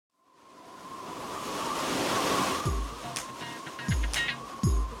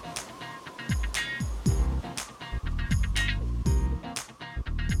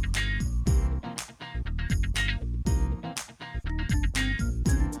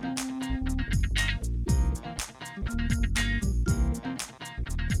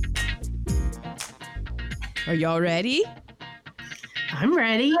Are y'all ready? I'm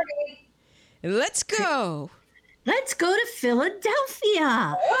ready. Let's go. Let's go to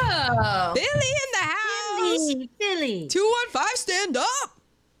Philadelphia. Whoa. Billy in the house. Philly. 215, stand up.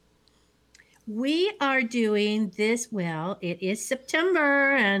 We are doing this. Well, it is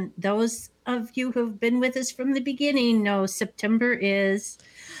September, and those of you who've been with us from the beginning know September is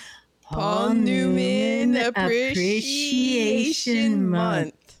Paul Newman Appreciation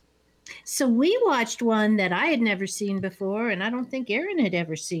Month. So we watched one that I had never seen before, and I don't think Aaron had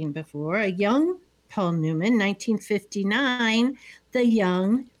ever seen before. A young Paul Newman, 1959, The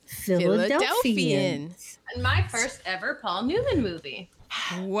Young Philadelphian. And my first ever Paul Newman movie.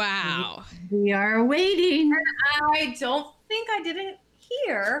 Wow. We are waiting. I don't think I didn't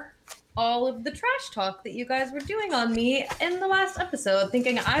hear all of the trash talk that you guys were doing on me in the last episode,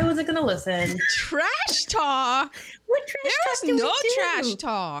 thinking I wasn't going to listen. Trash talk? What trash There talk was do we no do? trash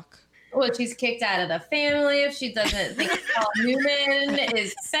talk. Well, she's kicked out of the family if she doesn't think Paul Newman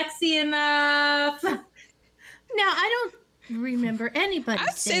is sexy enough. Now, I don't remember anybody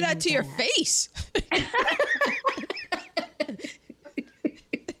I'd say that to your face.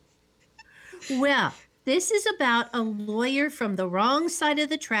 Well, this is about a lawyer from the wrong side of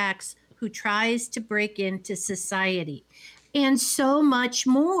the tracks who tries to break into society, and so much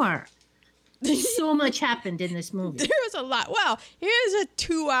more. So much happened in this movie. There was a lot. Well, here's a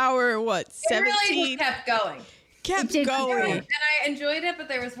 2-hour, It 17? really just kept going. Kept It did going. And I enjoyed it, but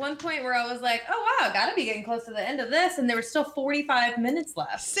there was one point where I was like, oh, wow, gotta be getting close to the end of this. And there was still 45 minutes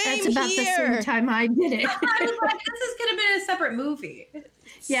left. Same That's about here. the same time I did it. I was like, this is going to be a separate movie.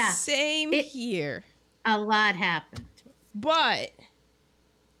 Yeah. Same here. A lot happened. But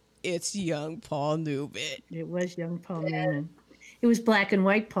it's young Paul Newman. It was young Paul Newman. It was black and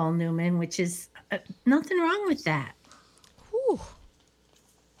white Paul Newman, which is nothing wrong with that. Whew.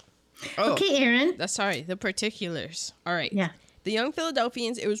 Oh, Okay, Aaron. sorry, the particulars. All right. Yeah. The Young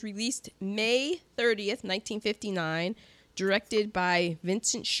Philadelphians, it was released May 30th, 1959, directed by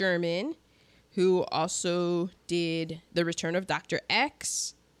Vincent Sherman, who also did The Return of Dr.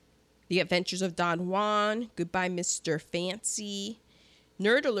 X, The Adventures of Don Juan, Goodbye, Mr. Fancy.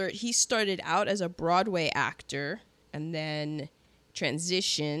 Nerd alert, he started out as a Broadway actor and then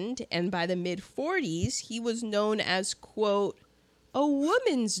transitioned, and by the mid-40s, he was known as, quote, a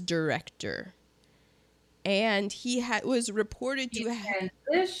woman's director. And he was reported to have...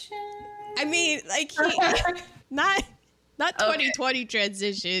 Transition. I mean, like, he... not 2020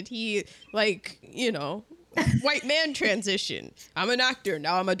 transition. He, like, you know, white man transition. I'm an actor,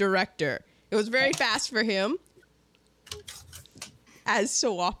 now I'm a director. It was very fast for him. As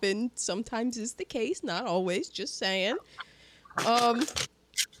so often sometimes is the case, not always, just saying.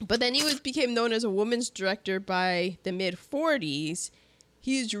 But then he became known as a woman's director by the mid-40s.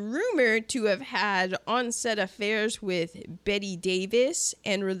 He's rumored to have had on-set affairs with Betty Davis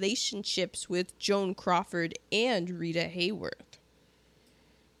and relationships with Joan Crawford and Rita Hayworth.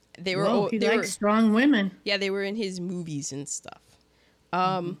 They were He likes strong women. yeah, they were in his movies and stuff.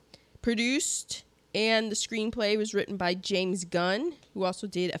 Produced, and the screenplay was written by James Gunn, who also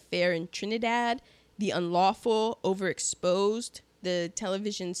did Affair in Trinidad, The Unlawful, Overexposed, the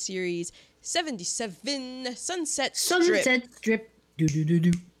television series 77, Sunset Strip. Sunset Strip.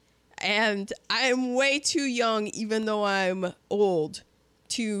 Do. And I'm way too young, even though I'm old,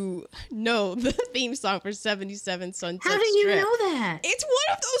 to know the theme song for 77 Sunset Strip. How do you know that? It's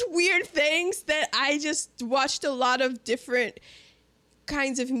one of those weird things that I just watched a lot of different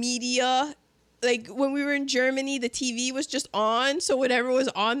kinds of media. Like when we were in Germany, the TV was just on. So whatever was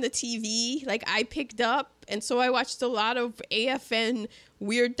on the TV, like I picked up. And so I watched a lot of AFN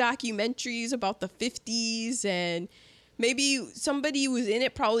weird documentaries about the 50s, and maybe somebody who was in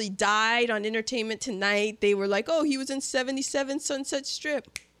it probably died on Entertainment Tonight. They were like, oh, he was in 77 Sunset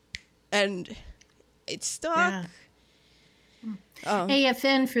Strip. And it stuck. Yeah.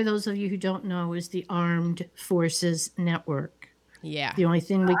 AFN, for those of you who don't know, is the Armed Forces Network. Yeah. The only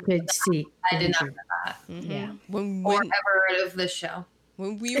thing we could see. I did not know that. Mm-hmm. Yeah. Or ever heard of this show.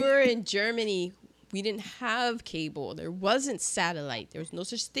 When we were in Germany, we didn't have cable. There wasn't satellite. There was no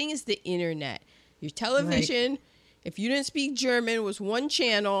such thing as the internet. Your television, if you didn't speak German, was one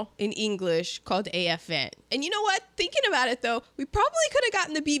channel in English called AFN. And you know what? Thinking about it, though, we probably could have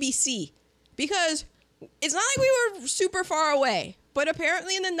gotten the BBC because it's not like we were super far away. But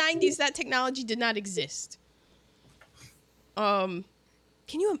apparently in the 90s, that technology did not exist.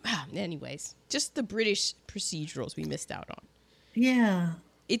 Anyways, just the British procedurals we missed out on. Yeah.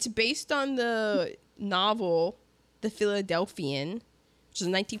 It's based on the novel The Philadelphian, which is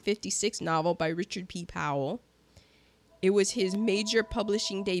a 1956 novel by Richard P. Powell. It was his major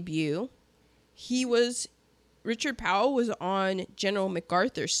publishing debut. He was Richard Powell was on General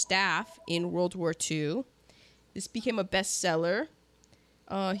MacArthur's staff in World War II. This became a bestseller.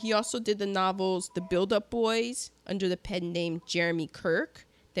 He also did the novels The Build-Up Boys under the pen name Jeremy Kirk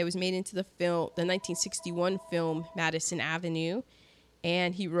that was made into the 1961 film Madison Avenue.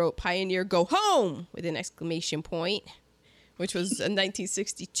 And he wrote Pioneer Go Home with an exclamation point, which was a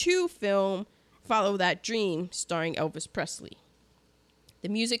 1962 film, Follow That Dream, starring Elvis Presley. The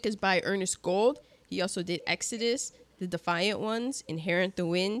music is by Ernest Gold. He also did Exodus, The Defiant Ones, Inherent the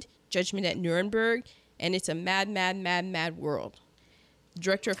Wind, Judgment at Nuremberg, and It's a Mad, Mad, Mad, Mad World.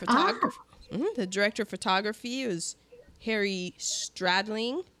 The director of photography was Harry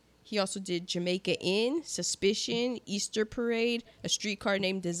Stradling. He also did Jamaica Inn, Suspicion, Easter Parade, A Streetcar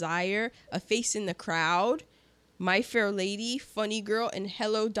Named Desire, A Face in the Crowd, My Fair Lady, Funny Girl, and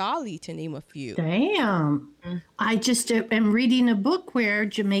Hello Dolly, to name a few. Damn. I just am reading a book where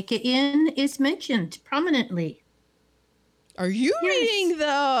Jamaica Inn is mentioned prominently. Are you reading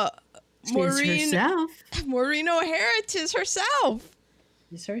the Maureen O'Hara? Tis herself.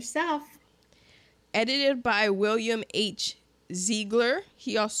 It's herself. Edited by William H. Ziegler.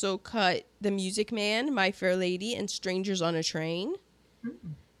 He also cut The Music Man, My Fair Lady, and Strangers on a Train.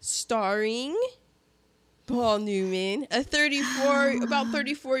 Starring Paul Newman, about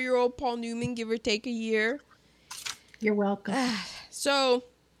 34-year-old Paul Newman, give or take a year. You're welcome. So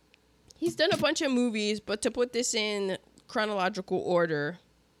he's done a bunch of movies, but to put this in chronological order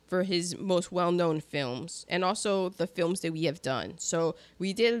for his most well-known films and also the films that we have done. So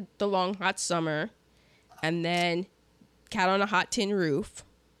we did The Long Hot Summer and then Cat on a Hot Tin Roof.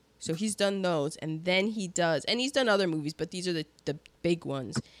 So he's done those, and then he's done other movies, but these are the big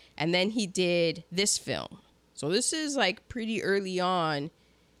ones. And then he did this film. So this is like pretty early on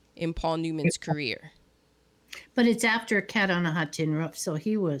in Paul Newman's career. But it's after Cat on a Hot Tin Roof, so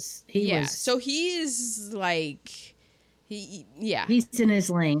he was. So he is like, he's in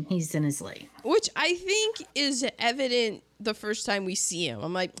his lane. Which I think is evident the first time we see him.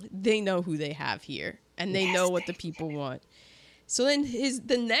 I'm like, they know who they have here, and they know what the people want. So then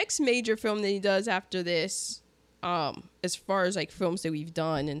the next major film that he does after this, as far as like films that we've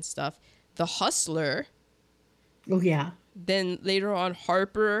done and stuff, The Hustler. Oh yeah. Then later on,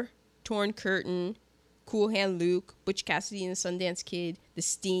 Harper, Torn Curtain, Cool Hand Luke, Butch Cassidy and the Sundance Kid, The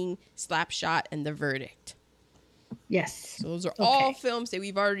Sting, Slapshot, and The Verdict. Yes. So those are all films that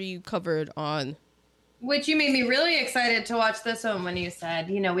we've already covered on. Which you made me really excited to watch this one when you said,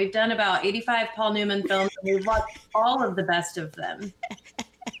 we've done about 85 Paul Newman films and we've watched all of the best of them.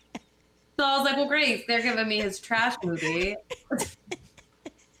 So I was like, well, great. They're giving me his trash movie. But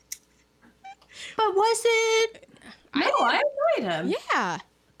was it? I enjoyed him. Yeah.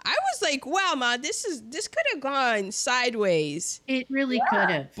 I was like, wow, man, this could have gone sideways. It really could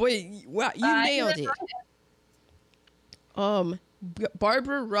have. Boy, wow, you nailed it.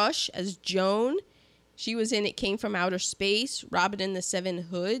 Barbara Rush as Joan. She was in It Came from Outer Space, Robin and the Seven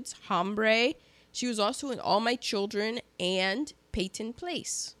Hoods, Hombre. She was also in All My Children and Peyton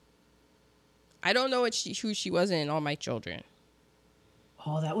Place. I don't know who she was in All My Children.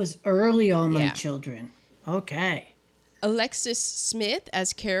 Oh, that was early on My Children. Okay. Alexis Smith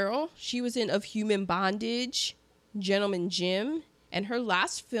as Carol. She was in Of Human Bondage, Gentleman Jim, and her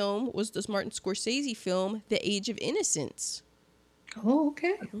last film was the Martin Scorsese film, The Age of Innocence. Oh,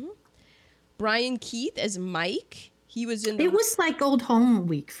 okay. Mm-hmm. Brian Keith as Mike. He was in. It was like Old Home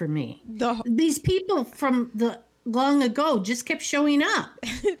Week for me. These people from the long ago just kept showing up.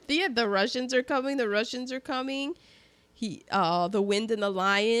 The Russians are coming. The Wind and the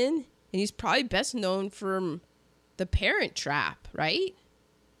Lion, and he's probably best known from The Parent Trap, right?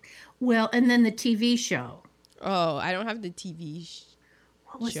 Well, and then the TV show. Oh, I don't have the TV show.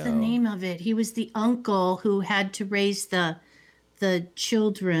 What was the name of it? He was the uncle who had to raise the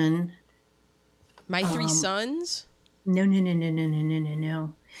children. My Three Sons? No.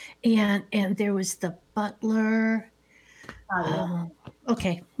 And there was the butler.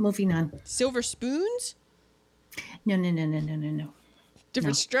 Okay, moving on. Silver Spoons? No.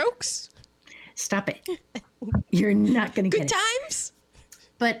 Different Strokes? Stop it. You're not going to get it. Good Times?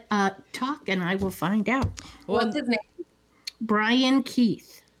 But talk and I will find out. What's his name? Brian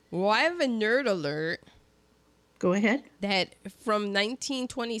Keith. Well, I have a nerd alert. Go ahead. That from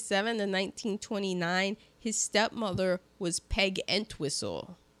 1927 to 1929, his stepmother was Peg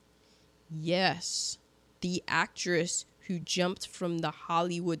Entwistle. Yes, the actress who jumped from the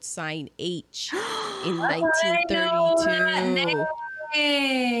Hollywood sign H in 1932.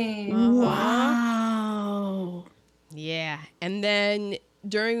 Wow. Yeah, and then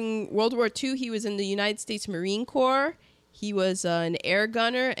during World War II, he was in the United States Marine Corps. He was an air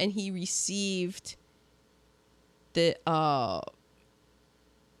gunner, and he received the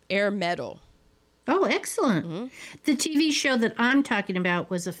Air Medal. Oh, excellent. Mm-hmm. The TV show that I'm talking about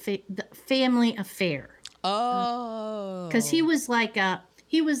was the Family Affair. Oh, Because he was like a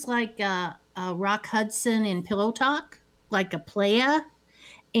Rock Hudson in Pillow Talk, like a playa,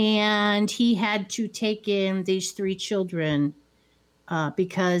 and he had to take in these 3 children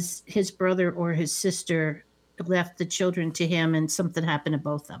because his brother or his sister left the children to him, and something happened to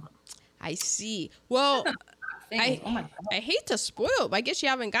both of them. I see. Well, Oh my God. I hate to spoil it, but I guess you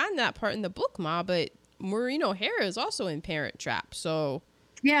haven't gotten that part in the book, Ma, but Maureen O'Hara is also in Parent Trap, so...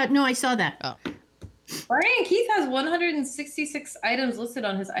 Yeah, no, I saw that. Oh. Brian Keith has 166 items listed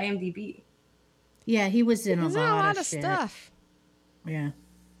on his IMDb. Yeah, he was in There's a a lot, lot of of shit. stuff. Yeah.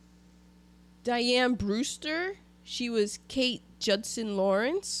 Diane Brewster, she was Kate Judson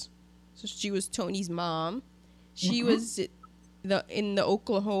Lawrence, so she was Tony's mom. She was in the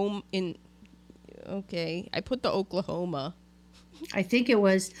Oklahoma... Okay, I put the Oklahoma. I think it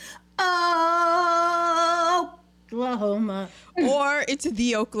was Oklahoma. Or it's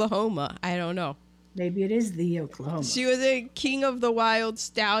the Oklahoma. I don't know. Maybe it is the Oklahoma. She was a King of the Wild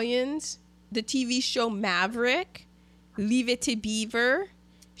Stallions, the TV show Maverick, Leave It to Beaver.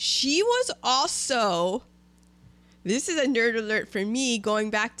 She was also, this is a nerd alert for me, going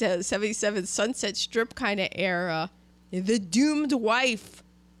back to 77 Sunset Strip kind of era, the doomed wife,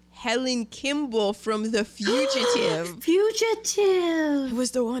 Helen Kimball from The Fugitive. Fugitive. Was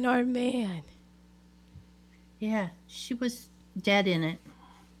the one-armed man. Yeah, she was dead in it.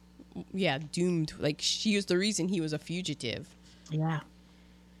 Yeah, doomed. Like, she was the reason he was a fugitive. Yeah.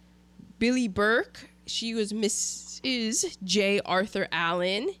 Billy Burke, she was Mrs. J. Arthur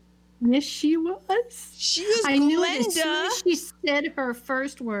Allen. Yes, she was. She was I knew it as soon Glenda. as she said her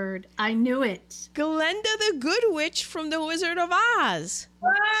first word. I knew it. Glenda the Good Witch from The Wizard of Oz. Wow!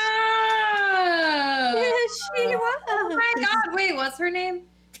 Yes, she was. Oh my God! Wait, what's her name?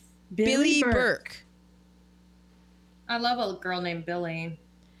 Billy Burke. I love a girl named Billy.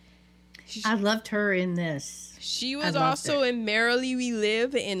 I loved her in this. She I was loved also in Merrily We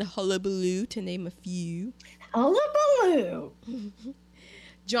Live and Hullabaloo, to name a few. Hullabaloo.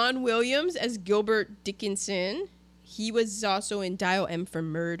 John Williams as Gilbert Dickinson. He was also in Dial M for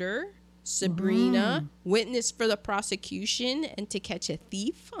Murder, Sabrina, Witness for the Prosecution, and To Catch a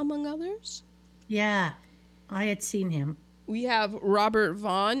Thief, among others. Yeah, I had seen him. We have Robert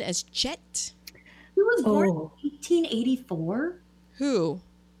Vaughn as Chet. Who was born Oh, in 1884? Who?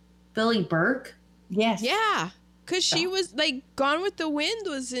 Billy Burke. yes. Yeah, because she was like Gone with the Wind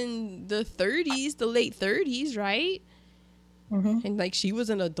was in the 30s, the late 30s, right? Mhm. And like she was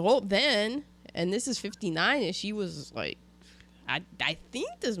an adult then, and this is 59, and she was like, I think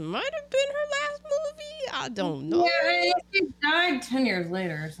this might have been her last movie. I don't know. Yeah, she died 10 years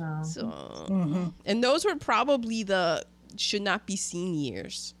later, so. So, Mhm. and those were probably the should not be seen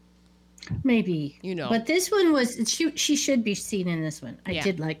years. Maybe. You know. But this one was, she should be seen in this one. I Yeah.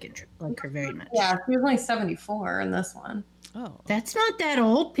 did like her very much. Yeah, she was only 74 in this one. Oh, That's not that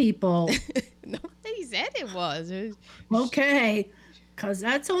old, people. nobody said it was. Okay. Because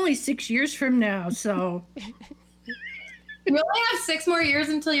that's only 6 years from now. So, You only have 6 more years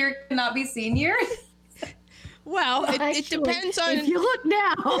until you're not be senior. Well, it actually, depends on. if you look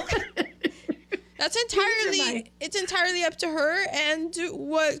now. That's are entirely it's entirely up to her and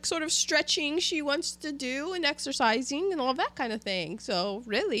what sort of stretching she wants to do and exercising and all that kind of thing. So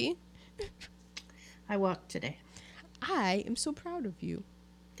really, I walked today. I am so proud of you.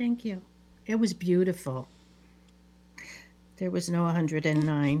 Thank you. It was beautiful. There was no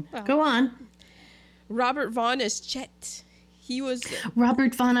 109. Well. Go on. Robert Vaughn as Chet. He was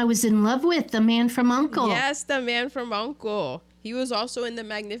Robert Vaughn, I was in love with, the man from Uncle. yes, the man from Uncle. He was also in The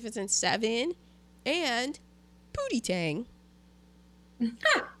Magnificent Seven and Pootie Tang.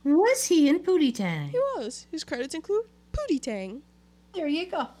 Was he in Pootie Tang? He was. His credits include Pootie Tang. There you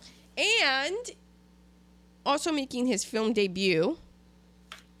go. And also making his film debut,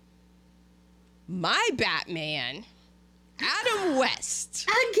 my Batman, Adam West.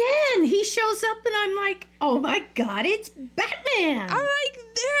 Again, he shows up and I'm like, oh my God, it's Batman. I'm like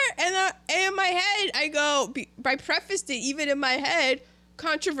there, and in my head, I go, I prefaced it even in my head,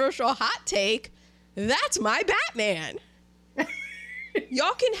 controversial hot take, that's my Batman.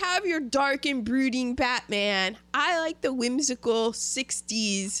 Y'all can have your dark and brooding Batman. I like the whimsical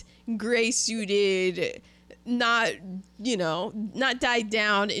 60s gray suited, not died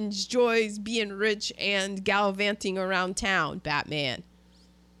down, enjoys being rich and gallivanting around town Batman.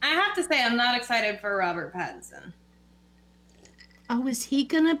 I have to say, I'm not excited for Robert Pattinson. Oh, is he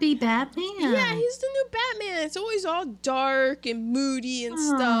gonna be Batman? Yeah, he's the new Batman. It's always all dark and moody and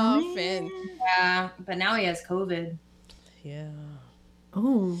Aw, stuff. man. And Yeah, but now he has COVID. yeah.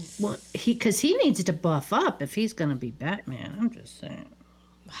 Oh, well, because he needs to buff up if he's gonna be Batman. I'm just saying.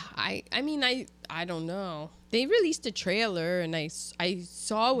 I mean, I don't know. They released a trailer and I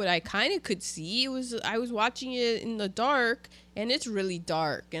saw what I kind of could see. I was watching it in the dark and it's really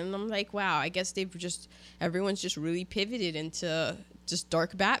dark. And I'm like, wow, I guess everyone's just really pivoted into just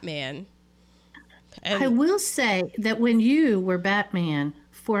dark Batman. And I will say that when you were Batman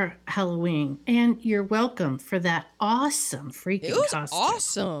for Halloween, and you're welcome for that awesome freaking it was costume.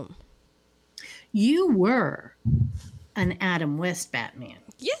 awesome. You were an Adam West Batman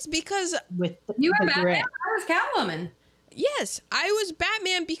Yes, because with You were the Batman. gray. I was Catwoman. yes, I was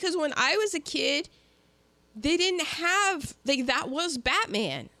Batman because when I was a kid, they didn't have that was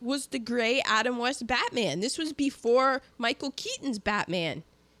Batman. Was the gray Adam West Batman. This was before Michael Keaton's Batman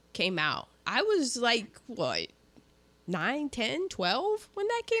came out. I was like, what? 9, 10, 12 when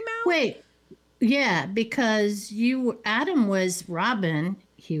that came out? Wait, yeah, because Adam was Robin.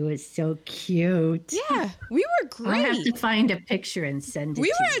 He was so cute. Yeah, we were I have great. to find a picture and send it. We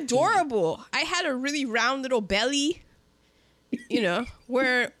to were you. adorable. I had a really round little belly,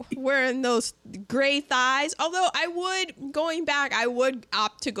 wearing those gray thighs. Although going back, I would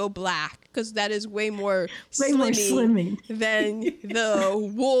opt to go black because that is way more Way more slimming. than the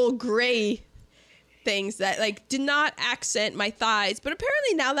wool gray things that did not accent my thighs. But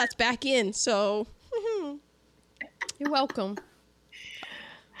apparently now that's back in. So you're welcome.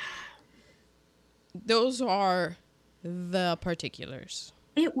 Those are the particulars.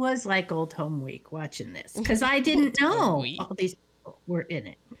 It was like old home week watching this because I didn't know Week. all these people were in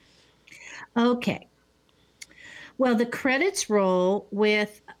it. Okay. Well, the credits roll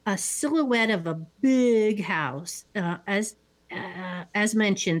with a silhouette of a big house. As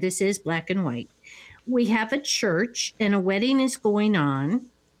mentioned, this is black and white. We have a church and a wedding is going on.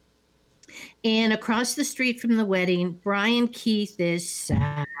 And across the street from the wedding, Brian Keith is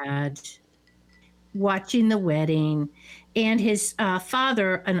sad, watching the wedding. And his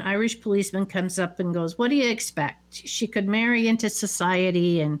father, an Irish policeman, comes up and goes, "What do you expect? She could marry into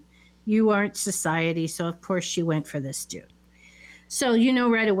society and you aren't society." So, of course, she went for this dude. So,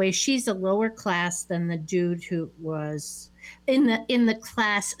 right away, she's a lower class than the dude who was in the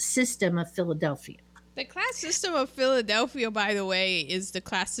class system of Philadelphia. The class system of Philadelphia, by the way, is the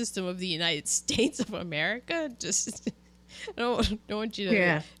class system of the United States of America. Just, I don't want you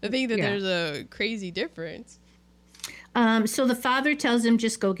to think that Yeah. there's a crazy difference. So the father tells him,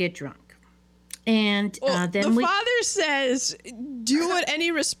 just go get drunk. And Well, then the father says, do what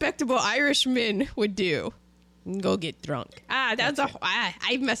any respectable Irishman would do. Go get drunk.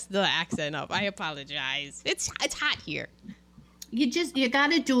 I messed the accent up. I apologize. It's hot here. you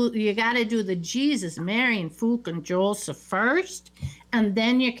gotta do the Jesus, Mary, and Fook and Joseph first, and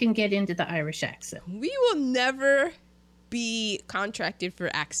then you can get into the Irish accent. We will never be contracted for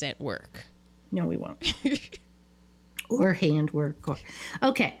accent work. No, we won't. Or handwork.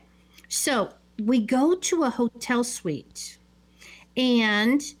 Okay, so we go to a hotel suite,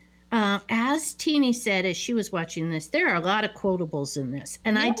 and as Teeny said as she was watching this, there are a lot of quotables in this,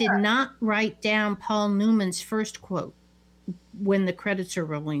 and I did not write down Paul Newman's first quote when the credits are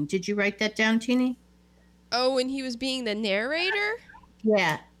rolling. Did you write that down, Teeny? Oh, when he was being the narrator?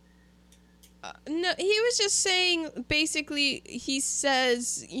 Yeah. No, he was just saying, basically, he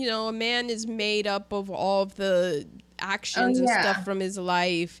says, a man is made up of all of the actions and stuff from his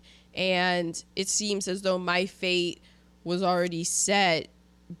life, and it seems as though my fate was already set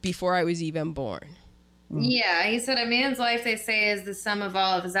before I was even born. Yeah, he said a man's life, they say, is the sum of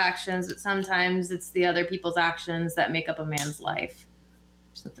all of his actions, but sometimes it's the other people's actions that make up a man's life.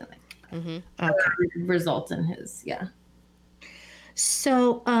 Something like that. Mm-hmm. Okay. Result in his,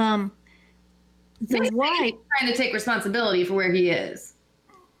 So, the Basically, wife. he's trying to take responsibility for where he is.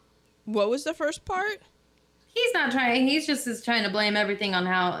 What was the first part? He's not trying. He's just is trying to blame everything on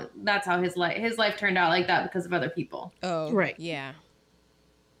how his life turned out like that because of other people. Oh, Right. Yeah.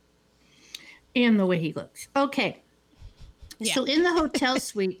 And the way he looks. Okay. Yeah. So in the hotel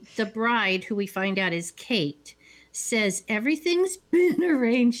suite, the bride, who we find out is Kate, says everything's been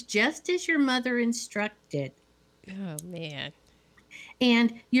arranged just as your mother instructed. Oh, man.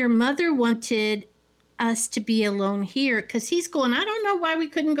 And your mother wanted us to be alone here because he's going, I don't know why we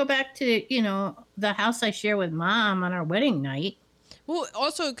couldn't go back to, the house I share with Mom on our wedding night. Well,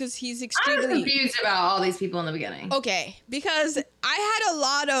 also because he's I was extremely... confused about all these people in the beginning. Okay, because I had a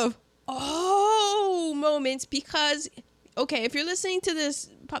lot of moments because, okay, if you're listening to this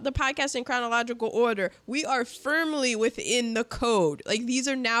the podcast in chronological order, we are firmly within the code. Like, these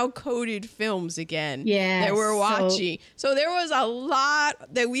are now coded films again that we're watching. So there was a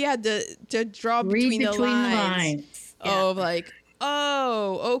lot that we had to draw between the lines. Of like,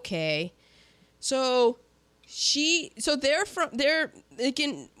 oh, okay. So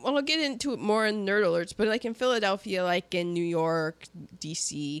I'll get into it more in nerd alerts, but like in Philadelphia, like in New York,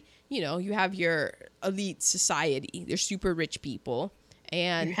 DC, you have your elite society. They're super rich people.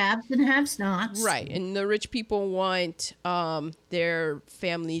 And your haves and have-nots. Right. And the rich people want their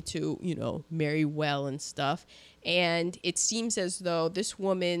family to, marry well and stuff. And it seems as though this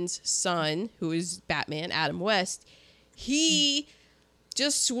woman's son, who is Batman, Adam West, he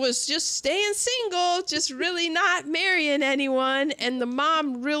was staying single, just really not marrying anyone. And the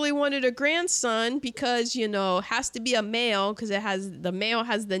mom really wanted a grandson because, has to be a male because the male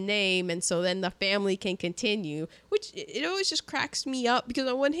has the name. And so then the family can continue, which it always just cracks me up because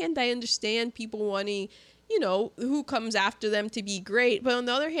on one hand, I understand people wanting, who comes after them to be great. But on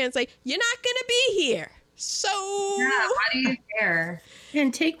the other hand, it's like, you're not going to be here. So why do you care?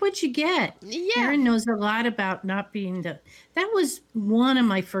 And take what you get. Yeah. Aaron knows a lot about not being that was one of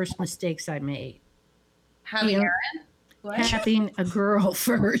my first mistakes I made. Having Aaron? What? Having a girl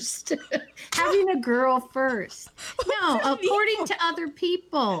first. Having a girl first. No, according to other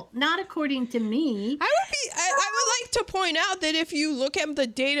people, not according to me. I would like to point out that if you look at the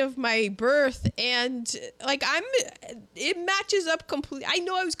date of my birth and like it matches up completely. I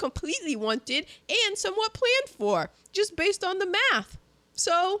know I was completely wanted and somewhat planned for just based on the math.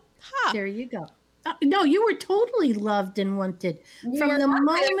 So, there you go. No, you were totally loved and wanted from the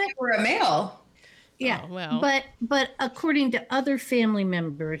moment you were a male. Yeah, oh, well. But according to other family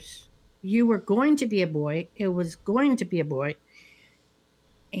members, you were going to be a boy. It was going to be a boy,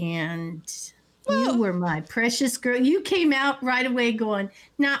 and you were my precious girl. You came out right away, going,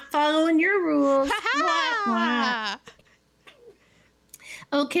 "Not following your rules." Wah.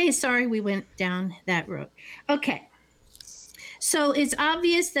 Okay, sorry, we went down that road. Okay, so it's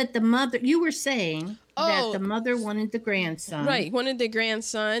obvious that the mother. You were saying. That the mother wanted the grandson. Right, wanted the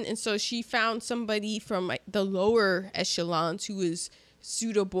grandson. And so she found somebody from the lower echelons who is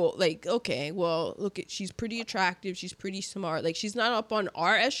suitable. Like, okay, well, she's pretty attractive. She's pretty smart. Like, she's not up on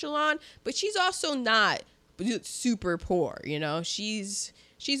our echelon, but she's also not super poor, She's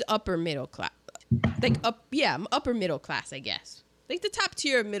upper middle class. Like, upper middle class, I guess. Like, the top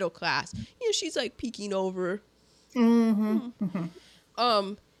tier of middle class. She's, like, peeking over. Mm-hmm.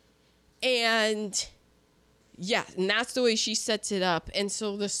 Mm-hmm. And... yeah, and that's the way she sets it up. And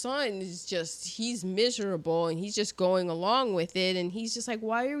so the son is he's miserable and he's just going along with it. And he's just like,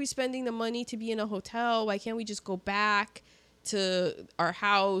 why are we spending the money to be in a hotel? Why can't we just go back to our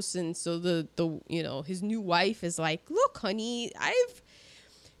house? And so the his new wife is like, look, honey,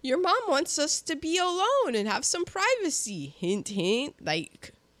 your mom wants us to be alone and have some privacy. Hint, hint,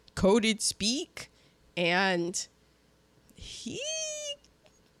 like coded speak. And he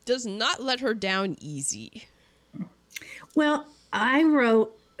does not let her down easy. Well, I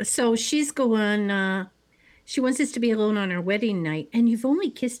wrote, so she's going, she wants us to be alone on our wedding night, and you've only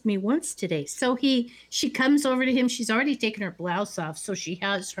kissed me once today. So she comes over to him. She's already taken her blouse off, so she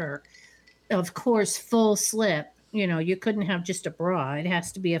has her, of course, full slip. You couldn't have just a bra. It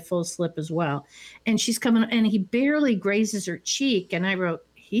has to be a full slip as well. And she's coming, and he barely grazes her cheek, and I wrote,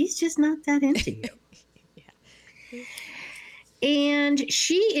 he's just not that into you. Yeah. And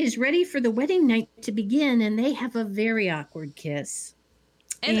she is ready for the wedding night to begin, and they have a very awkward kiss.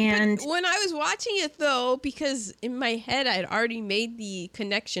 And when I was watching it, though, because in my head I had already made the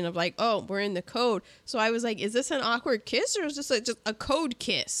connection of like, oh, we're in the code. So I was like, is this an awkward kiss or is this just a code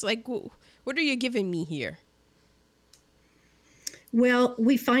kiss? Like, what are you giving me here? Well,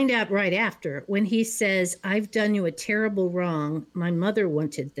 we find out right after when he says, I've done you a terrible wrong. My mother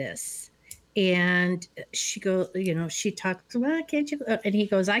wanted this. And she goes, she talks, well, can't you? And he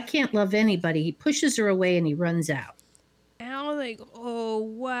goes, I can't love anybody. He pushes her away and he runs out. And I was like, oh,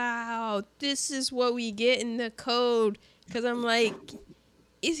 wow, this is what we get in the code. Because I'm like,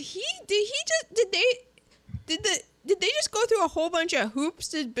 did they just go through a whole bunch of hoops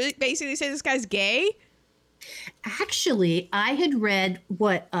to basically say this guy's gay? Actually, I had read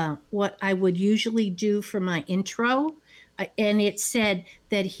what I would usually do for my intro. And it said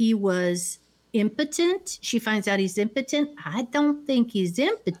that he was impotent. She finds out he's impotent. I don't think he's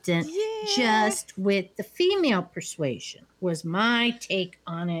impotent. Yeah. Just with the female persuasion was my take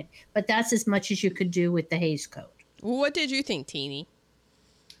on it. But that's as much as you could do with the Hays Code. What did you think, Teeny?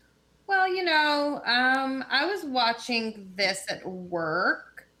 Well, I was watching this at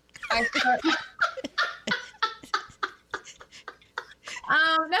work.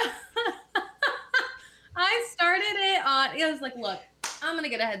 No. I started it on, I was like, look, I'm going to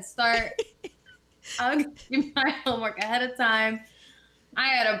get a head start. I'm going to do my homework ahead of time. I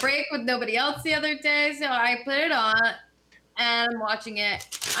had a break with nobody else the other day, so I put it on and I'm watching it.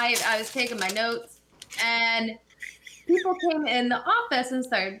 I was taking my notes, and people came in the office and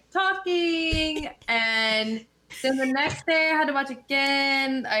started talking, and then the next day I had to watch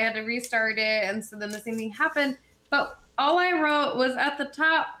again. I had to restart it, and so then the same thing happened. But all I wrote was at the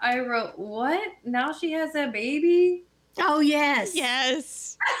top, I wrote, what? Now she has a baby? Oh, yes.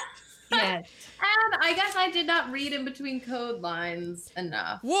 Yes. Yes. And I guess I did not read in between code lines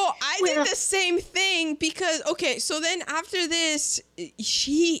enough. Well, I did the same thing because, okay, so then after this,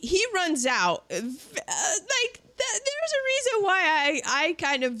 he runs out. There's a reason why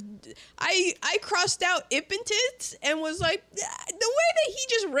I crossed out impotence and was like, the way that he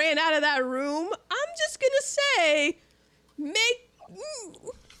just ran out of that room, I'm just going to say,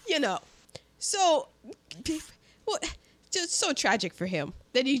 so, well, just so tragic for him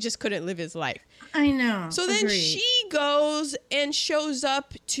that he just couldn't live his life. I know. So then Agreed. she goes and shows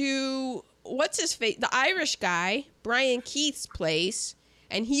up to, what's his face? The Irish guy, Brian Keith's place.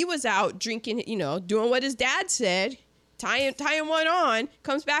 And he was out drinking, doing what his dad said, tying one on,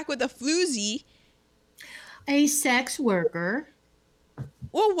 comes back with a floozy. A sex worker.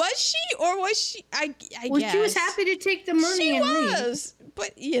 Well, was she? Or was she? I guess. She was happy to take the money She and leave. was.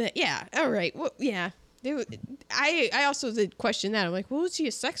 But, yeah. All right. Well, yeah. I also did question that. I'm like, well, was she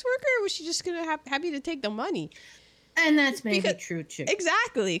a sex worker, or was she just gonna happy to take the money? And that's maybe true too.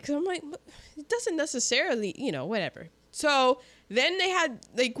 Exactly, because I'm like, it doesn't necessarily, whatever. So then they had,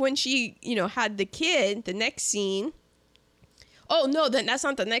 like, when she, had the kid, the next scene. Oh no, then that's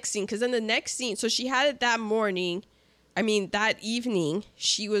not the next scene, because then the next scene. So she had it that morning. I mean, that evening,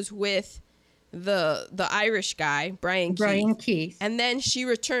 she was with the Irish guy, Brian Keith. And then she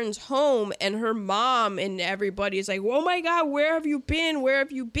returns home, and her mom and everybody is like, oh my God, where have you been? Where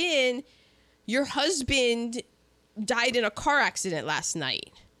have you been? Your husband died in a car accident last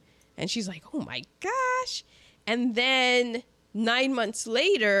night. And she's like, oh my gosh. And then 9 months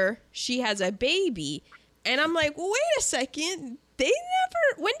later, she has a baby. And I'm like, well, wait a second.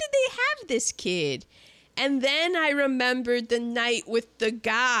 When did they have this kid? And then I remembered the night with the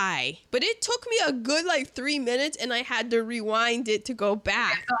guy. But it took me a good 3 minutes, and I had to rewind it to go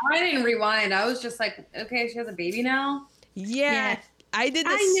back. So I didn't rewind. I was just like, okay, she has a baby now? Yeah. I did the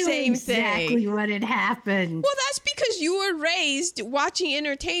knew same exactly thing. what had happened. Well, that's because you were raised watching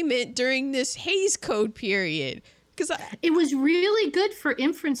entertainment during this Hays Code period. It was really good for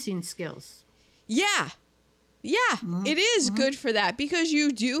inferencing skills. Yeah. Yeah, it is good for that, because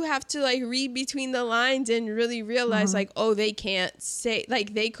you do have to read between the lines and really realize they can't say,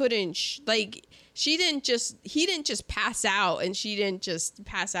 they couldn't, he didn't just pass out, and she didn't just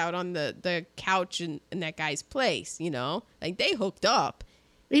pass out on the couch in that guy's place, they hooked up.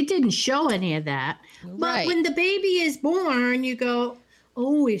 It didn't show any of that. Right. But when the baby is born, you go,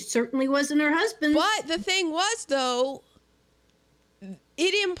 oh, it certainly wasn't her husband. But the thing was, though,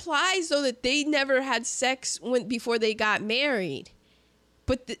 it implies, though, that they never had sex before they got married.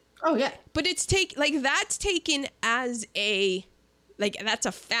 But but it's that's taken as that's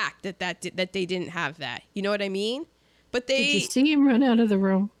a fact that they didn't have that. You know what I mean? But Did you see him run out of the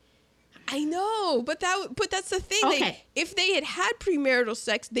room? I know, but that's the thing. Okay. If they had premarital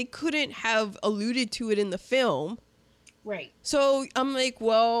sex, they couldn't have alluded to it in the film. Right. So I'm like,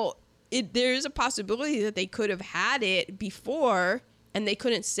 well, there's a possibility that they could have had it before, and they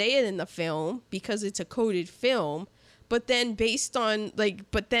couldn't say it in the film because it's a coded film. But then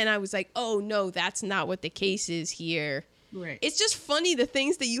I was like, oh no, that's not what the case is here. Right. It's just funny, the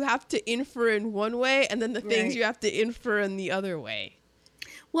things that you have to infer in one way, and then the things you have to infer in the other way.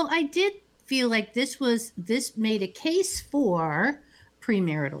 Well, I did feel like this made a case for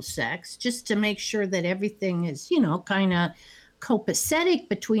premarital sex, just to make sure that everything is, kind of copacetic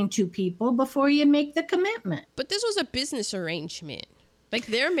between two people before you make the commitment. But this was a business arrangement.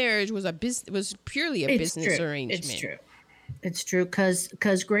 Their marriage was purely a business arrangement. It's true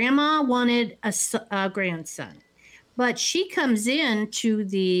because Grandma wanted a grandson, but she comes in to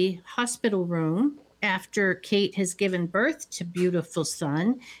the hospital room after Kate has given birth to beautiful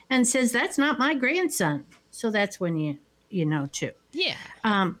son and says, "That's not my grandson." So that's when you know too. Yeah.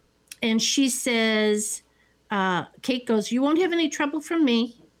 And she says, Kate goes, "You won't have any trouble from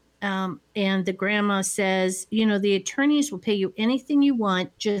me." And the grandma says, "The attorneys will pay you anything you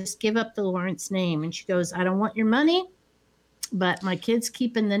want. Just give up the Lawrence name." And she goes, "I don't want your money, but my kid's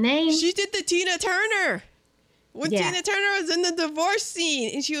keeping the name." She did the Tina Turner. When Tina Turner was in the divorce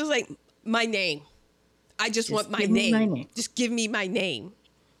scene, and she was like, "My name. I just want my give me name. my name. Just give me my name.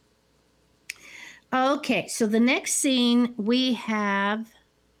 Okay, so the next scene we have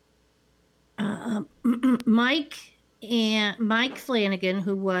Mike Flanagan,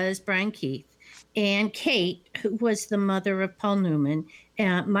 who was Brian Keith, and Kate, who was the mother of Paul Newman.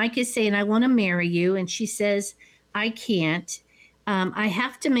 Mike is saying, "I want to marry you," and she says, "I can't. I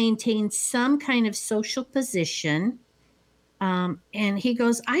have to maintain some kind of social position." And he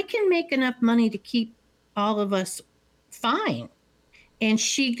goes, "I can make enough money to keep all of us fine." And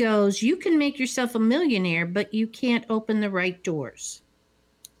she goes, "You can make yourself a millionaire, but you can't open the right doors."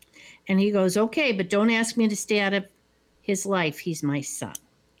 And he goes, "Okay, but don't ask me to stay out of his life. He's my son."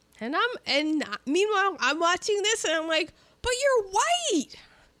 And meanwhile, I'm watching this and I'm like, but you're white.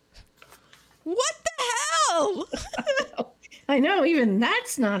 What the hell? I know, even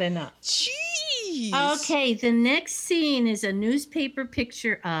that's not enough. Jeez. Okay, the next scene is a newspaper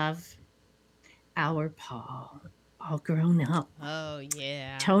picture of our Paul, all grown up. Oh,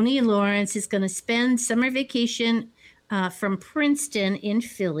 yeah. Tony Lawrence is going to spend summer vacation from Princeton in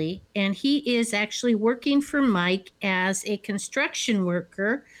Philly, and he is actually working for Mike as a construction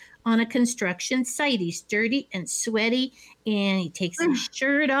worker on a construction site. He's dirty and sweaty, and he takes his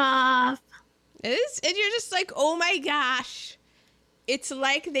shirt off. And you're just like, oh my gosh. It's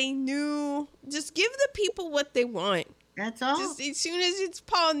like they knew, just give the people what they want. That's all. Just as soon as it's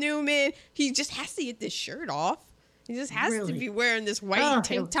Paul Newman, he just has to get this shirt off. He just has to be wearing this white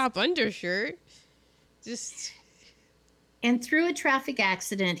tank top undershirt. Just. And through a traffic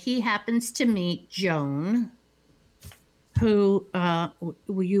accident, he happens to meet Joan, who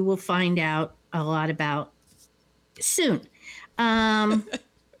you will find out a lot about soon.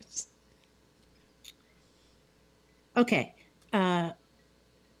 Okay.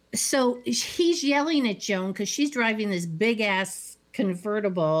 So he's yelling at Joan because she's driving this big ass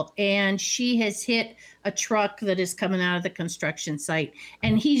convertible and she has hit a truck that is coming out of the construction site.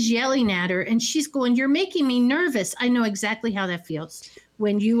 And he's yelling at her and she's going, "You're making me nervous." I know exactly how that feels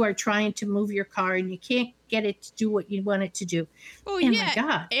when you are trying to move your car and you can't get it to do what you want it to do. Oh, and yeah. My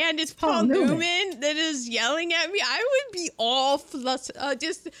God, and it's Paul Newman that is yelling at me. I would be all flustered.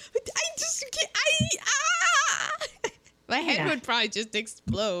 My head would probably just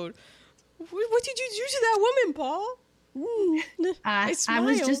explode. What did you do to that woman, Paul? I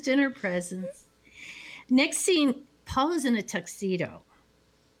was just in her presence. Next scene, Paul is in a tuxedo.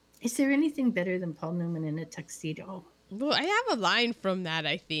 Is there anything better than Paul Newman in a tuxedo? Well, I have a line from that,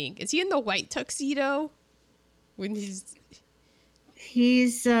 I think. Is he in the white tuxedo? When he's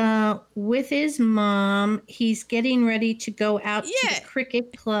with his mom. He's getting ready to go out to the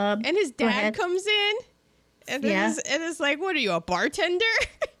cricket club. And his dad comes in. And it's like, what are you, a bartender?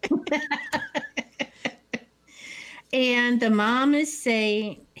 And the mom is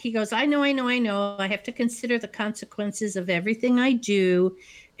saying, he goes, I know. I have to consider the consequences of everything I do.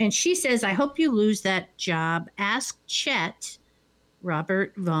 And she says, "I hope you lose that job. Ask Chet,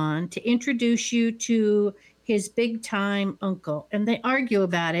 Robert Vaughn, to introduce you to his big time uncle." And they argue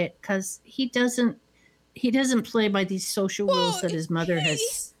about it because he doesn't play by these social rules that his mother has.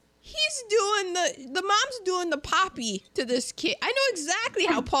 He's doing the mom's doing the poppy to this kid. I know exactly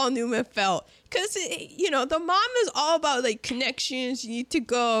how Paul Newman felt because, the mom is all about like connections. You need to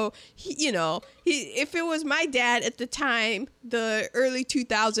go, if it was my dad at the time, the early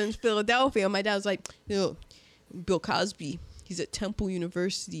 2000s Philadelphia, my dad was like, Bill Cosby, he's at Temple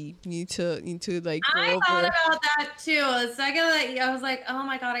University. You need to like go I over. thought about that too. The second that I was like, oh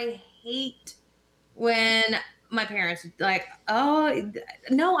my God, I hate when my parents like, "Oh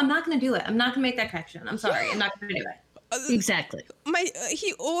no, I'm not going to do it. I'm not going to make that connection. I'm sorry, I'm not going to do it." Exactly. What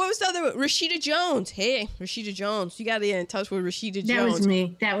was the other one? Rashida Jones. Hey, Rashida Jones, you got to get in touch with Rashida Jones.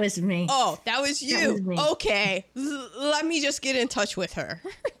 That was me. Oh, that was you. That was me. Okay, let me just get in touch with her.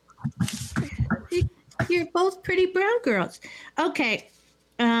 You're both pretty brown girls. Okay.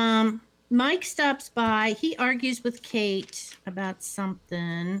 Mike stops by. He argues with Kate about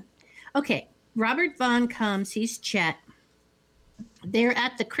something. Okay. Robert Vaughn comes. He's Chet. They're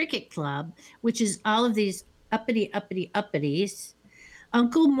at the cricket club, which is all of these uppities.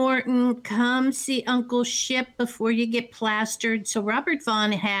 Uncle Morton, come see Uncle Ship before you get plastered. So Robert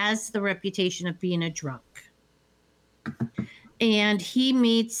Vaughn has the reputation of being a drunk. And he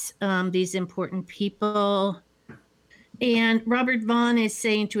meets these important people. And Robert Vaughn is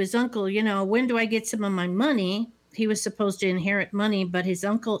saying to his uncle, when do I get some of my money? He was supposed to inherit money, but his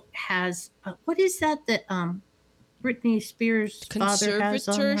uncle has, what is that Britney Spears' father has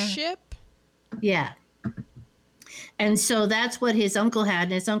on her? Conservatorship? Yeah. And so that's what his uncle had.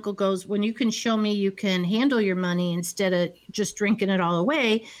 And his uncle goes, when you can show me you can handle your money instead of just drinking it all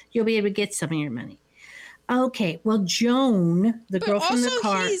away, you'll be able to get some of your money. Okay, well, Joan, the But girl from also the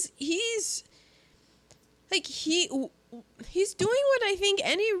car. he's like he's doing what I think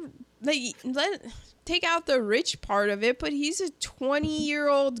any take out the rich part of it, but he's a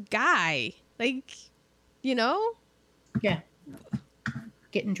 20-year-old guy. Like, you know? Yeah.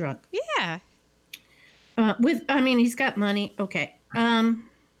 Getting drunk. Yeah. He's got money. Okay.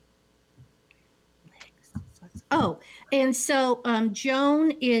 Oh, and so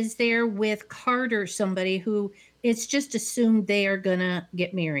Joan is there with Carter, somebody who it's just assumed they are gonna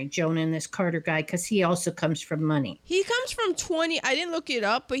get married. Joan and this Carter guy, because he also comes from money. He comes from 20. I didn't look it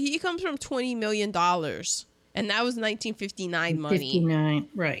up, but he comes from $20 million, and that was 1959 money. 59,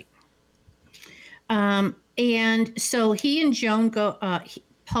 right? And so he and Joan go.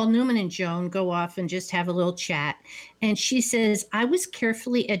 Paul Newman and Joan go off and just have a little chat, and she says, "I was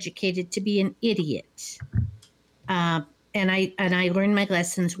carefully educated to be an idiot." And I learned my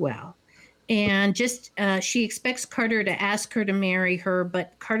lessons well. And just she expects Carter to ask her to marry her,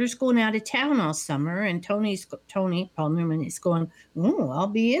 but Carter's going out of town all summer, and Paul Newman is going, "Oh, I'll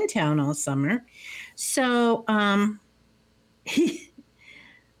be in town all summer." So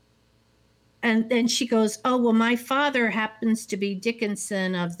and then she goes, "Oh, well, my father happens to be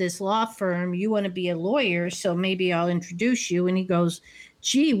Dickinson of this law firm. You want to be a lawyer, so maybe I'll introduce you." And he goes,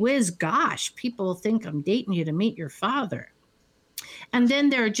 "Gee whiz, gosh, people think I'm dating you to meet your father." And then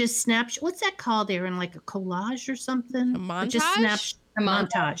there are just snapshots. What's that called? They're in like a collage or something? A montage? Just A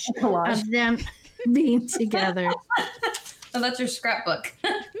montage collage. of them being together. Oh, that's your scrapbook.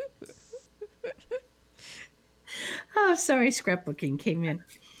 Oh, sorry, scrapbooking came in.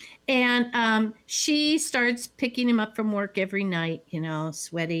 And she starts picking him up from work every night,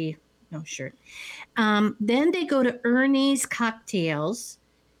 sweaty, no shirt. Then they go to Ernie's Cocktails,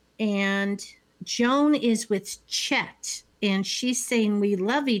 and Joan is with Chet, and she's saying we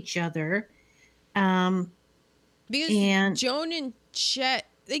love each other. Because And- Joan and Chet,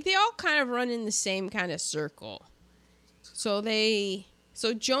 like, they all kind of run in the same kind of circle. So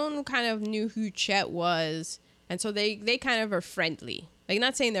Joan kind of knew who Chet was, and so they kind of are friendly. Like,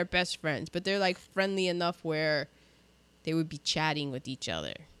 not saying they're best friends, but they're like friendly enough where they would be chatting with each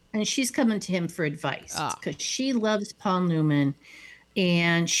other. And she's coming to him for advice Ah. because she loves Paul Newman,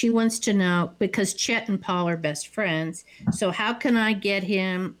 and she wants to know, because Chet and Paul are best friends. So how can I get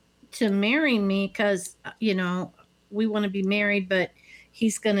him to marry me? Because, we want to be married, but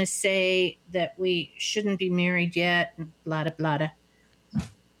he's going to say that we shouldn't be married yet, and blah, blah, blah.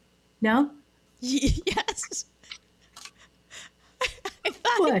 No? Yes. I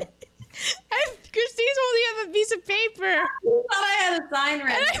thought What? Christine's holding up a piece of paper, I thought I had a sign and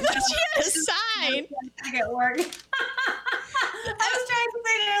ready. I thought she had a sign. At work. I was trying to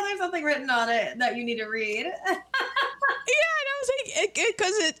say to her there's something written on it that you need to read. Yeah, and I was like,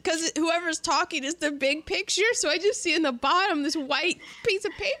 because whoever's talking is the big picture, so I just see in the bottom this white piece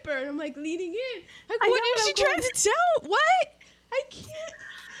of paper, and I'm like leaning in. Like, I what know, is she I'm trying to tell? What? I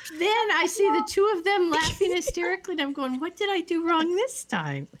can't. Then I see the two of them laughing hysterically, and I'm going, what did I do wrong this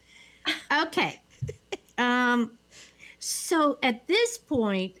time? Okay. So at this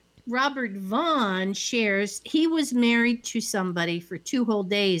point, Robert Vaughn shares he was married to somebody for 2 whole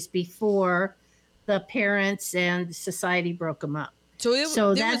days before the parents and society broke him up. So it was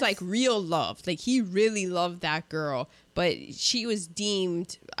that's- like real love. Like, he really loved that girl, but she was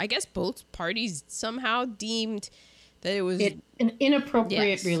deemed, I guess both parties somehow deemed that it was An inappropriate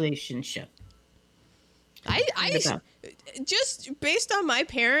Yes. relationship. I just based on my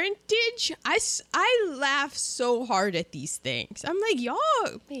parentage, I laugh so hard at these things. I'm like, y'all,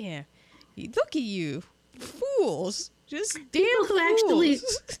 man, look at you, fools, just damn People who actually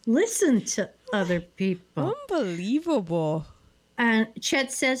fools. listen to other people. Unbelievable. And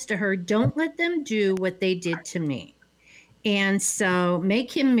Chet says to her, "Don't let them do what they did to me. And so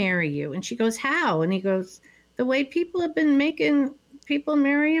make him marry you." And she goes, "How?" And he goes, "The way people have been making people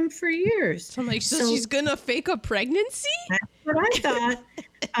marry him for years." So I'm like, so So- she's gonna fake a pregnancy? That's what I thought.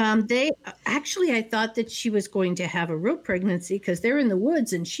 I thought that she was going to have a real pregnancy because they're in the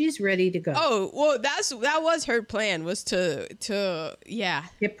woods and she's ready to go Oh, well, that was her plan, was to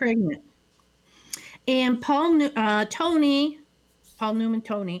get pregnant. And Paul Newman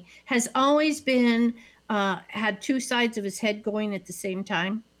Tony has always been had two sides of his head going at the same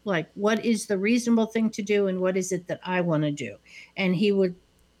time. Like, what is the reasonable thing to do, and what is it that I want to do? And he would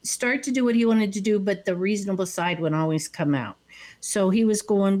start to do what he wanted to do, but the reasonable side would always come out. So he was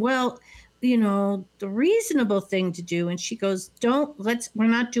going, well, the reasonable thing to do. And she goes, we're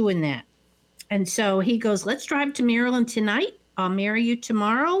not doing that. And so he goes, let's drive to Maryland tonight. I'll marry you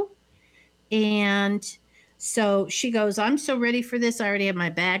tomorrow. And so she goes, I'm so ready for this. I already have my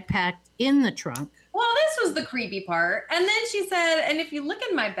bag packed in the trunk. Well, this was the creepy part. And then she said, and if you look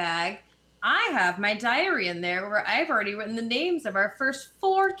in my bag, I have my diary in there where I've already written the names of our first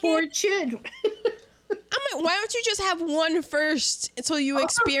 4 kids. 4 children. I'm like, why don't you just have one first until you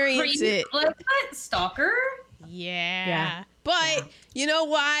experience Creep. it? Like what? Stalker? Yeah. But you know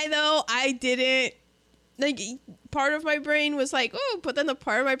why though? I didn't. Like, part of my brain was like, oh, but then the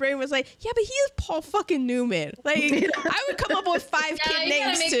part of my brain was like, yeah, but he is Paul fucking Newman. Like, I would come up with 5 kid you names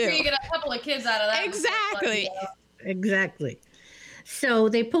gotta make too. sure you get a couple of kids out of that. Exactly. Exactly. So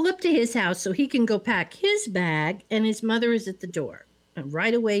they pull up to his house so he can go pack his bag, and his mother is at the door. And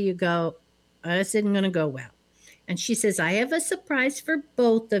right away you go, this isn't going to go well. And she says, I have a surprise for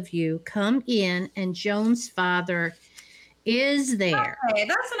both of you. Come in. And Joan's father is there. Okay,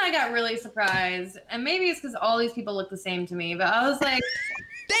 that's when I got really surprised. And maybe it's because all these people look the same to me, but I was like,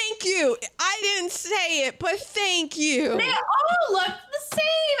 Thank you. I didn't say it, but thank you. they all look the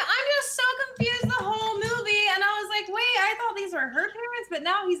same. I'm just so confused the whole movie. And I was like, wait, I thought these were her parents, but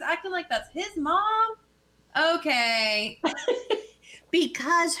now he's acting like that's his mom. Okay.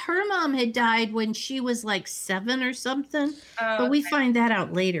 Because her mom had died when she was like 7 or something. Oh, But we okay. find that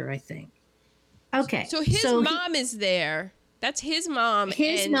out later, I think. Okay. So his mom is there. That's his mom.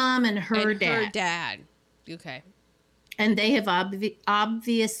 His and, mom and her and dad. Her dad. Okay. And they have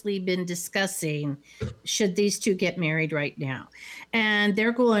obviously been discussing, should these two get married right now? And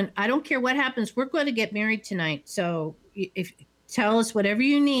they're going, I don't care what happens. We're going to get married tonight. So if tell us whatever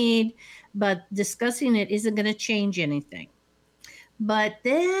you need, but discussing it isn't going to change anything. But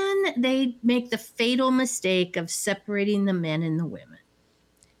then they make the fatal mistake of separating the men and the women.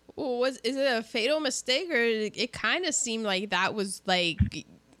 Well, is it a fatal mistake, or it kind of seemed like that was like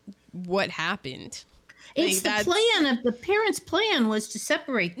what happened? It's Like, the plan of the parents' plan was to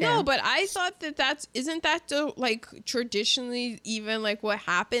separate them. No, but I thought isn't that the, like, traditionally even like what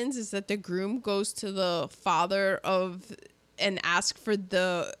happens is that the groom goes to the father of and ask for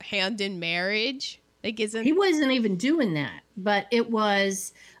the hand in marriage. Like, isn't He wasn't even doing that, but it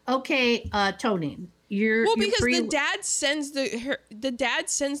was okay. Tony, you're because free. the dad sends the dad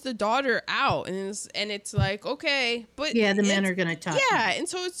sends the daughter out, and it's like, okay, but Yeah, the men it's- are going to talk. yeah, and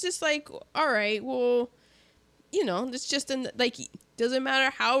so it's just like, all right, well, it's just like, doesn't matter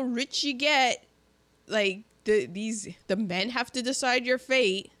how rich you get, like the men have to decide your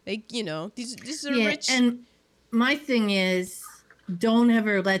fate. Like, these are rich. And my thing is, don't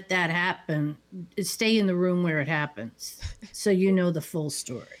ever let that happen. Stay in the room where it happens, so you know the full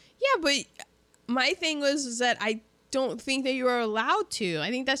story. Yeah, but my thing was that I don't think that you are allowed to. I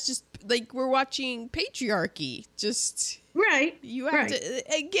think that's just like we're watching patriarchy. Just Right. you have to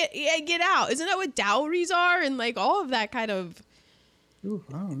get out. Isn't that what dowries are and like all of that kind of Ooh,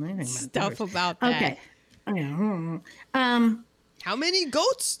 I don't know anything stuff about about that? Okay. Yeah. How many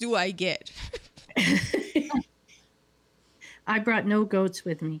goats do I get? I brought no goats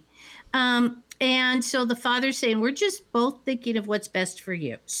with me. And so the father's saying, we're just both thinking of what's best for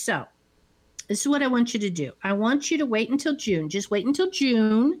you. So this is what I want you to do. I want you to wait until June. Just wait until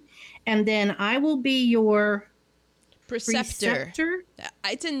June. And then I will be your Preceptor. preceptor.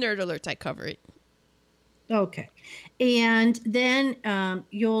 It's in Nerd Alert. I cover it. Okay. And then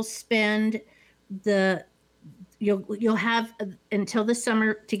you'll spend you'll have until the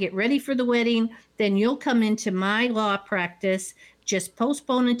summer to get ready for the wedding. Then you'll come into my law practice. Just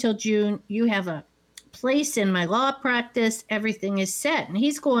postpone until June. You have a place in my law practice. Everything is set. And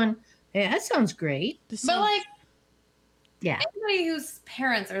he's going, hey, that sounds great. But like, Yeah. anybody whose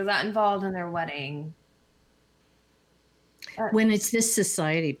parents are that involved in their wedding. When it's this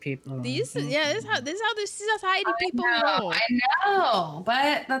society, people. This is how this society people I roll. know,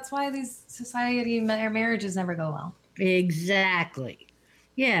 but that's why these society marriages never go well. Exactly.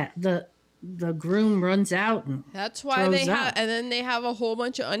 Yeah. The groom runs out and That's why throws they have, up. and then they have a whole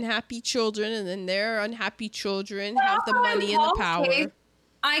bunch of unhappy children, and then their unhappy children have the money and the Paul's power. case,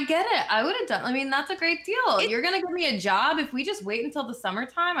 I get it. I would have done. I mean, that's a great deal. You're gonna give me a job if we just wait until the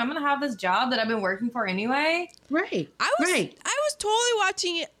summertime. I'm gonna have this job that I've been working for anyway. right. I was right. totally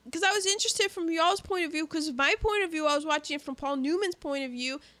watching it because I was interested from y'all's point of view. Because my point of view, I was watching it from Paul Newman's point of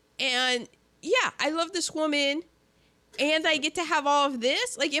view, and yeah, I love this woman, and I get to have all of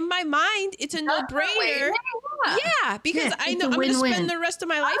this. Like, in my mind, it's a no-brainer. Yeah, because Yeah, I it's know a I'm going to win-win. spend the rest of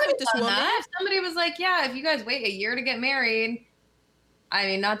my I life would've with this done woman. that. If somebody was like, "Yeah, if you guys wait a year to get married," I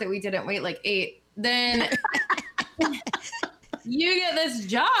mean, not that we didn't wait like 8, then you get this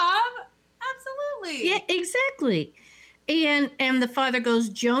job. Absolutely. Yeah, exactly. And the father goes,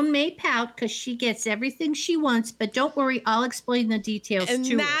 Joan may pout because she gets everything she wants, but don't worry, I'll explain the details And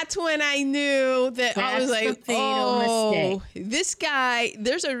to her. that's when I knew that I was That's the like, fatal oh, mistake. this guy,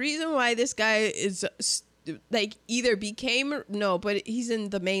 there's a reason why this guy is like either became no, but he's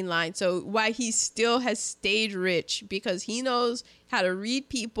in the main line. So why he still has stayed rich, because he knows how to read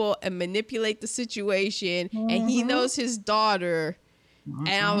people and manipulate the situation, and he knows his daughter.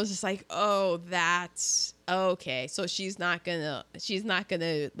 And I was just like, oh, that's okay. So she's not gonna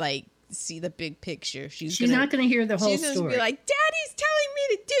like see the big picture. She's not gonna hear the whole she's gonna story. be like, Daddy's telling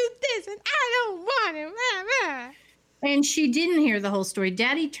me to do this, and I don't want it. Blah, blah. And she didn't hear the whole story.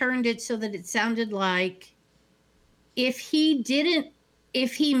 Daddy turned it so that it sounded like if he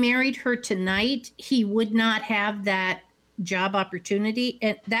married her tonight, he would not have that job opportunity.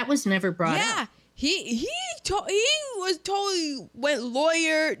 And that was never brought up. He was totally went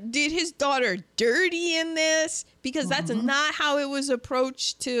lawyer, did his daughter dirty in this, because that's not how it was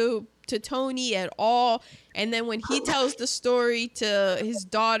approached to Tony at all. And then when he tells the story to his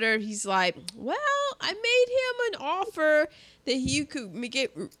daughter, he's like, well, I made him an offer that he could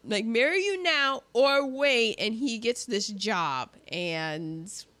marry you now or wait, and he gets this job. And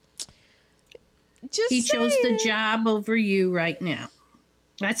he chose the job over you right now.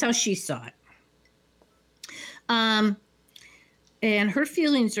 That's how she saw it. And her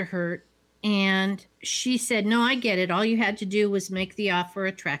feelings are hurt. And she said, no, I get it. All you had to do was make the offer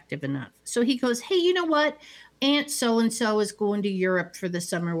attractive enough. So he goes, hey, you know what? Aunt so-and-so is going to Europe for the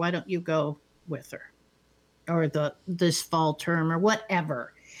summer. Why don't you go with her? Or this fall term or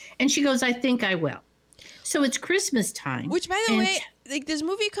whatever. And she goes, I think I will. So it's Christmas time. Which, by the way, like, this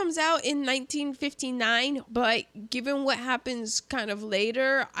movie comes out in 1959, but given what happens kind of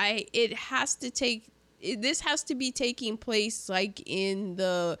later, this has to be taking place like in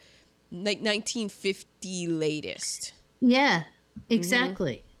the 1950 latest. Yeah,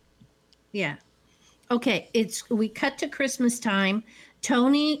 exactly. Yeah. Okay, we cut to Christmas time.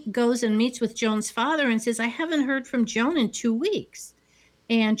 Tony goes and meets with Joan's father and says, I haven't heard from Joan in 2 weeks.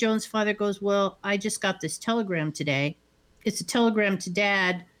 And Joan's father goes, well, I just got this telegram today. It's a telegram to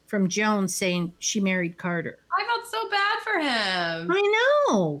Dad from Joan saying she married Carter. I felt so bad for him. I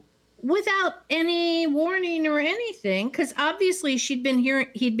know. Without any warning or anything, because obviously he'd been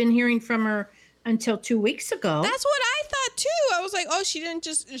hearing from her until 2 weeks ago. That's what I thought too. I was like, oh, she didn't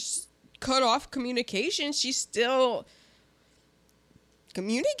just cut off communication. She's still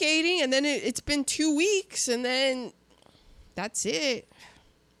communicating, and then it's been 2 weeks, and then that's it.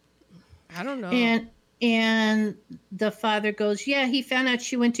 I don't know. And the father goes, yeah, he found out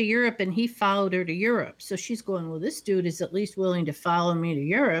she went to Europe and he followed her to Europe. So she's going, well, this dude is at least willing to follow me to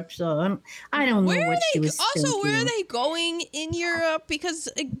Europe. So I don't know what she was thinking. Where are they going in Europe? Because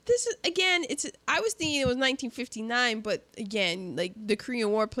this is, again, I was thinking it was 1959, but again, like the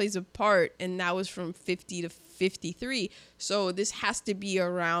Korean War plays a part, and that was from 50 to 53. So this has to be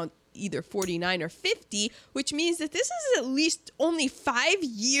around either 49 or 50, which means that this is at least only 5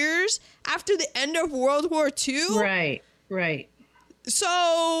 years after the end of World War II. Right.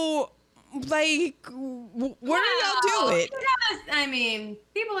 So, like, what are y'all doing? I mean,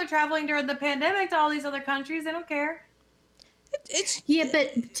 people are traveling during the pandemic to all these other countries. They don't care. Yeah,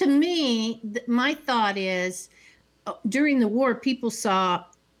 but to me, my thought is during the war, people saw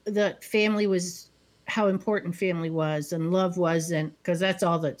that family was how important family was and love was, and because that's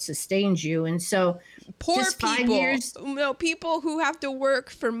all that sustains you. And so poor just 5 people, years, people who have to work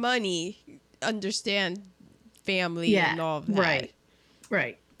for money understand family and all of that.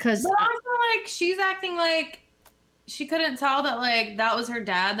 Right. Because I feel like she's acting like she couldn't tell that like that was her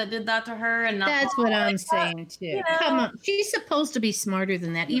dad that did that to her, and that's what I'm saying too. You know? Come on, she's supposed to be smarter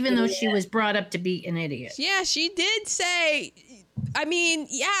than that, even though she was brought up to be an idiot. Yeah, she did say. I mean,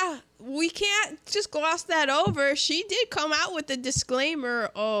 yeah, we can't just gloss that over. She did come out with a disclaimer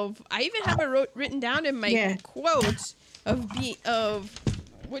of. I even have it written down in my quotes of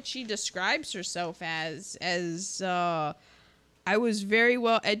what she describes herself as. I was very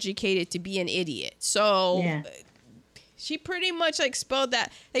well educated to be an idiot. So she pretty much like spelled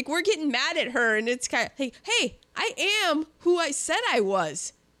that. Like, we're getting mad at her, and it's kind of like, hey, I am who I said I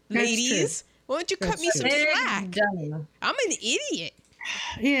was, ladies. Why don't you cut me some slack? I'm an idiot.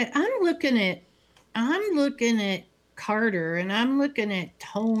 Yeah, I'm looking at Carter, and I'm looking at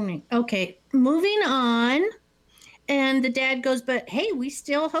Tony. Okay, moving on. And the dad goes, but hey, we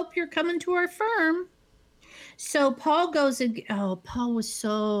still hope you're coming to our firm. So Paul goes, Paul was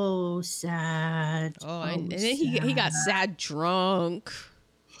so sad. Oh, and then he got sad drunk.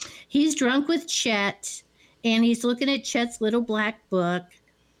 He's drunk with Chet, and he's looking at Chet's little black book.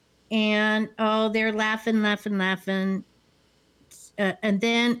 And, they're laughing. And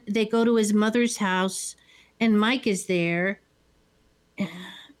then they go to his mother's house, and Mike is there.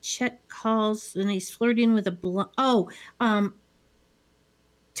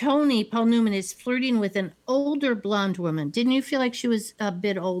 Tony, Paul Newman, is flirting with an older blonde woman. Didn't you feel like she was a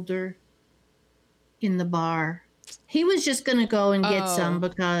bit older in the bar? He was just going to go and get some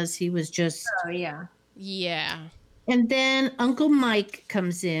because he was just. Oh, yeah. Yeah. And then Uncle Mike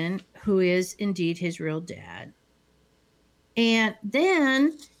comes in, who is indeed his real dad. And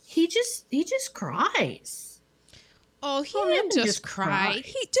then he just cries. Oh, he Paul didn't Newman just cry. cried.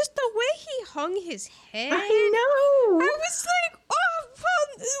 He just the way he hung his head. I know. I was like, oh,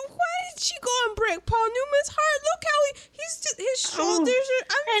 Paul, why did she go and break Paul Newman's heart? Look how he's just, his shoulders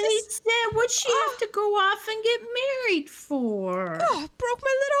are. And he said, what'd she have to go off and get married for? Oh, broke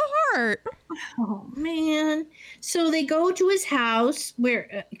my little heart. Oh, man. So they go to his house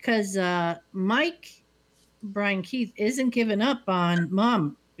where, because Mike, Brian Keith, isn't giving up on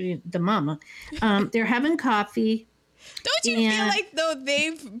the mama. They're having coffee. Don't you feel like, though,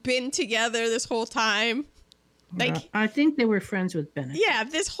 they've been together this whole time? Like, I think they were friends with Bennett. yeah,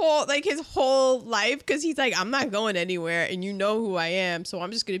 this whole, like, his whole life, because he's like, I'm not going anywhere, and you know who I am, so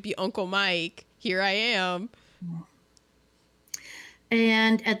I'm just going to be Uncle Mike. Here I am.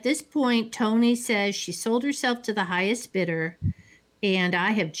 And at this point, Tony says she sold herself to the highest bidder, and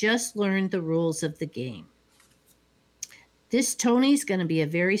I have just learned the rules of the game. This Tony's going to be a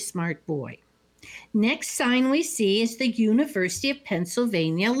very smart boy. Next sign we see is the University of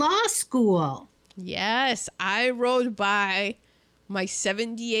Pennsylvania Law School. Yes, I rode by my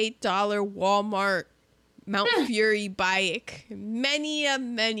 $78 Walmart Mount Fury bike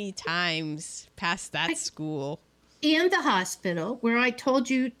many times past that school. And the hospital, where I told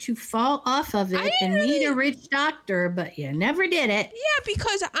you to fall off of it and meet a rich doctor, but you never did it. Yeah,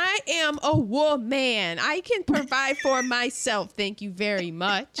 because I am a woman. I can provide for myself. Thank you very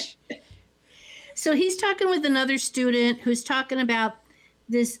much. So he's talking with another student who's talking about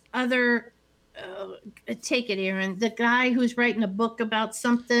this other, take it, Aaron, the guy who's writing a book about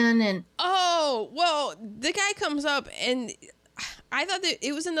something. And oh, well, the guy comes up and I thought that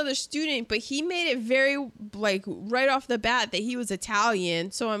it was another student, but he made it very, like, right off the bat that he was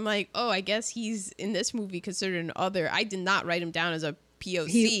Italian. So I'm like, oh, I guess he's in this movie considered an other. I did not write him down as a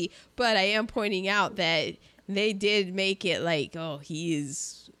POC, but I am pointing out that they did make it like, oh, he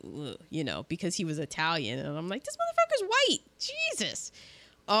is, you know, because he was Italian. And I'm like, this motherfucker's white. Jesus.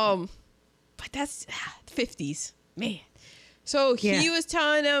 But that's 50s, man. So he was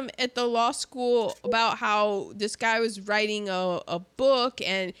telling them at the law school about how this guy was writing a book,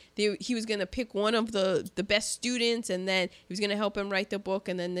 and he was going to pick one of the best students, and then he was going to help him write the book,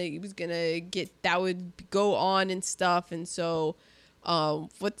 and then he was going to that would go on and stuff. And so,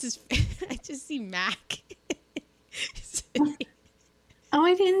 what's his, I just see Mac. oh,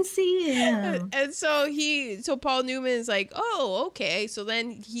 I didn't see him. And so Paul Newman is like, oh, okay. So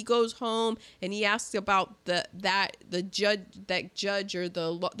then he goes home and he asks about the judge or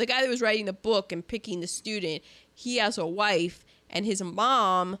the guy that was writing the book and picking the student. He has a wife, and his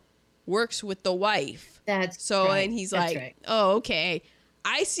mom works with the wife. That's right. And he's That's like, right. oh, okay.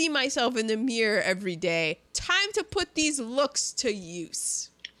 I see myself in the mirror every day. Time to put these looks to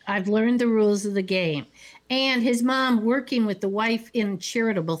use. I've learned the rules of the game. And his mom working with the wife in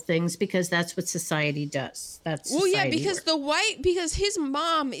charitable things, because that's what society does. That's because his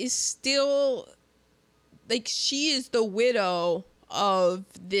mom is still, like, she is the widow of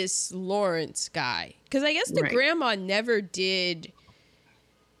this Lawrence guy. Because I guess the grandma never did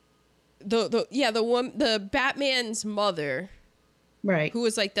the Batman's mother, right, who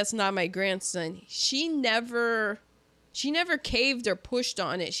was like, that's not my grandson. She never caved or pushed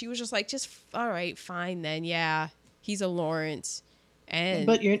on it. She was just like, all right, fine then. Yeah, he's a Lawrence.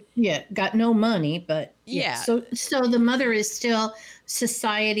 But got no money, but yeah. So the mother is still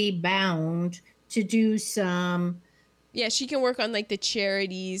society bound to do some. Yeah, she can work on, like, the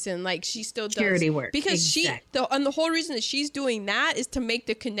charities, and, like, she still does charity work, because the whole reason that she's doing that is to make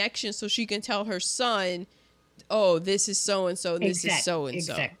the connection so she can tell her son, oh, this is so and so, this is so and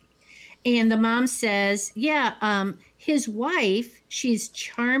so. Exactly. And the mom says, his wife, she's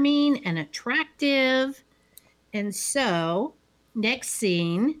charming and attractive. And so, next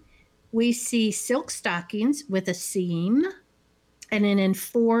scene, we see silk stockings with a seam and an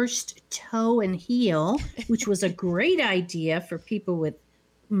enforced toe and heel, which was a great idea for people with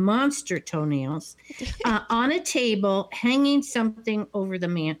monster toenails, on a table, hanging something over the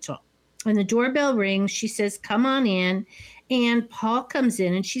mantle. When the doorbell rings, she says, come on in. And Paul comes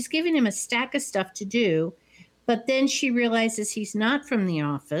in, and she's giving him a stack of stuff to do. But then she realizes he's not from the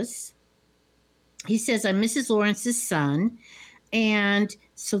office. He says, I'm Mrs. Lawrence's son. And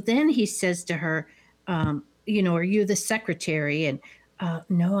so then he says to her, are you the secretary? And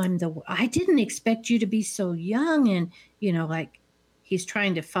no, I didn't expect you to be so young. And, he's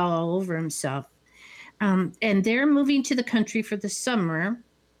trying to fall all over himself. And they're moving to the country for the summer.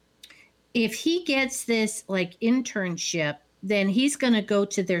 If he gets this like internship, then he's going to go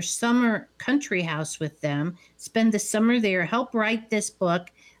to their summer country house with them, spend the summer there, help write this book,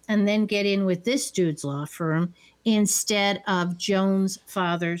 and then get in with this dude's law firm instead of Joan's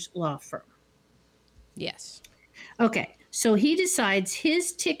father's law firm. Yes. Okay, so he decides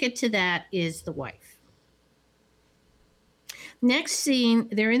his ticket to that is the wife. Next scene,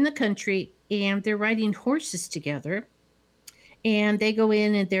 they're in the country and they're riding horses together. And they go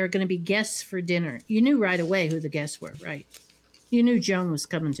in and they're going to be guests for dinner. You knew right away who the guests were, right? You knew Joan was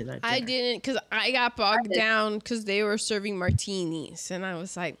coming to that dinner. I didn't, because I got bogged down because they were serving martinis. And I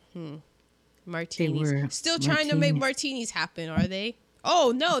was like, martinis. Still trying to make martinis happen, are they?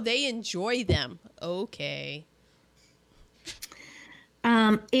 Oh, no, they enjoy them. Okay.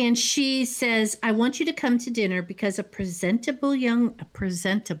 And she says, I want you to come to dinner because a presentable,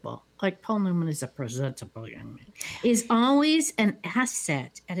 like Paul Newman is a presentable young man, is always an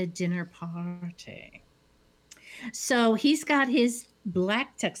asset at a dinner party. So he's got his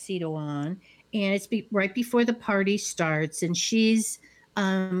black tuxedo on, and it's right before the party starts, and she's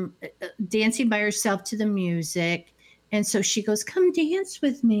dancing by herself to the music. And so she goes, come dance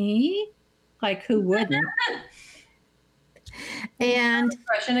with me. Like, who wouldn't? And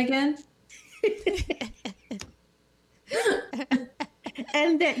Expression again.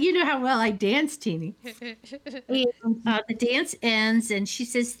 And that, you know how well I dance, Teeny. And, the dance ends, and she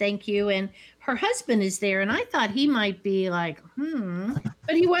says thank you, and her husband is there, and I thought he might be like,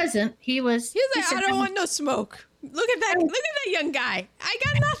 but he wasn't. He was. He's like, I don't want no smoke. Look at that! Look at that young guy. I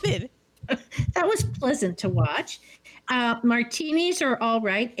got nothing. That was pleasant to watch. Martinis are all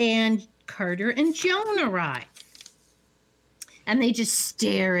right, and Carter and Joan arrive, and they just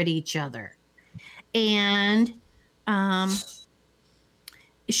stare at each other, and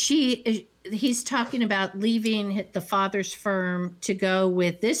he's talking about leaving the father's firm to go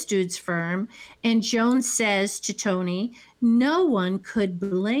with this dude's firm. And Joan says to Tony, no one could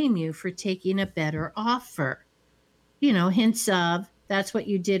blame you for taking a better offer. You know, hints of, that's what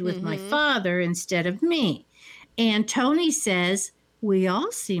you did with my father instead of me. And Tony says, we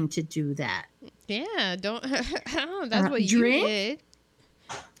all seem to do that. Yeah, that's what you did.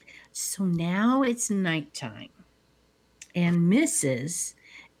 So now it's nighttime. And Mrs.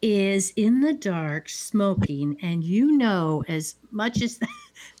 is in the dark smoking, and you know, as much as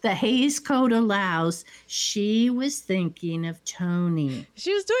the Hays Code allows, she was thinking of Tony.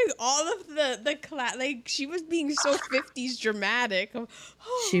 She was doing all of the like she was being so 50s dramatic.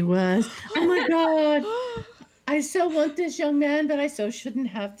 She was. Oh my God. I so want this young man, but I so shouldn't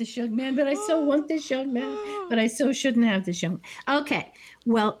have this young man, but I so want this young man, but I so shouldn't have this young man. Okay.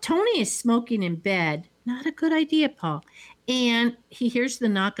 Well, Tony is smoking in bed. Not a good idea, Paul. And he hears the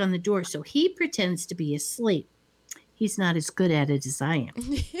knock on the door, so he pretends to be asleep. He's not as good at it as I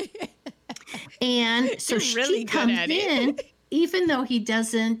am. And so she comes in, even though he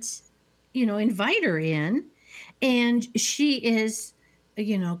doesn't, invite her in. And she is,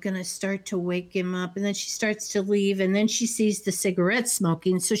 going to start to wake him up. And then she starts to leave. And then she sees the cigarette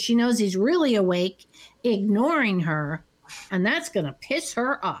smoking. So she knows he's really awake, ignoring her. And that's going to piss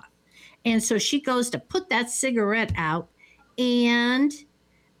her off. And so she goes to put that cigarette out. And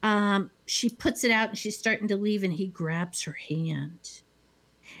she puts it out and she's starting to leave, and he grabs her hand.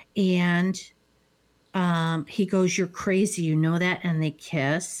 And he goes, you're crazy, you know that? And they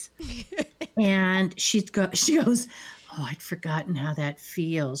kiss. And she goes, oh, I'd forgotten how that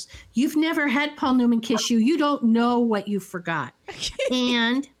feels. You've never had Paul Newman kiss you. You don't know what you forgot.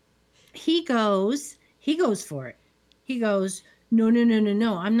 And he goes for it. He goes,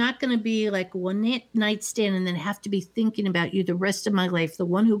 no. I'm not going to be like one night stand and then have to be thinking about you the rest of my life, the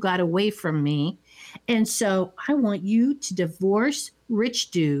one who got away from me. And so I want you to divorce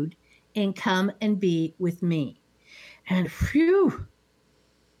rich dude and come and be with me. And phew,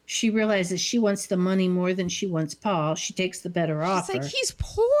 she realizes she wants the money more than she wants Paul. She takes the better offer. It's like, he's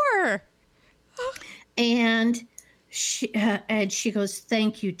poor. And she goes,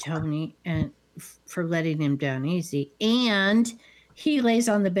 thank you, Tony, and for letting him down easy. And he lays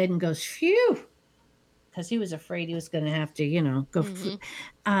on the bed and goes, phew, because he was afraid he was going to have to, go.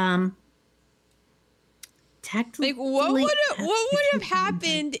 Like, what would have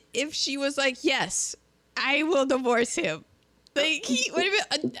happened if she was like, yes, I will divorce him? Like, he would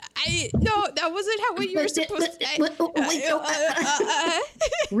have been, no, that wasn't how you were supposed to.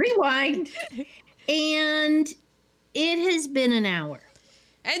 Rewind. And it has been an hour.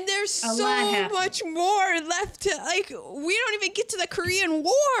 And there's so much more left to, like, we don't even get to the Korean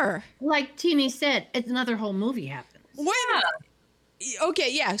War. Like Teeny said, another whole movie happens.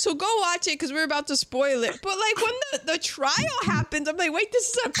 Okay, yeah. So go watch it because we're about to spoil it. But like when the trial happens, I'm like, wait, this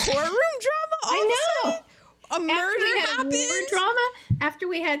is a courtroom drama? I know. A murder happens? War drama, after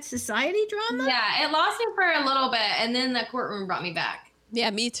we had society drama. Yeah, it lost me for a little bit, and then the courtroom brought me back. Yeah,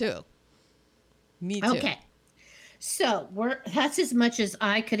 me too. Me too. Okay. So that's as much as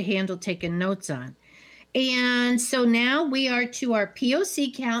I could handle taking notes on. And so now we are to our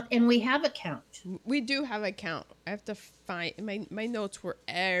POC count, and we have a count. We do have a count. I have to find my notes were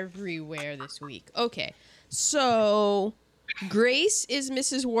everywhere this week. Okay. So Grace is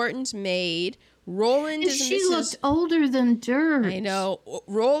Mrs. Wharton's maid. Roland And is she Mrs. looked older than dirt. I know.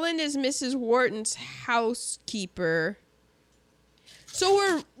 Roland is Mrs. Wharton's housekeeper.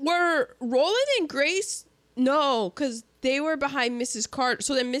 So were Roland and Grace? No, because they were behind Mrs. Carter.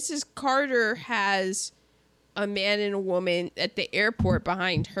 So then Mrs. Carter has a man and a woman at the airport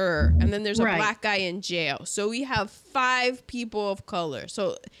behind her, and then there's a Right. black guy in jail. So we have 5 people of color.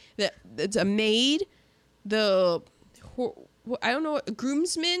 So it's a maid, I don't know, a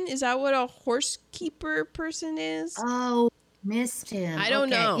groomsman. Is that what a horsekeeper person is? Oh, missed him. I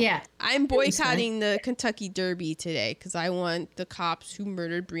don't Okay, know. Yeah. I'm boycotting the Kentucky Derby today because I want the cops who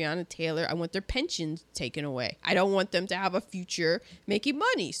murdered Breonna Taylor, I want their pensions taken away. I don't want them to have a future making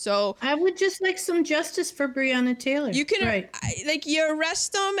money. So I would just like some justice for Breonna Taylor. you can, Right. you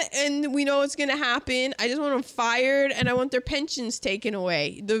arrest them and we know what's going to happen. I just want them fired and I want their pensions taken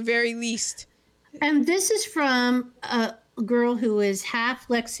away, the very least. And this is from a girl who is half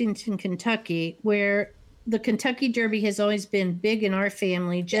Lexington, Kentucky, where the Kentucky Derby has always been big in our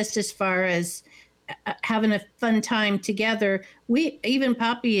family, just as far as having a fun time together. Even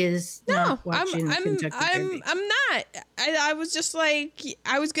Poppy is not watching the Kentucky Derby. I'm not. I was just like,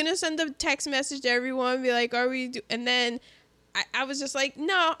 I was gonna send a text message to everyone, and be like, "Are we?" And then I was just like,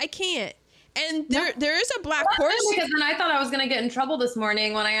 "No, I can't." And there is a black horse. Because then I thought I was going to get in trouble this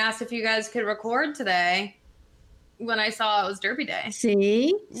morning when I asked if you guys could record today. When I saw it was Derby Day.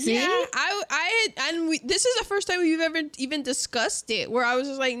 See? Yeah, I had, and this is the first time we've ever even discussed it. Where I was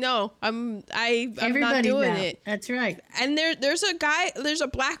just like, "No, I'm not doing it." That's right. And there's a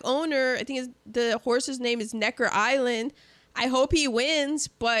black owner. I think the horse's name is Necker Island. I hope he wins,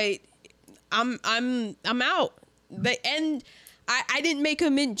 but I'm out. And I didn't make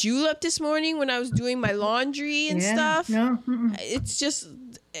a mint julep this morning when I was doing my laundry and stuff. No. It's just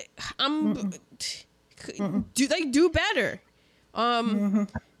do better.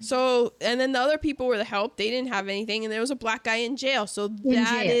 So, and then the other people were the help. They didn't have anything, and there was a black guy in jail. So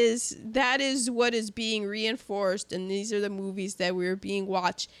that is what is being reinforced, and these are the movies that we're being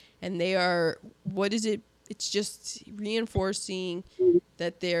watched, and they are, what is it? It's just reinforcing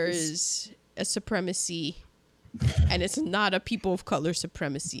that there is a supremacy, and it's not a people of color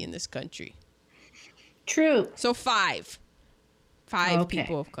supremacy in this country. True. So 5 Okay.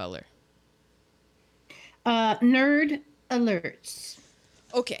 people of color. Nerd alerts.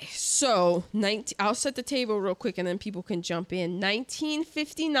 Okay, so I'll set the table real quick and then people can jump in.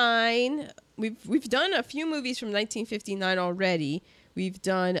 1959. We've done a few movies from 1959 already. We've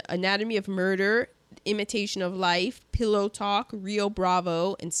done Anatomy of Murder, Imitation of Life, Pillow Talk, Rio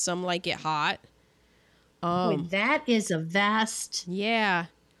Bravo, and Some Like It Hot. That is a vast. Yeah.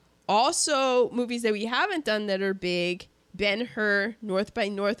 Also, movies that we haven't done that are big: Ben-Hur, North by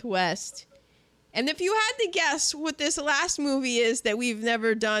Northwest. And if you had to guess what this last movie is that we've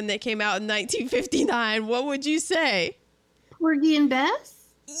never done that came out in 1959, what would you say? Porgy and Bess?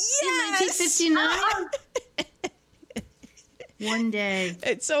 Yes! 1959? One day.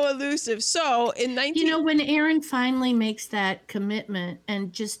 It's so elusive. So in 19... when Erin finally makes that commitment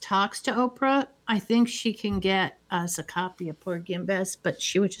and just talks to Oprah, I think she can get us a copy of Porgy and Bess, but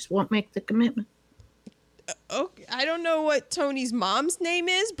she just won't make the commitment. Okay, I don't know what Tony's mom's name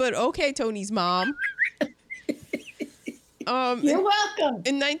is, but okay, Tony's mom. You're welcome.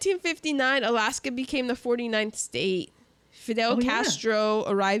 In 1959, Alaska became the 49th state. Fidel Castro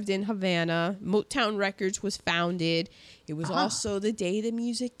arrived in Havana. Motown Records was founded. It was also the day the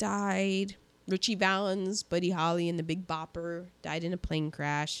music died. Richie Valens, Buddy Holly, and the Big Bopper died in a plane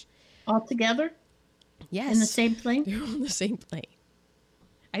crash. All together? Yes. In the same plane? They were on the same plane.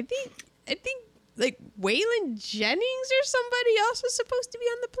 I think like Waylon Jennings or somebody else was supposed to be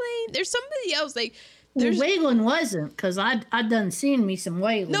on the plane. There's somebody else Waylon wasn't, because I done seen me some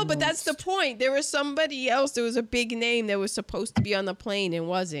Waylon. No, but that's the point. There was somebody else. There was a big name that was supposed to be on the plane and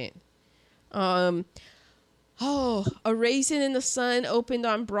wasn't. A Raisin in the Sun opened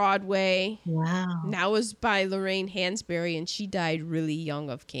on Broadway. Wow. And that was by Lorraine Hansberry, and she died really young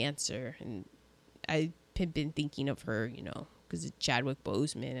of cancer. And I had been thinking of her, because of Chadwick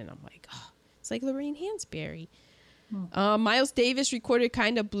Boseman, and I'm like, oh, it's like Lorraine Hansberry. Miles Davis recorded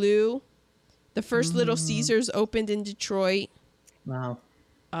Kinda Blue. The first Little Caesars opened in Detroit. Wow.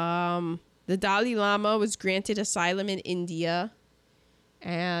 The Dalai Lama was granted asylum in India.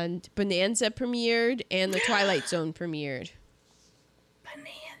 And Bonanza premiered and The Twilight Zone premiered.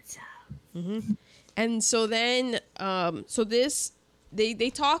 Bonanza. And so then, they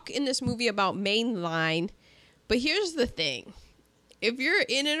talk in this movie about mainline, but here's the thing. If you're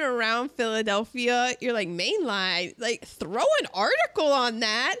in and around Philadelphia, you're like, mainline, like, throw an article on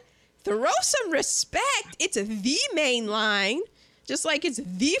that. Throw some respect. It's the main line, just like it's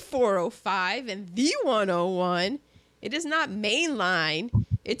the 405 and the 101. It is not mainline.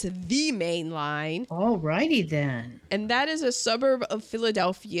 It's the main line. Alrighty then. And that is a suburb of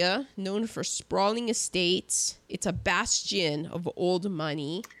Philadelphia known for sprawling estates. It's a bastion of old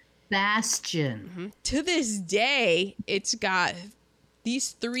money. Bastion. To this day, it's got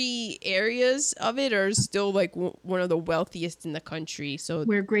these three areas of it are still like one of the wealthiest in the country. So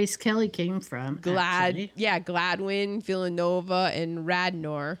Where Grace Kelly came from. actually. Gladwin, Villanova, and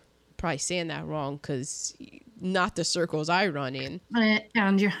Radnor. Probably saying that wrong because not the circles I run in.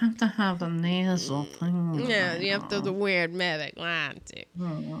 And you have to have a nasal thing. Yeah, you have to the weird mid-Atlantic.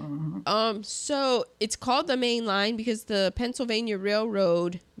 So it's called the Main Line because the Pennsylvania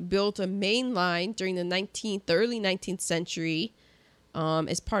Railroad built a main line during the early 19th century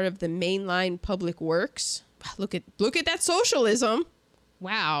as part of the Main Line Public Works. Look at that socialism.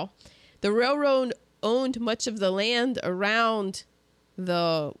 Wow. The railroad owned much of the land around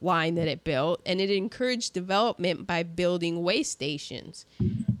the line that it built, and it encouraged development by building way stations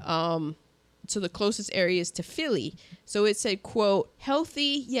to the closest areas to Philly. So it said, quote,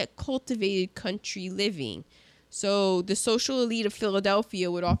 healthy yet cultivated country living. So the social elite of Philadelphia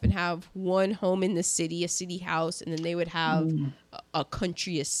would often have one home in the city, a city house, and then they would have a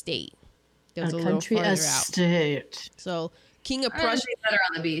country estate. That was A little country farther out. estate. So King of I'd Prussia, be better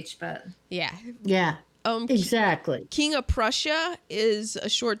on the beach, but yeah. Yeah, exactly. King of Prussia is a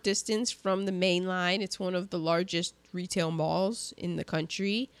short distance from the main line. It's one of the largest retail malls in the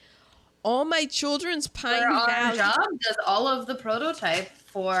country. All My Children's Pine our Valley. job does all of the prototype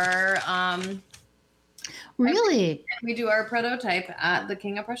for Really? we do our prototype at the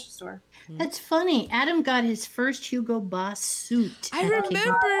King of Prussia store. That's funny. Adam got his first Hugo Boss suit. I at King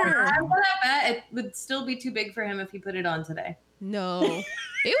remember. I'm gonna bet it would still be too big for him if he put it on today. No, it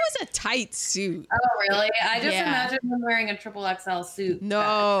was a tight suit. Oh, really? I just Yeah. imagine him wearing a triple XL suit.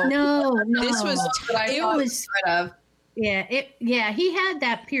 No, No, this was That's what I it thought was rid of. yeah, he had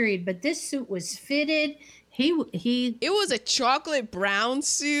that period, but this suit was fitted. He it was a chocolate brown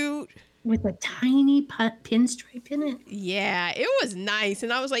suit. with a tiny pinstripe in it. Yeah, it was nice,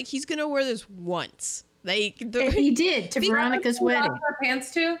 and I was like, he's gonna wear this once. Like And he did to Veronica's Pull off wedding. her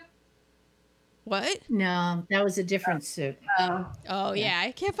pants too? what? No, that was a different suit. Oh. Oh yeah,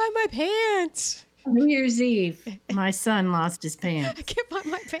 I can't find my pants. New Year's Eve, my son lost his pants. I can't find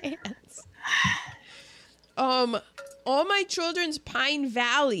my pants. All My Children's Pine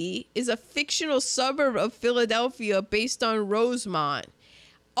Valley is a fictional suburb of Philadelphia based on Rosemont.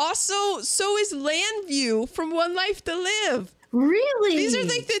 Also, so is Landview from One Life to Live. Really? These are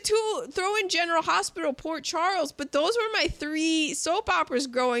like the two, throw in General Hospital, Port Charles, but those were my three soap operas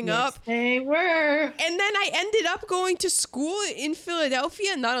growing up. They were. And then I ended up going to school in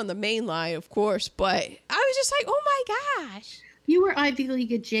Philadelphia, not on the main line, of course, but I was just like, oh my gosh. You were Ivy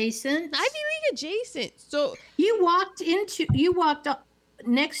League adjacent. Ivy League adjacent. So You walked up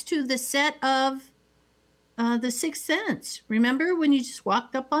next to the set of The Sixth Sense. Remember when you just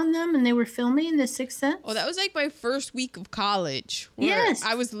walked up on them and they were filming The Sixth Sense? oh, that was like my first week of college. Where Yes.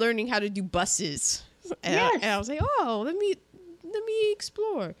 I was learning how to do buses. And, Yes. and I was like, oh, let me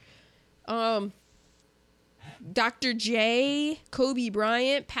explore. Dr. J, Kobe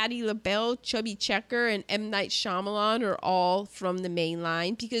Bryant, Patti LaBelle, Chubby Checker, and M. Night Shyamalan are all from the main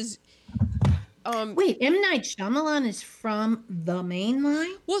line because Wait, M. Night Shyamalan is from the main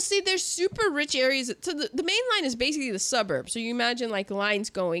line? well, see, there's super rich areas. So the main line is basically the suburbs. So you imagine like lines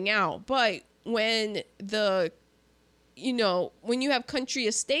going out. But when when you have country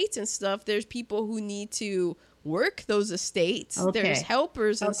estates and stuff, there's people who need to work those estates. Okay. There's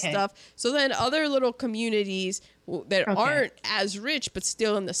helpers and Okay. stuff. So then other little communities that Okay. aren't as rich but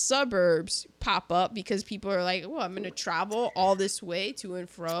still in the suburbs pop up because people are like, well, I'm going to travel all this way to and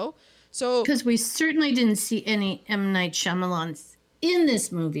fro. So Because we certainly didn't see any M. Night Shyamalans in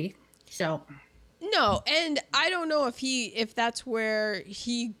this movie. So, no, and I don't know if that's where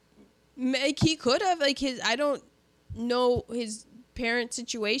he could have I don't know his parent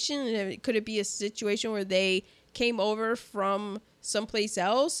situation, and could it be a situation where they came over from someplace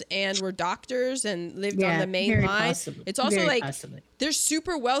else and were doctors and lived on the main very line. possibly. It's also Very like possibly. there's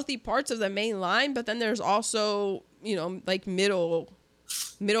super wealthy parts of the main line, but then there's also, you know, like middle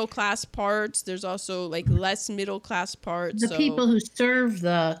class parts. There's also like less middle class parts. The so, people who serve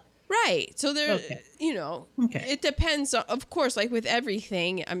the right. So there, Okay. you know, Okay. it depends. Of course, like with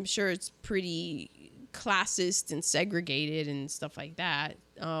everything, I'm sure it's pretty classist and segregated and stuff like that.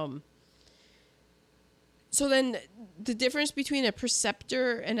 So then the difference between a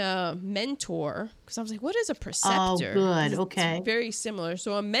preceptor and a mentor, because I was like, what is a preceptor? good. 'Cause it's Okay. very similar.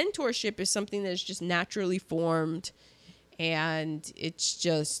 So a mentorship is something that's just naturally formed. And it's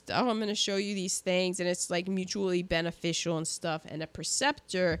just, oh, I'm going to show you these things. And it's like mutually beneficial and stuff. And a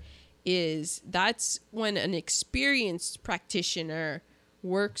preceptor that's when an experienced practitioner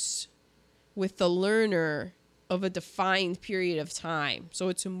works with the learner of a defined period of time. So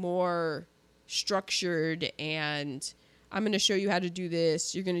it's more structured, and I'm going to show you how to do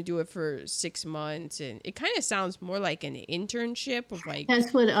this. You're going to do it for 6 months. And it kind of sounds more like an internship of like,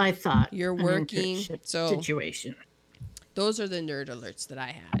 That's what I thought. You're an working, internship so- situation. those are the nerd alerts that I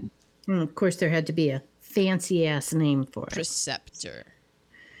had. And of course, there had to be a fancy ass name for it. Preceptor.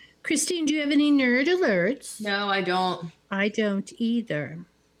 Christine, do you have any nerd alerts? No, I don't. I don't either.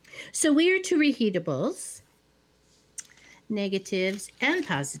 So we are to reheatables, negatives and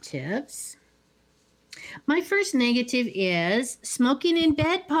positives. My first negative is smoking in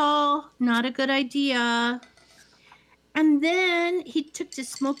bed, Paul. Not a good idea. And then he took to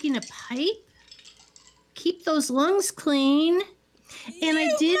smoking a pipe. Keep those lungs clean. And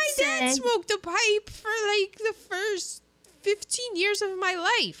I did My dad say, smoked a pipe for like the first 15 years of my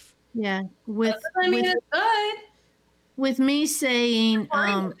life. yeah, with I mean, it's good. with me saying,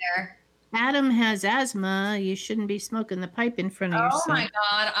 Fine there. Adam has asthma. You shouldn't be smoking the pipe in front of your Oh son. my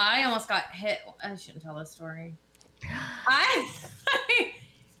god, I almost got hit. I shouldn't tell this story.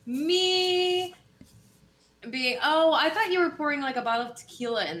 Me being, I thought you were pouring like a bottle of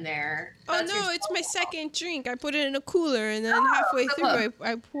tequila in there. Oh That's no, your it's my soul. second drink. I put it in a cooler and then halfway so through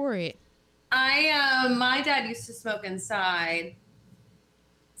I pour it. My dad used to smoke inside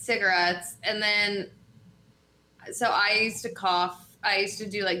cigarettes, and then so I used to cough. I used to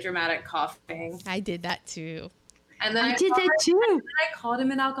do like dramatic coughing, I did that too. and then I did that too. I called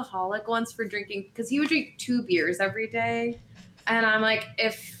him an alcoholic once for drinking because he would drink 2 beers every day. And I'm like,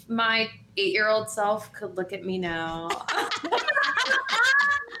 if my 8-year-old self could look at me now. Oh,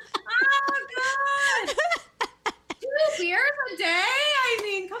 God. 2 beers a day? I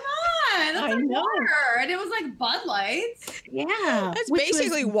mean, come on. That's I like know. water. And it was like Bud Lights. Yeah. That's which was-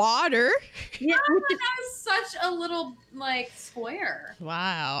 basically water. yeah, I was such a little, like, square.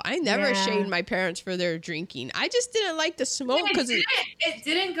 Wow. I never Yeah. shamed my parents for their drinking. I just didn't like to smoke because It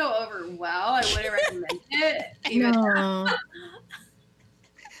didn't go over well. I wouldn't recommend it. Even no.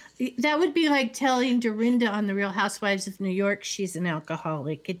 That would be like telling Dorinda on The Real Housewives of New York she's an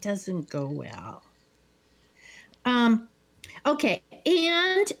alcoholic. It doesn't go well. Okay.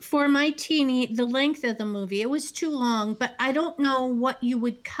 And for my teeny, the length of the movie, it was too long, but I don't know what you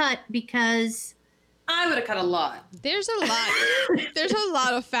would cut because I would have cut a lot. there's a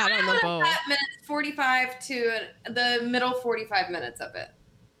lot of fat on the bone. 5 minutes, 45 to the middle 45 minutes of it.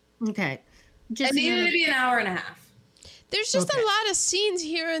 okay. It Just needed to be an hour and a half. There's just Okay. a lot of scenes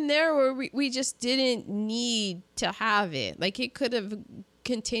here and there where we just didn't need to have it. Like it could have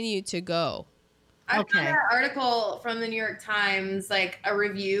continued to go. I Okay. found an article from the New York Times, like a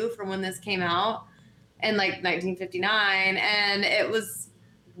review from when this came out in like 1959, and it was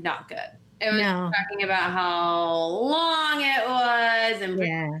not good. It was No. talking about how long it was and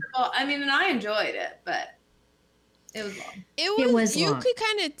yeah. predictable. I mean, and I enjoyed it, but it was long. It was was you long. could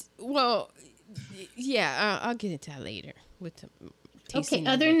kind of yeah, I'll get into that later with the Okay. tasting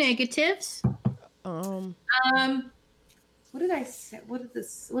Other notes. negatives? What did I say? What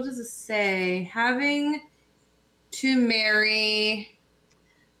does this say? Having to marry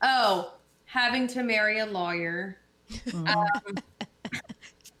a lawyer. Mm.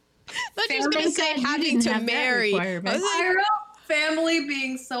 Not just gonna Thank say God you having didn't to have that marry. I requirement. was like, I wrote family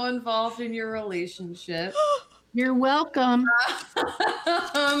being so involved in your relationship. You're welcome.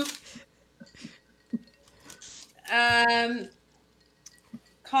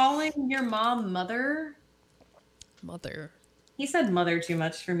 Calling your mom mother. mother. He said mother too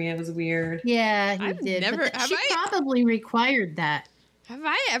much for me. It was weird. Yeah, he I've did. never- but have she I? probably required that. Have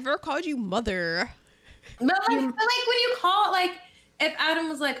I ever called you mother? But like when you call, like if Adam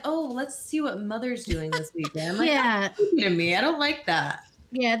was like, "Oh, let's see what mother's doing this weekend," like, Yeah. that's creepy to me. I don't like that.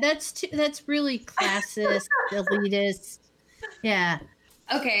 Yeah, that's really classist, elitist. Yeah.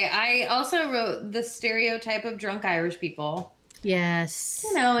 Okay, I also wrote the stereotype of drunk Irish people. Yes.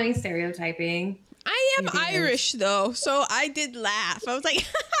 You know, any stereotyping. I am It is. Irish though, so I did laugh. I was like,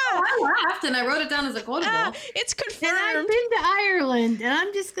 Oh, I laughed and I wrote it down as a quotable. it's And I've confirmed. been to Ireland, and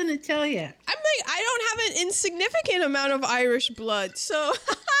I'm just going to tell you. I'm like, I don't have an insignificant amount of Irish blood, so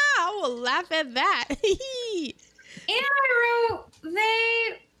I will laugh at that. And I wrote,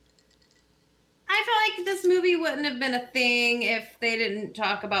 I feel like this movie wouldn't have been a thing if they didn't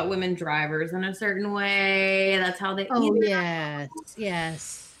talk about women drivers in a certain way. That's how they. Oh, yes.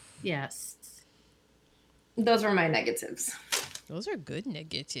 Yes. Yes. Those were my negatives. Those are good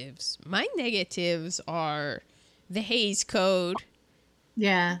negatives. My negatives are the Hays Code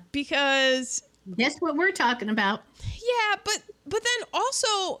Yeah. because That's what we're talking about. yeah, but then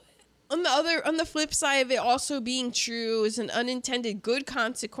also on the flip side of it also being true is an unintended good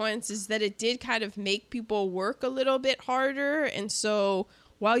consequence is that it did kind of make people work a little bit harder, and so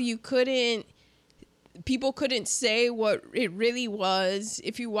while people couldn't say what it really was.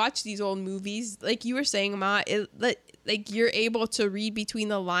 If you watch these old movies, like you were saying, Ma, like you're able to read between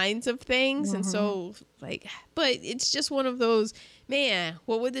the lines of things, and so like, but it's just one of those, man,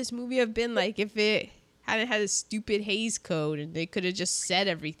 what would this movie have been like if it hadn't had a stupid Hays Code and they could have just said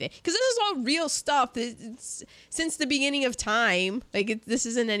everything? Because this is all real stuff. It's since the beginning of time. Like this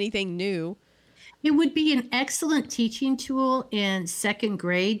isn't anything new. It would be an excellent teaching tool in second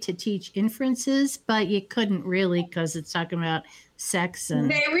grade to teach inferences, but you couldn't really because it's talking about sex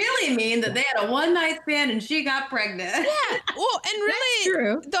and. They really mean that they had a one night stand and she got pregnant. Yeah, well, and really,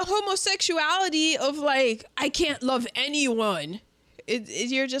 true. the homosexuality of like, I can't love anyone.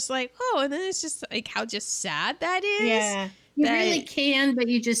 You're just like, oh, and then it's just like how just sad that is. Yeah. You that- really can, but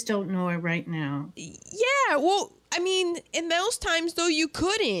you just don't know it right now. Yeah, well, I mean, in those times though, you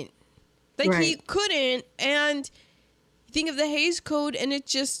couldn't. Like he Right. couldn't, and you think of the Hays Code, and it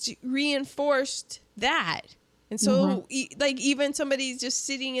just reinforced that. And so, like, even somebody just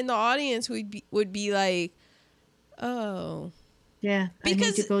sitting in the audience would be like, oh. Yeah. I need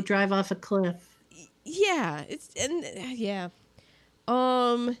Because- to go drive off a cliff. Yeah,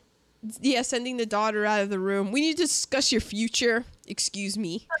 yeah, sending the daughter out of the room. We need to discuss your future. Excuse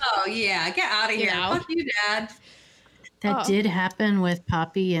me. Oh yeah, get out of here. know? Fuck you, Dad. That did happen with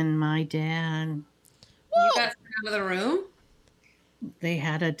Poppy and my dad. You got sent out of the room. They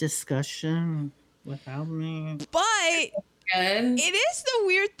had a discussion without me. But Good. it is the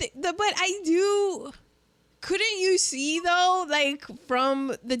weird thing. But I do. Couldn't you see though, like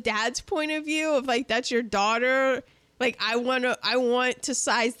from the dad's point of view of like that's your daughter? Like I want to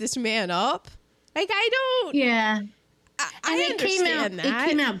size this man up. Like I don't. Yeah. I understand that. It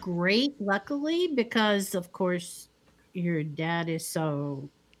came out great, luckily, because of course your dad is so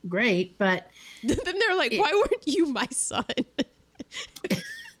great. But Then they're like, why weren't you my son?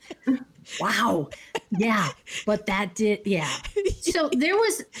 wow, yeah. But that did, yeah. So there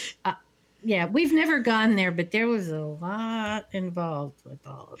was, yeah. We've never gone there, but there was a lot involved with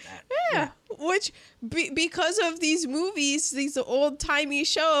all of that. Yeah, which because of these movies, these old timey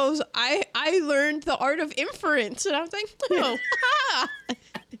shows, I learned the art of inference, and I was like, oh, ha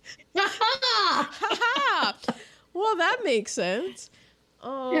ha. Well, that makes sense.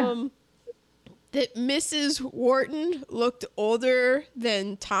 That Mrs. Wharton looked older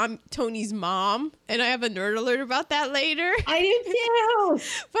than Tony's mom, and I have a nerd alert about that later. I did too.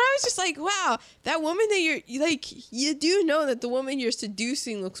 But I was just like, wow, that woman that you're like, you do know that the woman you're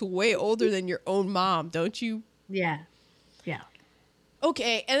seducing looks way older than your own mom, don't you? Yeah, yeah.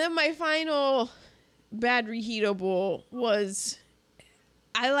 Okay, and then my final bad reheatable was,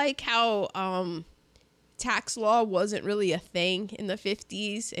 I like how tax law wasn't really a thing in the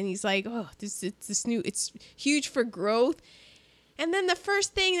 50s, and he's like, oh, this new, it's huge for growth. And then the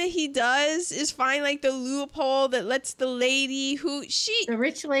first thing that he does is find like the loophole that lets the lady who The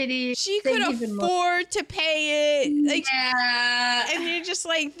rich lady, she they could even afford to pay it. Like, Yeah. and you're just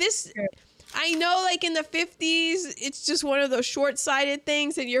like, this, I know like in the 50s, it's just one of those short-sighted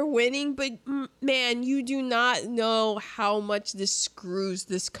things and you're winning, but man, you do not know how much this screws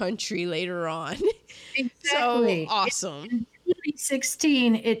this country later on. Exactly. So awesome. In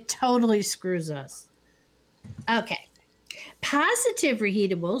 2016, it totally screws us. Okay. Positive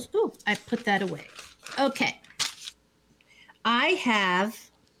reheatables. Oh, I put that away. Okay. I have,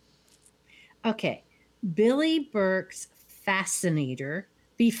 Billy Burke's Fascinator,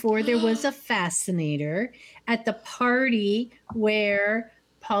 before there was a Fascinator, at the party where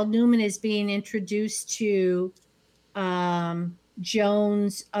Paul Newman is being introduced to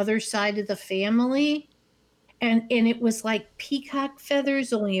Joan's other side of the family. And it was like peacock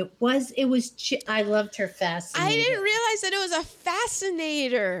feathers, only I loved her Fascinator. I didn't realize that it was a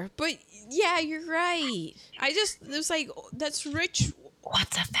fascinator, but Yeah, you're right. It was like, that's rich.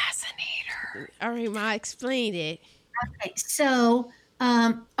 What's a fascinator? All right, Ma, explain it. Okay, so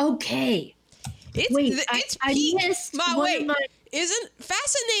okay. Wait, It's I peak. missed Ma, one wait. of my. Isn't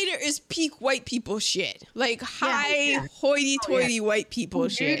Fascinator is peak white people shit? Like high yeah. hoity-toity white people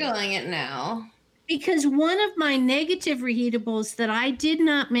shit. Googling it now. Because one of my negative reheatables that I did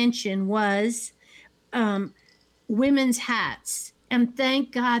not mention was women's hats. And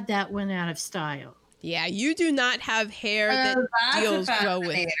thank God that went out of style. Yeah, you do not have hair that deals well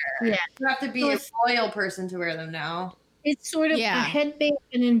with. Yeah. You have to be a royal person to wear them now. It's sort of Yeah. a headband,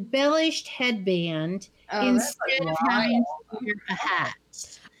 an embellished headband, instead of having to wear a hat.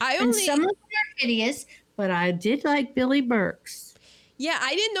 And some of them are hideous, but I did like Billy Burke's. Yeah,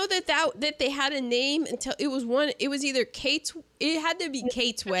 I didn't know that they had a name until it was either Kate's. It had to be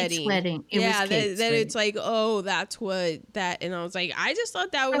Kate's wedding. Then it's like, oh, that's what that. And I was like, I just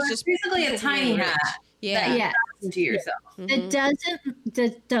thought that was just basically a tiny hat. Yeah. Yeah. To yourself.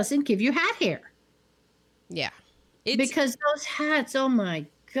 That doesn't give you hat hair. Yeah. Because those hats, oh my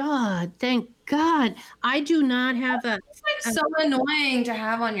God, thank God. I do not have a. It's like so annoying to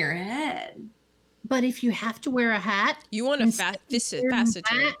have on your head. But if you have to wear a hat, you want to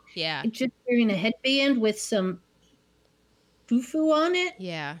fascinator. Yeah. Just wearing a headband with some foo-foo on it.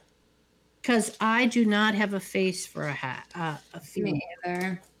 Yeah. Because I do not have a face for a hat. Me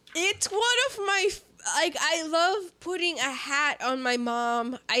either. It's one of my I love putting a hat on my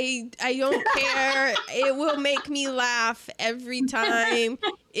mom. I don't care. It will make me laugh every time.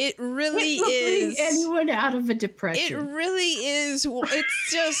 It really is. Anyone out of a depression. It really is.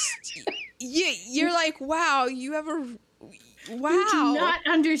 It's just you're like, wow, you have a wow. You do not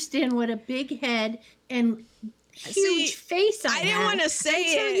understand what a big head and huge face I didn't want to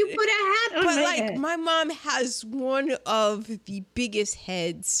say until it. you put a hat on but my head. My mom has one of the biggest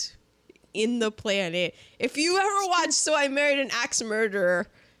heads in the planet. If you ever watched So I Married an Axe Murderer,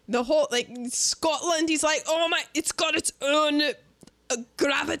 the whole Scotland, he's like, oh my, it's got its own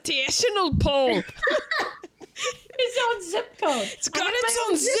gravitational pull. Its own zip code. It's got its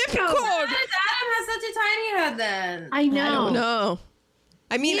own zip code. Adam has such a tiny head then. I know. I don't know.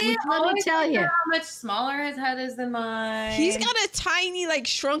 I mean, let me tell you how much smaller his head is than mine. He's got a tiny,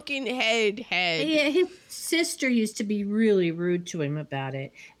 shrunken head. Yeah, his sister used to be really rude to him about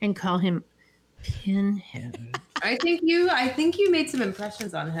it and call him Pinhead. I think you made some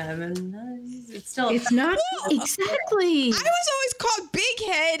impressions on him, and it's not exactly. I was always called Big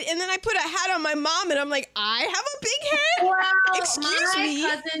Head, and then I put a hat on my mom, and I'm like, I have a big head? Well, Excuse me?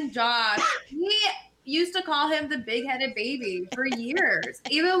 My cousin Josh, he used to call him the big-headed baby for years.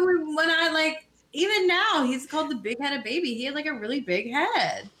 Even now, he's called the big-headed baby. He had a really big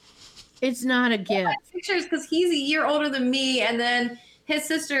head. It's not a gift. Pictures because he's a year older than me, and then his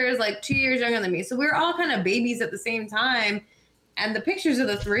sister is 2 years younger than me. So we're all kind of babies at the same time. And the pictures of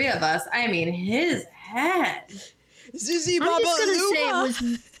the three of us, I mean, his head. Zizzy I'm Baba just going to say Luma. it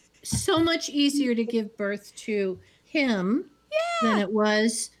was so much easier to give birth to him than it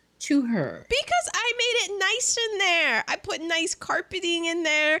was to her. Because I made it nice in there. I put nice carpeting in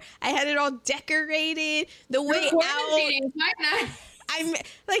there. I had it all decorated. The way out. I'm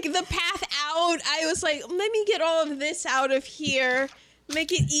the path out. I was like, let me get all of this out of here.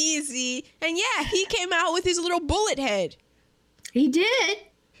 Make it easy. And yeah, he came out with his little bullet head. He did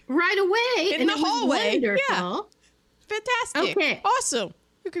right away. In the hallway. Wonderful. Yeah. Fantastic. Okay. Awesome.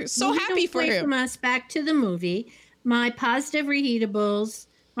 So Moving happy for away him. From us back to the movie. My positive reheatables,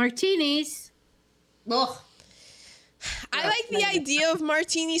 martinis. Ugh. I like the idea of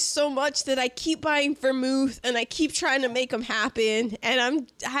martinis so much that I keep buying vermouth and I keep trying to make them happen.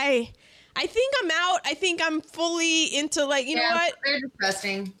 And I think I'm out. I think I'm fully into you know what? They're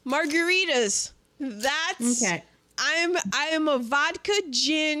disgusting. Margaritas. That's Okay. I'm a vodka,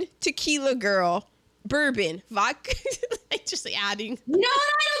 gin, tequila girl. Bourbon, vodka, just adding. No,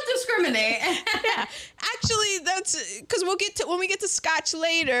 I don't discriminate. Yeah, actually, that's because when we get to Scotch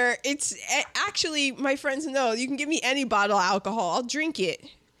later. It's actually, my friends know you can give me any bottle of alcohol. I'll drink it.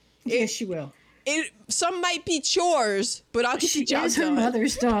 Yes, you will. Some might be chores, but I'll get She the job is her done.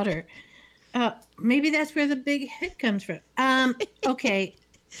 mother's daughter. Maybe that's where the big head comes from. Okay.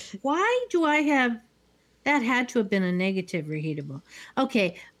 Why do I have... That had to have been a negative reheatable.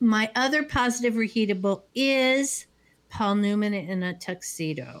 Okay, my other positive reheatable is Paul Newman in a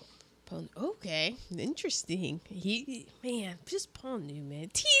tuxedo. Okay, interesting. Just Paul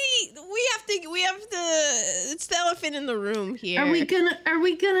Newman. We have to. It's the elephant in the room here. Are we gonna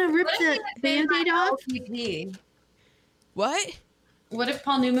rip the Band-Aid off? LVP? What? What if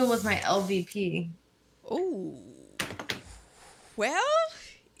Paul Newman was my LVP? Oh. Well,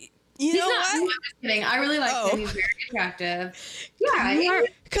 You know what? I'm just kidding. I really like him. He's very attractive. Yeah.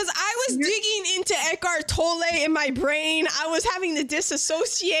 Because I was digging into Eckhart Tolle in my brain. I was having to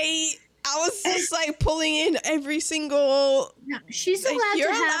disassociate. I was just like pulling in every single. No, she's Like, allowed you're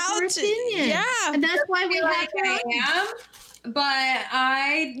to have her allowed to- opinion. yeah. And that's why we have like her I on. am. But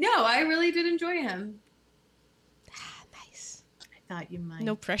I really did enjoy him. Nice. I thought you might.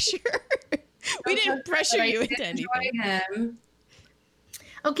 No pressure. We didn't pressure But I you did into anything. enjoy him.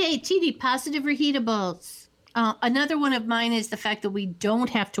 Okay, TD, positive reheatables. Another one of mine is the fact that we don't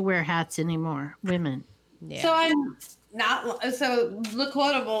have to wear hats anymore, women. Yeah. So I'm not. So the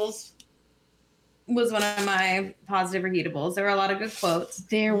quotables was one of my positive reheatables. There were a lot of good quotes.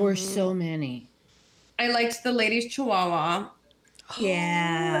 There were so many. I liked the ladies' chihuahua.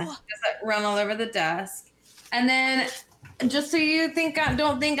 Yeah. Just like run all over the desk. And then, just so you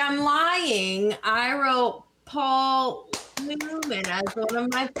don't think I'm lying, I wrote Paul Newman as one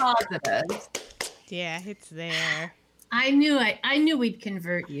of my positives. Yeah, it's there. I knew we'd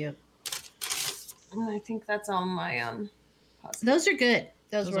convert you. And I think that's all my positives. Those are good.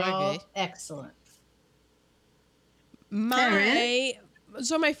 Those Those were are all good. excellent.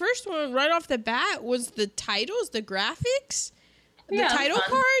 My first one right off the bat was the titles, the graphics, Yeah, the title fun.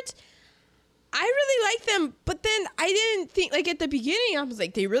 cards. I really like them, but then I didn't think, like, at the beginning, I was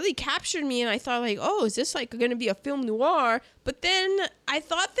like, they really captured me, and I thought, like, oh, is this, like, going to be a film noir? But then I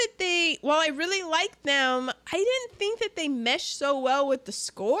thought that while I really liked them, I didn't think that they meshed so well with the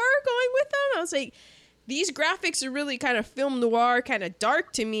score going with them. I was like, these graphics are really kind of film noir, kind of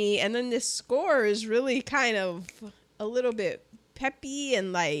dark to me, and then this score is really kind of a little bit peppy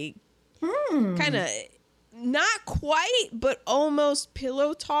and, like, kind of not quite, but almost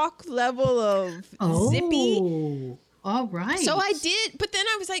Pillow Talk level of zippy. Oh, all right. So I did, but then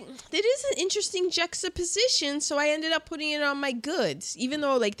I was like, that is an interesting juxtaposition. So I ended up putting it on my goods, even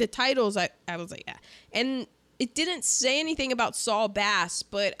though, like, the titles, I was like, yeah. And it didn't say anything about Saul Bass,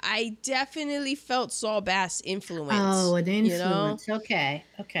 but I definitely felt Saul Bass influence. Oh, an you know? influence. Okay.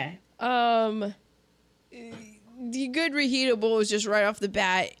 The good reheatable was just right off the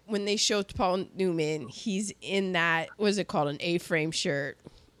bat when they showed Paul Newman. He's in that, what is it called, an A-frame shirt,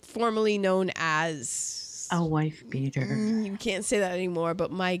 formerly known as A wife beater. You can't say that anymore, but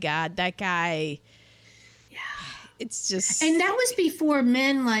my God, that guy. Yeah, it's just. And that was before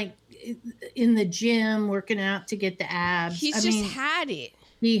men, like, in the gym working out to get the abs. He's had it.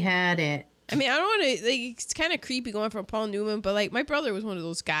 He had it. I mean, I don't want to, like, it's kind of creepy going from Paul Newman, but, like, my brother was one of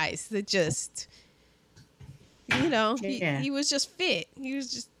those guys that just, you know, he was just fit. He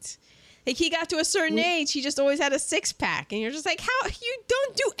was just, like, he got to a certain age, he just always had a six-pack, and you're just like, how, you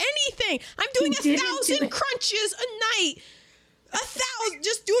don't do anything. I'm doing 1,000 crunches a night. 1,000,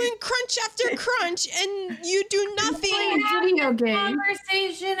 just doing crunch after crunch, and you do nothing. Video game.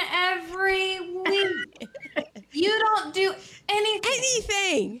 Conversation every week. You don't do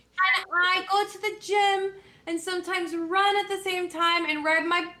anything. And I go to the gym and sometimes run at the same time and ride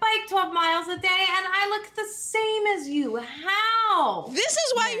my bike 12 miles a day, and I look the same as you. How? This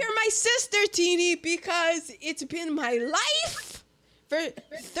is why you're my sister, Teeny, because it's been my life for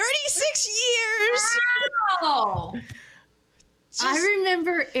 36 years. Wow. I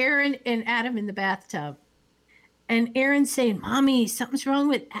remember Aaron and Adam in the bathtub. And Aaron saying, Mommy, something's wrong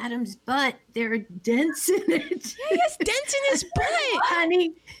with Adam's butt. There are dents in it. He has dents in his butt.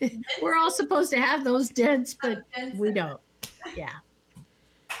 Honey, we're all supposed to have those dents, but we don't. Yeah.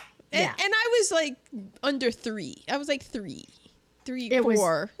 And I was like under 3. I was like 3, It 4. was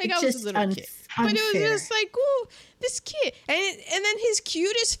Like I was a little kid. But it was just like, ooh, this kid. And then his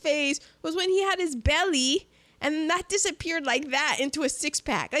cutest phase was when he had his belly. And that disappeared like that into a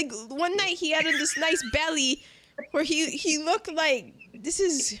 6-pack. Like one night he had this nice belly where he looked like,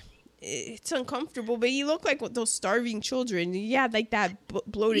 it's uncomfortable, but he looked like those starving children. He had like that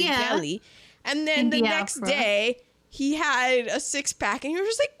bloated belly. And then the next day he had a 6-pack and he was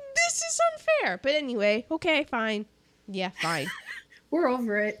just like, this is unfair. But anyway, okay, fine. Yeah, fine. We're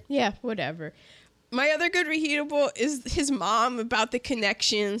over it. Yeah, whatever. My other good reheatable is his mom about the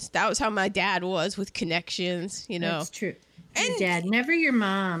connections. That was how my dad was with connections, you know. That's true. And your dad, never your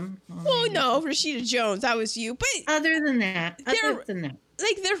mom. Well, no, Rashida Jones, that was you. But other than that,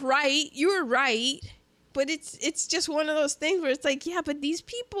 like they're right. You were right. But it's just one of those things where it's like, yeah, but these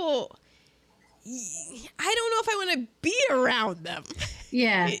people, I don't know if I want to be around them.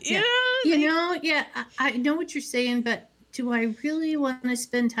 Yeah. You know, I know what you're saying, but do I really want to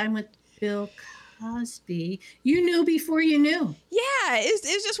spend time with Bill Cosby. You knew before you knew. Yeah, it's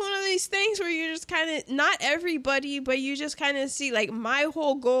just one of these things where you're just kind of, not everybody, but you just kind of see, like, my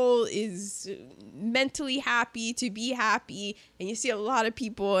whole goal is mentally happy, to be happy, and you see a lot of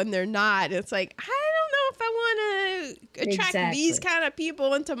people and they're not. It's like, I don't know if I want to attract these kind of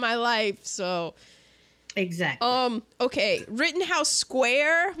people into my life. So exactly. Okay, Rittenhouse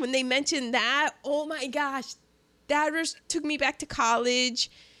Square, when they mentioned that, oh my gosh, that just took me back to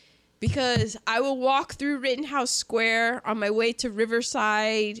college. Because I will walk through Rittenhouse Square on my way to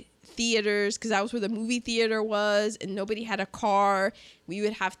Riverside Theaters, because that was where the movie theater was, and nobody had a car. We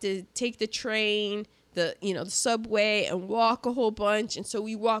would have to take the train, the subway, and walk a whole bunch. And so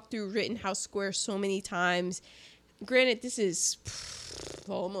we walked through Rittenhouse Square so many times. Granted, this is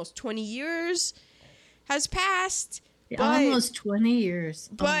almost 20 years has passed. Almost 20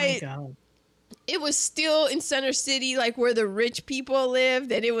 years. But, oh my God. It was still in Center City, like where the rich people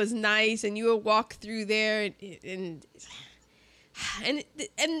lived, and it was nice. And you would walk through there, and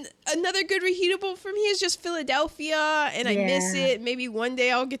another good reheatable for me is just Philadelphia, and I miss it. Maybe one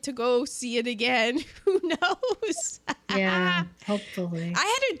day I'll get to go see it again. Who knows? Yeah, hopefully. I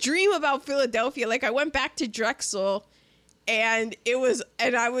had a dream about Philadelphia. Like, I went back to Drexel, and I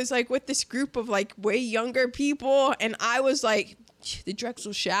was like with this group of like way younger people, and I was like, the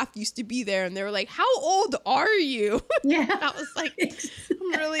Drexel Shaft used to be there, and they were like, how old are you? Yeah. I was like,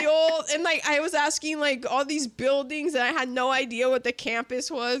 I'm really old. And like, I was asking like all these buildings, and I had no idea what the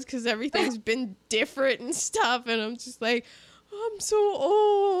campus was because everything's been different and stuff. And I'm just like, I'm so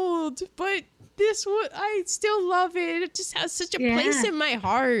old, but I still love it. It just has such a place in my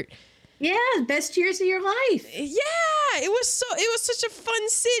heart. Yeah, best years of your life. Yeah, it was such a fun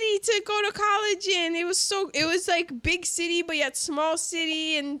city to go to college in. It was like big city, but yet small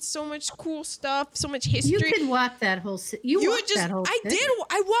city, and so much cool stuff, so much history. You could walk that whole city.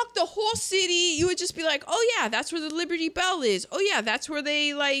 I walked the whole city. You would just be like, oh yeah, that's where the Liberty Bell is. Oh yeah, that's where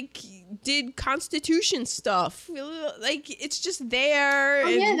they like did Constitution stuff. Like, it's just there. Oh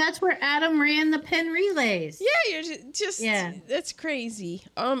yeah, that's where Adam ran the Penn Relays. Yeah, you're just that's crazy.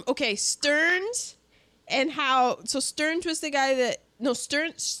 Okay, Stearns, and how Stearns was the guy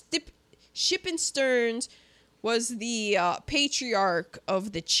Ship and Stearns was the patriarch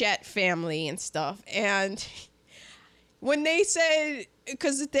of the Chet family and stuff. And when they said,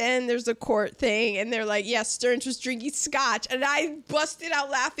 because at the end there's a court thing, and they're like, yeah, Stearns was drinking scotch, and I busted out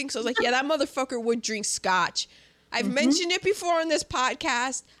laughing. So I was like, yeah, that motherfucker would drink scotch. I've mentioned it before on this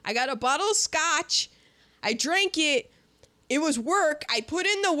podcast. I got a bottle of scotch. I drank it. It was work. I put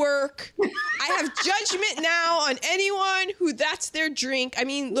in the work. I have judgment now on anyone who that's their drink. I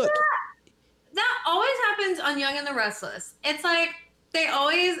mean, look. Yeah. That always happens on Young and the Restless. It's like they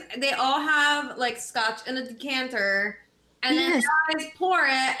all have like scotch in a decanter, and then they always pour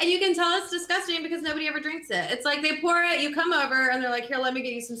it, and you can tell it's disgusting because nobody ever drinks it. It's like they pour it, you come over, and they're like, here, let me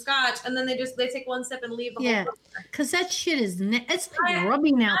get you some scotch, and then they take one sip and leave the whole thing. Because that shit is it's like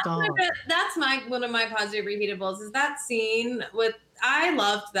rubbing alcohol. That's one of my positive reheatables is that scene with, I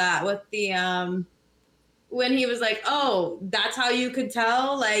loved that with the when he was like, oh, that's how you could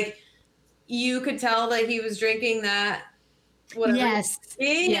tell, like you could tell that he was drinking that whatever. Yes.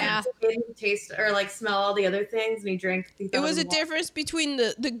 Yeah. Didn't taste or like smell all the other things, and he drank. It was a difference between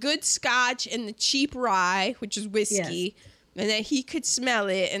the good scotch and the cheap rye, which is whiskey. Yes. And then he could smell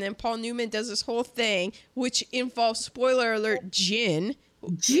it, and then Paul Newman does this whole thing, which involves, spoiler alert, gin.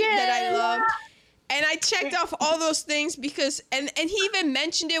 That I love. And I checked off all those things because, and he even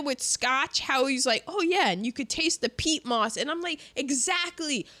mentioned it with scotch, how he's like, oh yeah, and you could taste the peat moss. And I'm like,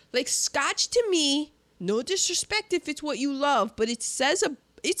 exactly. Like, scotch to me, no disrespect if it's what you love, but it says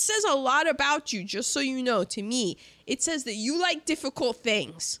a lot about you, just so you know, to me. It says that you like difficult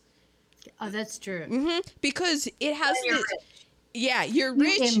things. Oh, that's true. Mm-hmm. Because it has this... Yeah, you're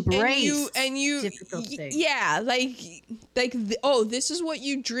rich, and you difficult things. Yeah, this is what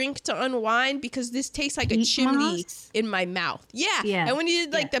you drink to unwind because this tastes like peat a chimney moss? In my mouth. Yeah. And when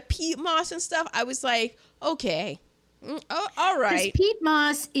you did the peat moss and stuff, I was like, okay, all right. Peat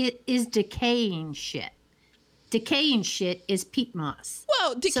moss is decaying shit. Decaying shit is peat moss.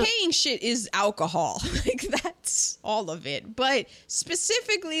 Well, decaying shit is alcohol. Like, that's all of it. But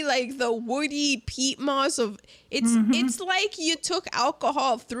specifically, like, the woody peat moss of it's like you took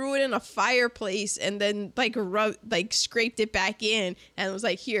alcohol, threw it in a fireplace, and then scraped it back in, and was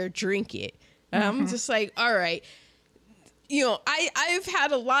like, here, drink it. And I'm just like, all right. You know, I've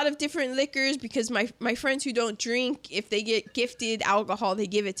had a lot of different liquors because my friends who don't drink, if they get gifted alcohol, they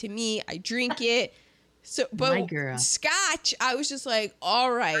give it to me. I drink it. So, but scotch, I was just like,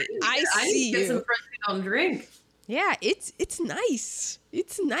 all right, I see you. Get some friends who don't drink. Yeah, it's nice.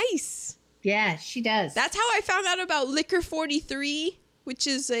 It's nice. Yeah, she does. That's how I found out about Liquor 43, which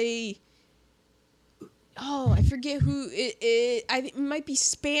is I forget who I think it might be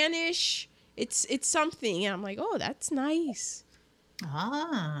Spanish. It's something. And I'm like, oh, that's nice.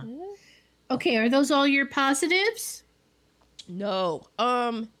 Ah. Okay, are those all your positives? No.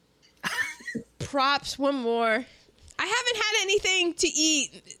 Props, one more. I haven't had anything to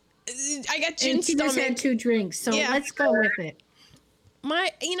eat. I got gin And she just stomach. had 2 drinks, so Yeah. let's go with it.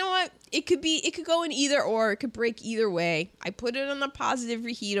 You know what? It could go in either or. It could break either way. I put it on the positive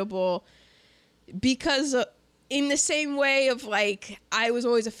reheatable because in the same way of like, I was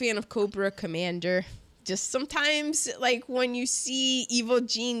always a fan of Cobra Commander. Just sometimes, like when you see Evil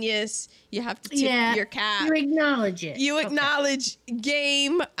Genius, you have to tip your cap. You acknowledge it. You Okay. acknowledge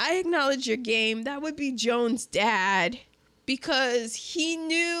game. I acknowledge your game. That would be Joan's dad. Because he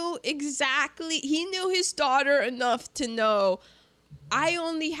knew his daughter enough to know I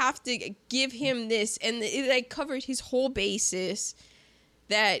only have to give him this. And it like covered his whole basis.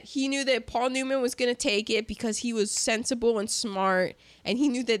 That he knew that Paul Newman was going to take it because he was sensible and smart. And he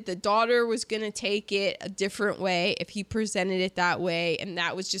knew that the daughter was going to take it a different way if he presented it that way. And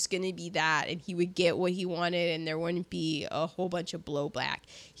that was just going to be that. And he would get what he wanted and there wouldn't be a whole bunch of blowback.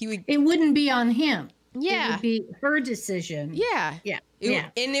 It wouldn't be on him. Yeah. It would be her decision. Yeah. Yeah.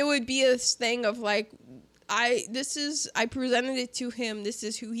 And it would be this thing of like, I presented it to him. This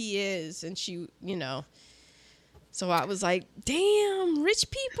is who he is. And she, so I was like, damn, rich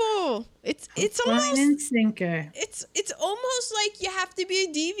people. It's Line almost, and sinker. it's almost like you have to be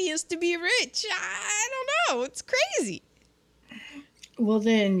a devious to be rich. I don't know. It's crazy. Well,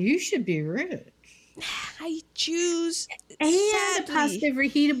 then you should be rich. I choose. And sadly. the positive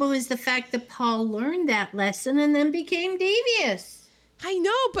reheatable is the fact that Paul learned that lesson and then became devious. I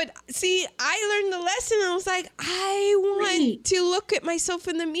know, but see, I learned the lesson and I was like, I want Right. to look at myself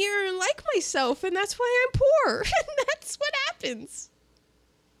in the mirror and like myself, and that's why I'm poor. And that's what happens.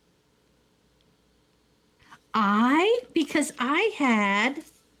 Because I had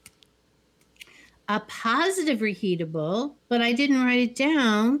a positive reheatable, but I didn't write it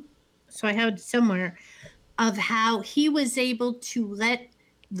down, so I have it somewhere, of how he was able to let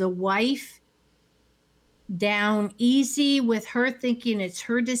the wife down easy with her thinking it's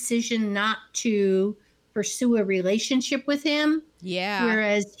her decision not to pursue a relationship with him, Yeah.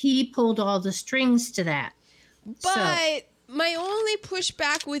 whereas he pulled all the strings to that. But my only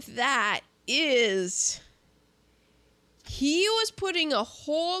pushback with that is he was putting a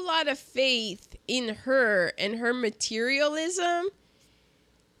whole lot of faith in her and her materialism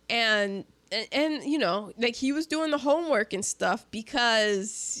and like he was doing the homework and stuff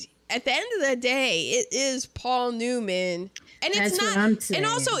because at the end of the day it is Paul Newman. And That's it's what not, I'm saying.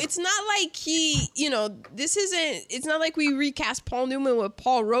 and also it's not like it's not like we recast Paul Newman with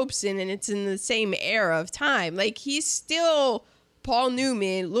Paul Robeson and it's in the same era of time. Like he's still Paul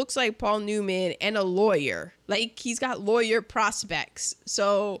Newman, looks like Paul Newman and a lawyer. Like he's got lawyer prospects.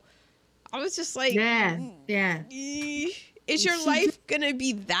 So I was just like, yeah. is your life going to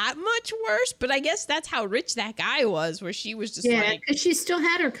be that much worse? But I guess that's how rich that guy was, where she was just Yeah, like, because she still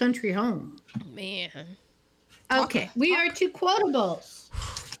had her country home. man. Okay, we are to quotables.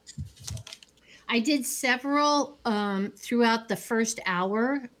 I did several throughout the first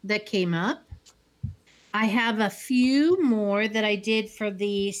hour that came up. I have a few more that I did for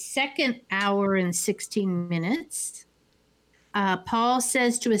the second hour and 16 minutes. Paul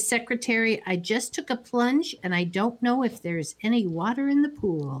says to his secretary, I just took a plunge and I don't know if there's any water in the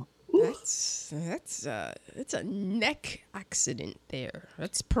pool. That's a neck accident there.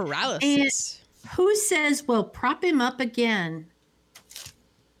 That's paralysis. Who says, well, prop him up again?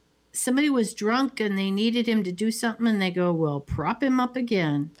 Somebody was drunk and they needed him to do something and they go, well, prop him up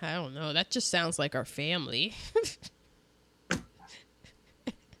again. I don't know. That just sounds like our family.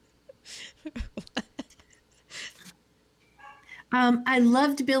 I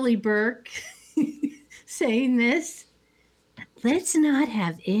loved Billy Burke saying this. Let's not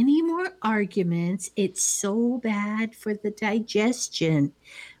have any more arguments. It's so bad for the digestion.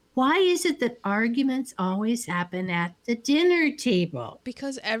 Why is it that arguments always happen at the dinner table?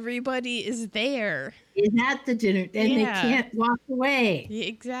 Because everybody is there. Is at the dinner, and they can't walk away.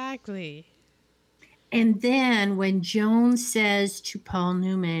 Exactly. And then when Joan says to Paul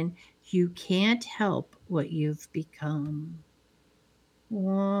Newman, you can't help what you've become.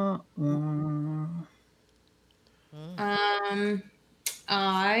 Wah, wah.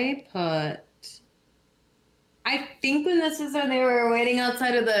 I think when this is when they were waiting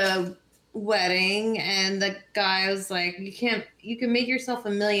outside of the wedding and the guy was like, you can make yourself a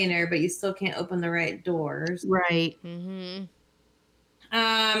millionaire, but you still can't open the right doors. Right. Mm-hmm.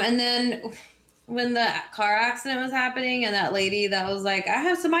 And then when the car accident was happening, and that lady that was like, I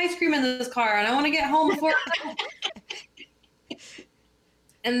have some ice cream in this car and I want to get home before.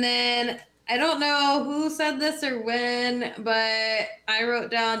 And then I don't know who said this or when, but I wrote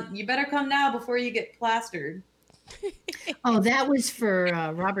down, you better come now before you get plastered. Oh, that was for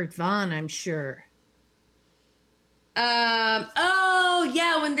Robert Vaughn, I'm sure. Oh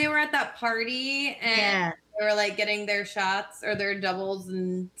yeah, when they were at that party and Yeah. they were like getting their shots or their doubles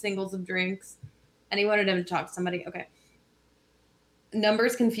and singles of drinks, and he wanted him to talk to somebody. Okay.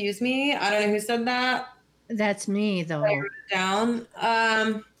 Numbers confuse me. I don't know who said that. That's me, though. I wrote it down.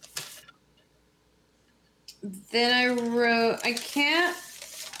 Then I wrote, I can't.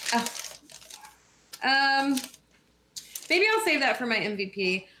 Maybe I'll save that for my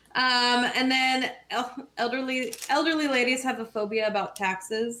MVP. And then elderly ladies have a phobia about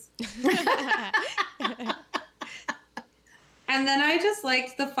taxes. And then I just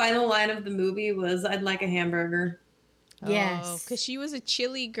liked the final line of the movie was, I'd like a hamburger. Yes. Because she was a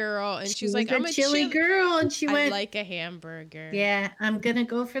chili girl, and she was like, a I'm a chili girl, and she I went, like a hamburger. yeah, I'm going to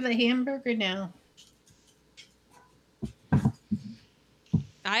go for the hamburger now.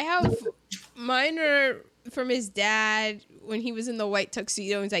 I have mine are from his dad when he was in the white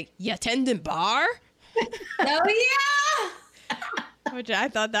tuxedo. He's like, "You attending bar?" Oh yeah. Which I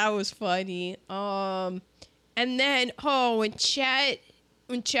thought that was funny. And then when Chet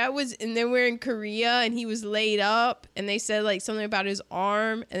was, and then we're in Korea and he was laid up, and they said like something about his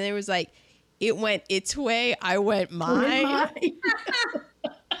arm, and it was like, it went its way, I went mine.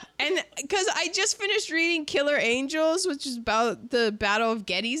 And because I just finished reading Killer Angels, which is about the Battle of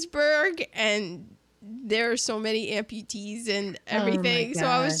Gettysburg, and there are so many amputees and everything. So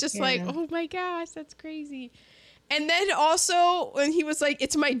I was just like, oh my gosh, that's crazy. And then also when he was like,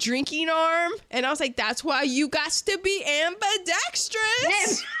 it's my drinking arm. And I was like, that's why you got to be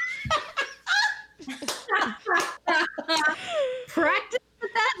ambidextrous. Practice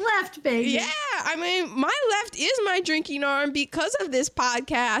with that left, baby. Yeah, I mean, my left is my drinking arm because of this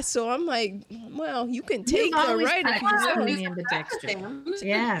podcast. So I'm like, well, you can take the right if you want. Ambidextrous.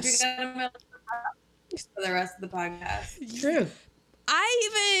 Yes. For the rest of the podcast. True.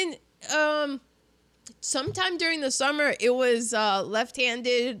 I even sometime during the summer, it was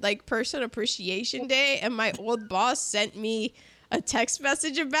left-handed like person appreciation day, and my old boss sent me a text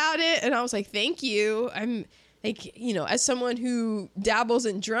message about it, and I was like, thank you. I'm like, as someone who dabbles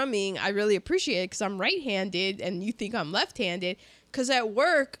in drumming, I really appreciate it because I'm right-handed and you think I'm left-handed. Because at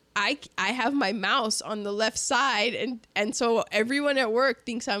work, I have my mouse on the left side, and so everyone at work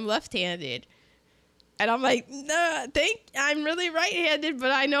thinks I'm left-handed. And I'm like, nah, I'm really right-handed, but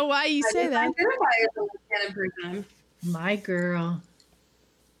I know why you say that. My girl.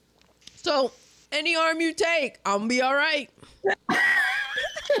 So any arm you take, I'm gonna be all right.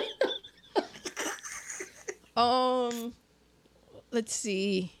 Let's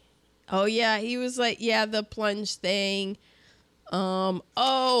see. Oh yeah, he was like, yeah, the plunge thing. And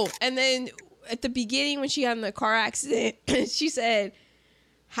then at the beginning when she got in the car accident, she said,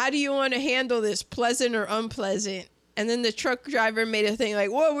 how do you want to handle this, pleasant or unpleasant? And then the truck driver made a thing like,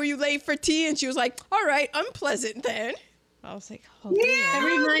 whoa, were you late for tea? And she was like, all right, unpleasant then. I was like, oh, yeah. That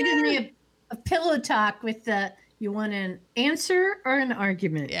reminded me of Pillow Talk with the, you want an answer or an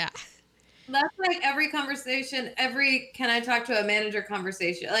argument? Yeah. That's like every conversation, can I talk to a manager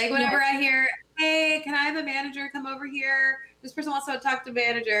conversation? Like whenever I hear, hey, can I have a manager come over here? This person wants to talk to a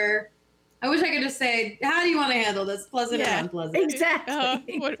manager. I wish I could just say, how do you want to handle this? Pleasant or unpleasant?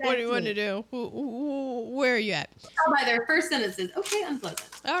 Exactly. What do you want to do? Where are you at? Oh, by their first sentences. Okay, unpleasant.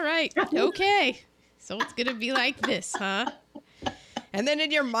 All right. Okay. So it's going to be like this, huh? And then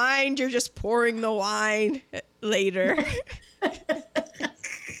in your mind, you're just pouring the wine later.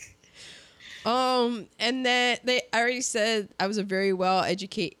 And then I already said I was very well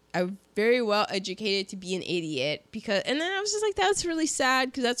educated to be an idiot and then I was just like, that's really sad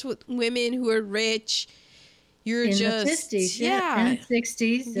because that's what women who are rich, you're in just the 50s, and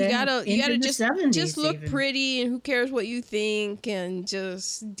 60s, you gotta just look even. pretty, and who cares what you think, and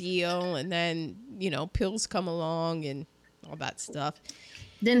just deal. And then pills come along and all that stuff.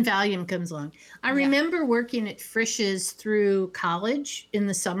 Then Valium comes along. I remember working at Frisch's through college in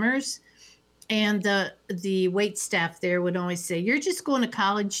the summers. And the wait staff there would always say, you're just going to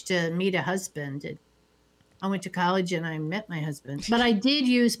college to meet a husband. And I went to college and I met my husband. But I did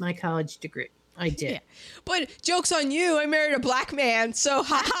use my college degree. I did. Yeah. But joke's on you. I married a black man. So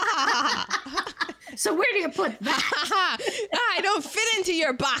ha ha ha. So where do you put that? I don't fit into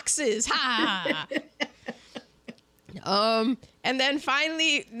your boxes. Ha. And then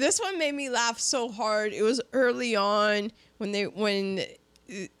finally, this one made me laugh so hard. It was early on when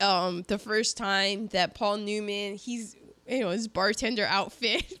the first time that Paul Newman, he's, his bartender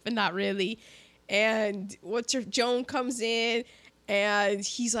outfit, but not really. And Joan comes in and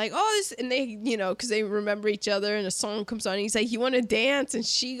he's like, oh, this, and they, because they remember each other, and a song comes on. And he's like, you want to dance? And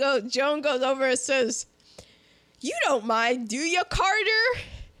Joan goes over and says, you don't mind, do you, Carter?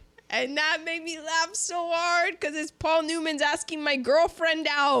 And that made me laugh so hard because it's Paul Newman's asking my girlfriend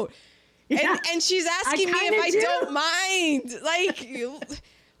out. And she's asking me if I don't mind. Like,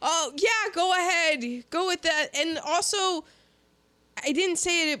 oh, yeah, go ahead. Go with that. And also, I didn't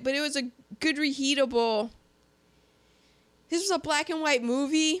say it, but it was a good reheatable. This was a black and white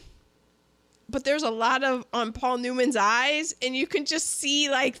movie, but there's a lot on Paul Newman's eyes, and you can just see,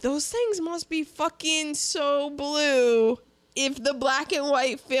 like, those things must be fucking so blue if the black and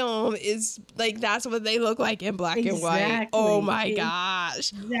white film is, like, that's what they look like in black and white. Oh, my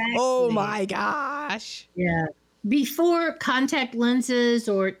gosh. Exactly. Oh, my gosh. Yeah. Before contact lenses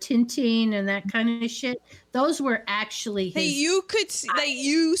or tinting and that kind of shit, those were actually his. Hey, you could see, like,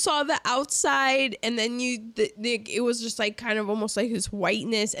 you saw the outside, and then it was just like kind of almost like his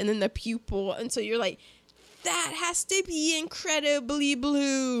whiteness, and then the pupil, and so you're like, that has to be incredibly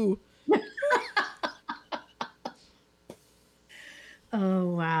blue.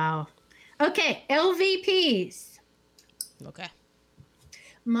 Oh, wow. Okay, LVPs. Okay.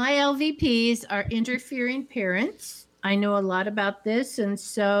 My LVPs are interfering parents. I know a lot about this, and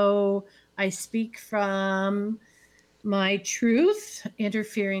so I speak from my truth.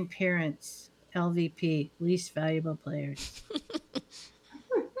 Interfering parents, LVP, least valuable players.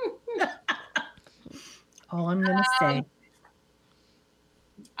 All I'm going to say.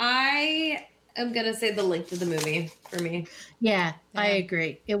 I am going to say The Length of the Movie for me. Yeah, I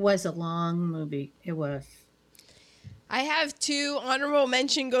agree. It was a long movie. It was. I have 2. Honorable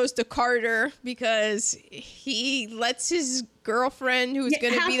mention goes to Carter because he lets his girlfriend, who's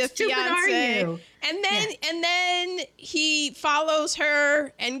going to be the fiance, and then he follows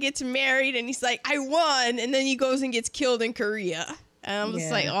her and gets married, and he's like, I won, and then he goes and gets killed in Korea. And I'm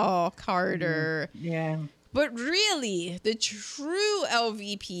just like, oh, Carter. Yeah. But really, the true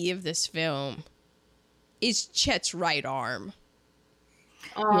LVP of this film is Chet's right arm.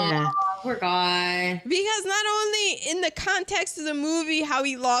 Oh, Yeah. poor guy. Because not only in the context of the movie, how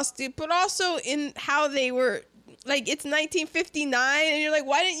he lost it, but also in how they were, like, it's 1959, and you're like,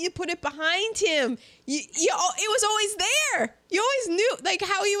 why didn't you put it behind him? It was always there. You always knew, like,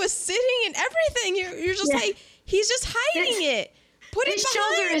 how he was sitting and everything. You're just like, he's just hiding it. Put it His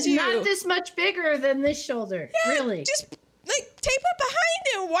behind shoulder is you. not this much bigger than this shoulder. Yeah, really. just, like, tape it behind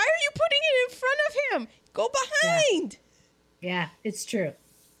him. Why are you putting it in front of him? Go behind. Yeah, it's true.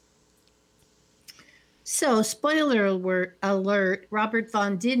 So, spoiler alert, Robert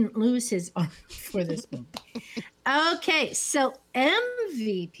Vaughn didn't lose his arm for this movie. Okay, so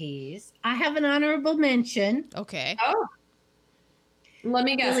MVPs. I have an honorable mention. Okay. Oh. Let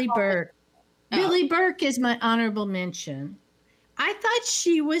me guess. Billy Burke. Oh. Billy Burke is my honorable mention. I thought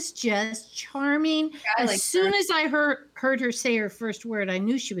she was just charming. I As like soon her. as I heard her say her first word, I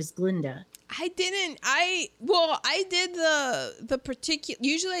knew she was Glinda. I did the particular,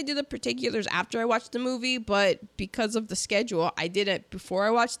 usually I do the particulars after I watch the movie, but because of the schedule, I did it before I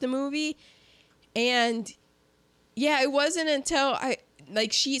watched the movie. And yeah, it wasn't until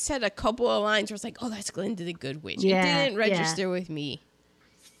she said a couple of lines where it's like, oh, that's Glinda the Good Witch. Yeah, it didn't register with me.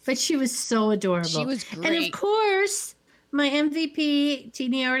 But she was so adorable. She was And great. of course, my MVP,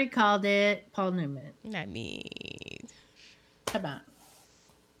 Teeny already called it, Paul Newman. I mean, Come on.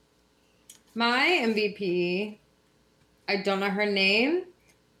 My MVP, I don't know her name,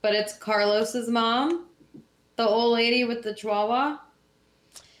 but it's Carlos's mom, the old lady with the chihuahua.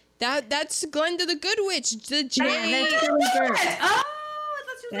 that's Glinda the Good Witch. The J. Yeah, that's Billy Burke. Oh,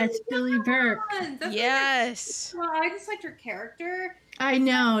 That's Billy Burke. Yes. Well, I just liked her character. I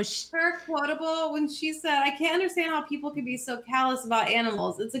know. Her quotable when she said, I can't understand how people can be so callous about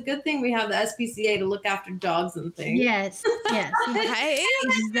animals. It's a good thing we have the SPCA to look after dogs and things. Yes, yes. Right?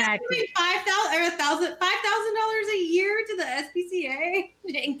 Exactly. $5,000 a year to the SPCA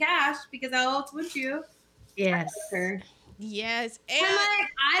in cash because how else would you? Yes. Her. Yes. And And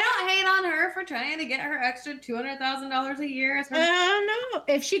like, I don't hate on her for trying to get her extra $200,000 a year. I don't know.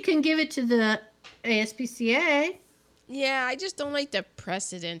 If she can give it to the ASPCA. yeah, I just don't like the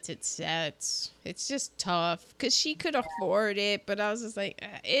precedent it sets. It's just tough because she could afford it, but I was just like,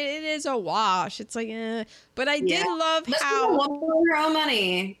 it is a wash. It's like, but I did love how, her own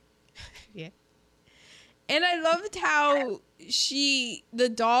money. and I loved how the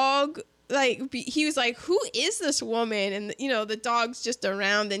dog, he was like, who is this woman? And the dog's just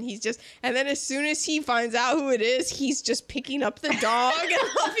around, and and then as soon as he finds out who it is, he's just picking up the dog and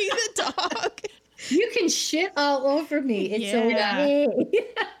loving the dog. You can shit all over me. It's Yeah. okay.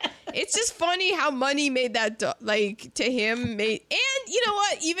 It's just funny how money made that to him made, and you know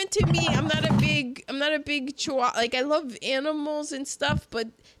what? Even to me, I'm not a big chihuahua. Like, I love animals and stuff, but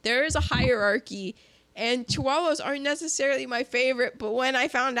there is a hierarchy, and chihuahuas aren't necessarily my favorite. But when I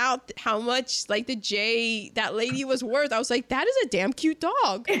found out how much that lady was worth, I was like, that is a damn cute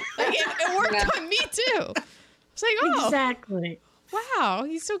dog. Like, it worked on me too. I was like, oh, Exactly. wow,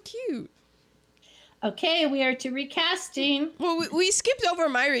 he's so cute. Okay, we are to recasting. Well, we skipped over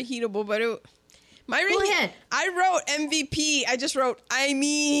my reheatable, but Go ahead. I wrote MVP. I just wrote,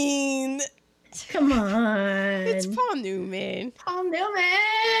 Come on. it's Paul Newman. Paul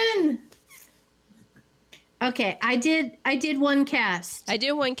Newman. Okay, I did one cast. I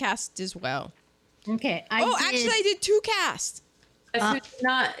did one cast as well. Okay. Actually, I did two casts.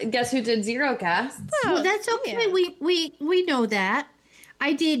 Guess who did 0 casts? Well, that's okay. Yeah. We know that.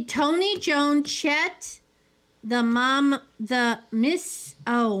 I did Tony, Joan, Chet, the mom, the Mrs.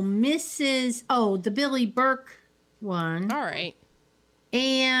 The Billy Burke one, All right.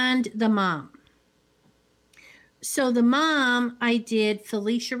 and the mom. So the mom, I did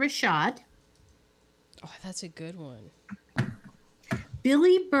Felicia Rashad. Oh, that's a good one.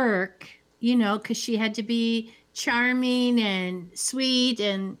 Billy Burke, because she had to be charming and sweet,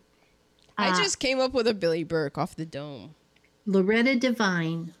 and I just came up with a Billy Burke off the dome. Loretta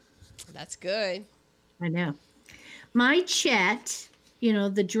Devine. That's good. I know. My Chet,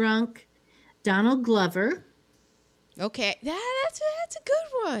 the drunk Donald Glover. Okay, that's a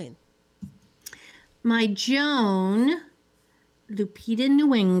good one. My Joan, Lupita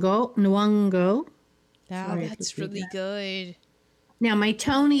Nyong'o. Sorry, That's Lupita. really good. Now, my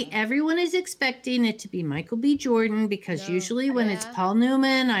Tony, everyone is expecting it to be Michael B. Jordan because No. usually when it's Yeah. Paul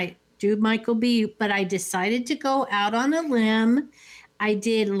Newman, I do Michael B. But I decided to go out on a limb. I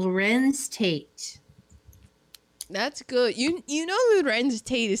did Lorenz Tate. That's good. You know Lorenz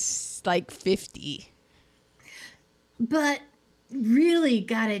Tate is like 50. But really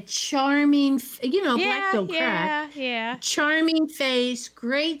got a charming, black don't crack. Yeah. Charming face,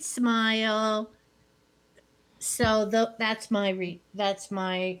 great smile. So that's my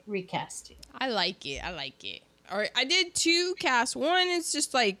recasting. I like it. All right, I did two casts. One is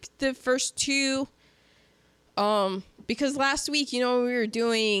just like the first two, because last week, we were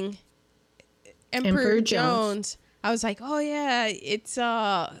doing Emperor Jones. I was like, oh yeah, it's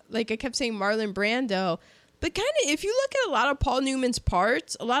like I kept saying Marlon Brando, but kind of if you look at a lot of Paul Newman's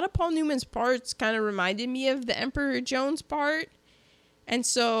parts kind of reminded me of the Emperor Jones part. And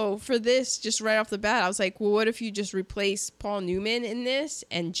so for this, just right off the bat, I was like, well, what if you just replace Paul Newman in this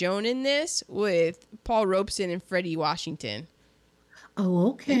and Joan in this with Paul Robeson and Freddie Washington?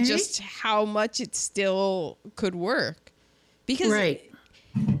 Oh, okay. And just how much it still could work. Because right.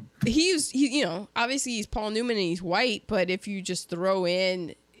 he obviously he's Paul Newman and he's white, but if you just throw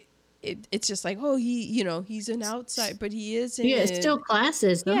in, it's just like, oh, he's an outside, but he isn't. Yeah, it's still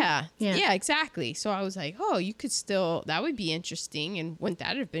classism. Yeah, exactly. So I was like, oh, you could still, that would be interesting. And wouldn't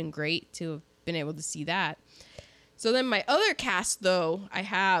that have been great to have been able to see that? So then my other cast, though, I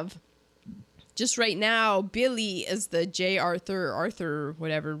have just right now, Billy is the J. Arthur,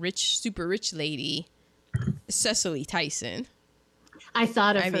 whatever, super rich lady, Cecily Tyson. I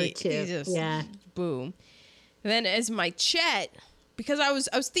thought of her too. Jesus, yeah. Boom. And then as my Chet, because I was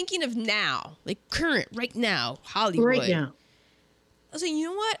thinking of now, like current, right now, Hollywood. Right now. I was like, you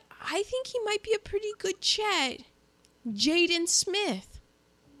know what? I think he might be a pretty good Chet. Jaden Smith.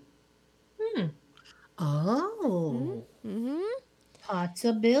 Oh. Mm-hmm.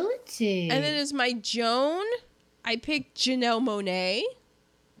 Possibility. And then as my Joan, I picked Janelle Monáe.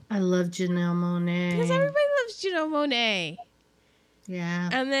 I love Janelle Monáe. Because everybody loves Janelle Monáe. Yeah.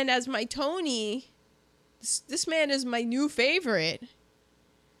 And then as my Tony, this man is my new favorite.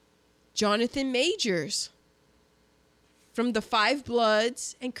 Jonathan Majors. From The Five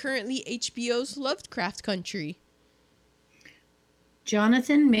Bloods and currently HBO's Lovecraft Country.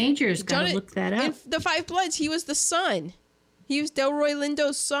 Jonathan Majors. Gotta look that up. In The Five Bloods, he was the son. He was Delroy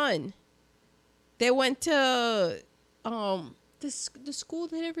Lindo's son. They went to the school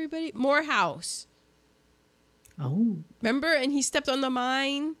that everybody, Morehouse. Oh. Remember? And he stepped on the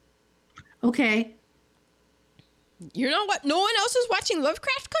mine. Okay. You know what? No one else is watching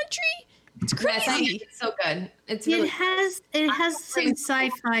Lovecraft Country? It's crazy. It's so good. It's really It has some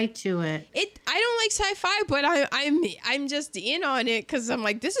sci-fi to it. I don't like sci-fi, but I'm just in on it because I'm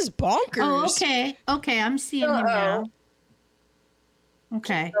like, this is bonkers. Oh, okay. Okay, I'm seeing him now.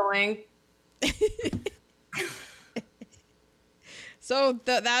 Okay. going. So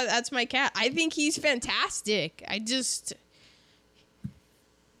that's my cat. I think he's fantastic.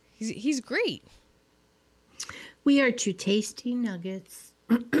 He's great. We are two tasty nuggets.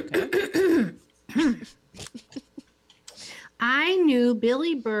 I knew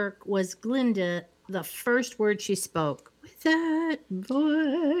Billy Burke was Glinda the first word she spoke. With that voice.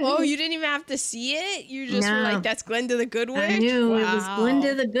 Oh, you didn't even have to see it? You just were No. like, that's Glinda the Good Witch? I knew it was Wow.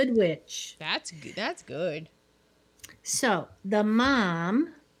 Glinda the Good Witch. That's good. That's good. So the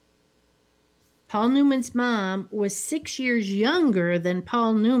mom, Paul Newman's mom, was 6 years younger than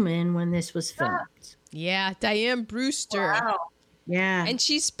Paul Newman when this was filmed. Yeah, Diane Brewster. Wow. Yeah. And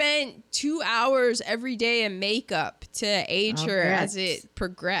she spent 2 hours every day in makeup to age I'll her bet. as it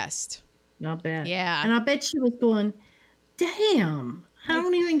progressed. Not bad. Yeah. And I bet she was going, damn, I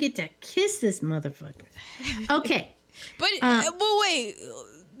don't even get to kiss this motherfucker. Okay. But, well, wait.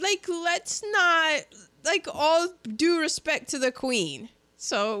 Like, let's not, like, all due respect to the queen.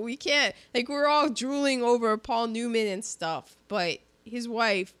 So we can't, like, we're all drooling over Paul Newman and stuff. But his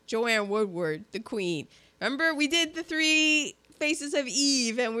wife, Joanne Woodward, the queen. Remember, we did the 3 Faces of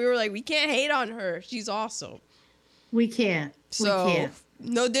Eve, and we were like, we can't hate on her. She's awesome. We can't. So, We can't.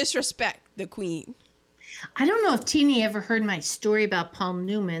 no disrespect, the queen. I don't know if Teeny ever heard my story about Paul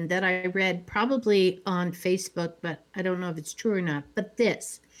Newman that I read probably on Facebook, but I don't know if it's true or not. But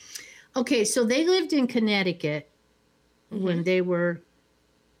this. Okay, so they lived in Connecticut when they lived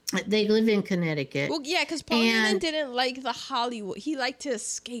in Connecticut. Well, yeah, because Paul And- Newman didn't like the Hollywood. He liked to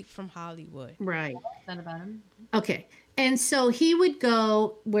escape from Hollywood. Right. That about him. Okay. And so he would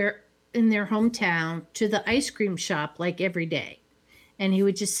go where in their hometown to the ice cream shop like every day. And he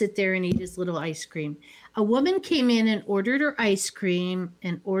would just sit there and eat his little ice cream. A woman came in and ordered her ice cream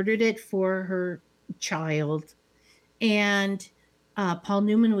and ordered it for her child. And Paul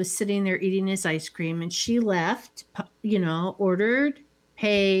Newman was sitting there eating his ice cream, and she left, ordered,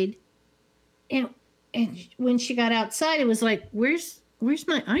 paid. And when she got outside, it was like, where's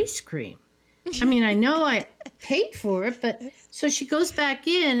my ice cream? I mean, I know I paid for it, but so she goes back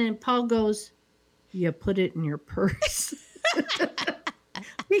in and Paul goes, you put it in your purse.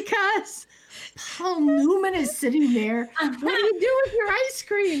 Because Paul Newman is sitting there. What do you do with your ice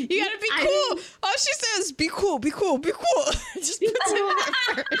cream? You gotta be cool. All she says, be cool, be cool, be cool. Just puts it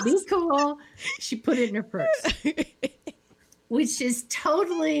in her purse. Be cool. She put it in her purse, which is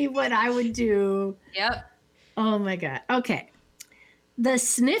totally what I would do. Yep. Oh my God. Okay. The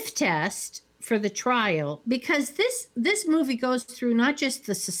sniff test for the trial, because this movie goes through not just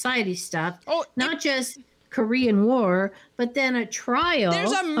the society stuff, Oh, not just Korean War, but then a trial.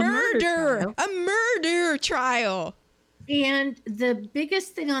 there's a murder. trial. A murder trial. And the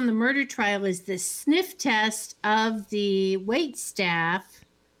biggest thing on the murder trial is the sniff test of the wait staff.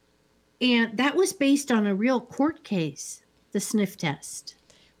 And that was based on a real court case, the sniff test.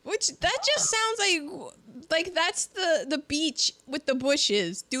 Which that just sounds like that's the beach with the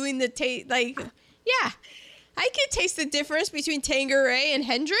bushes doing the taste. Like, yeah, I can taste the difference between Tanqueray and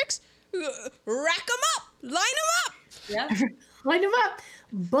Hendrix. Rack them up, line them up. Yep. Line them up.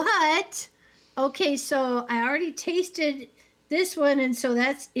 But, okay, so I already tasted this one, and so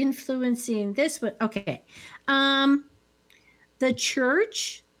that's influencing this one. Okay. The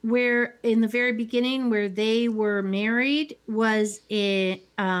church where in the very beginning where they were married was a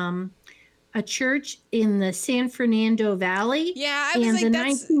church in the San Fernando Valley. Yeah, I was And like, the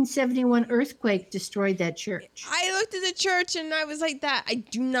that's. 1971 earthquake destroyed that church. I looked at the church and I was like, that. I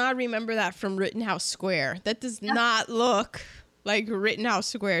do not remember that from Rittenhouse Square. That does not look like Rittenhouse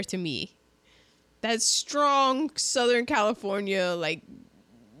Square to me. That's strong Southern California, like,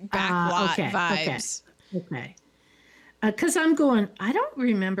 backlot okay, vibes. Okay. Because I'm going, I don't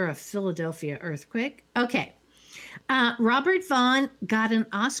remember a Philadelphia earthquake. Okay. Robert Vaughn got an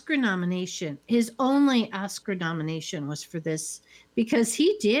Oscar nomination. His only Oscar nomination was for this because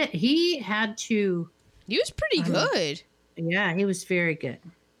he had to. He was pretty good. Yeah, he was very good.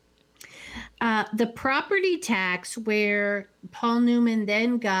 The property tax where Paul Newman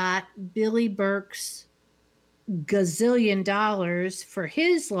then got Billy Burke's gazillion dollars for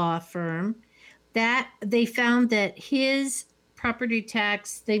his law firm, that they found that his property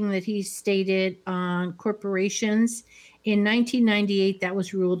tax thing that he stated on corporations in 1998, that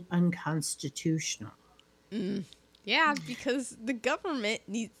was ruled unconstitutional. Yeah, because the government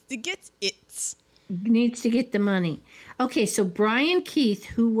needs to get its. Needs to get the money. Okay, so Brian Keith,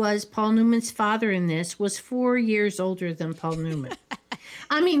 who was Paul Newman's father in this, was 4 years older than Paul Newman.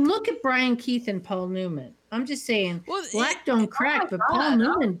 I mean, look at Brian Keith and Paul Newman. I'm just saying, Well, black don't crack, but Paul God.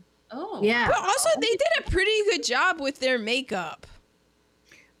 Newman, Oh. yeah. But also, they did a pretty good job with their makeup.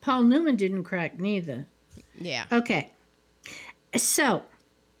 Paul Newman didn't crack neither. Yeah. Okay. So,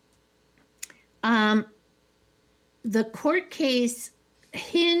 the court case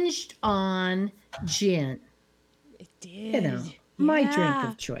hinged on gin, It did. my drink Yeah.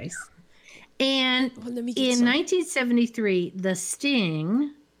 of choice. And Well, let me get in some. 1973, The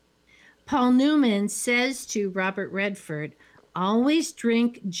Sting, Paul Newman says to Robert Redford, always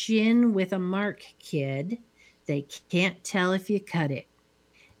drink gin with a mark, kid. They can't tell if you cut it.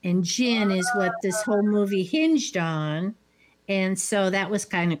 And gin is what this whole movie hinged on. And so that was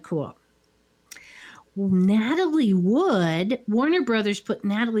kind of cool. Natalie Wood, Warner Brothers put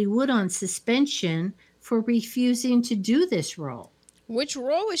Natalie Wood on suspension for refusing to do this role. Which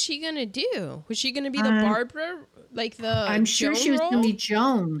role was she gonna do? Was she gonna be the Barbara, like the? I'm sure Joan she was role? going to be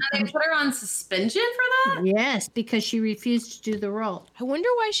Joan. They put her on suspension for that? Yes, because she refused to do the role. I wonder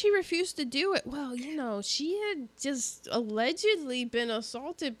why she refused to do it. Well, she had just allegedly been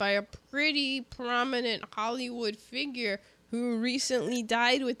assaulted by a pretty prominent Hollywood figure who recently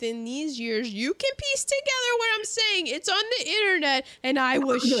died within these years. You can piece together what I'm saying. It's on the internet, and I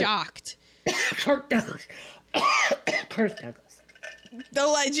was shocked. Kirk Douglas. Kirk Douglas.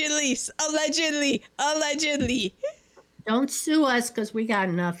 Allegedly. Don't sue us because we got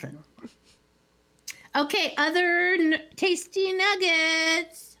nothing. Okay, other tasty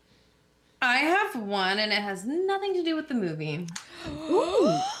nuggets. I have one, and it has nothing to do with the movie.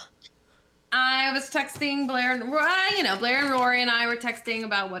 Ooh. I was texting Blair, Blair and Rory and I were texting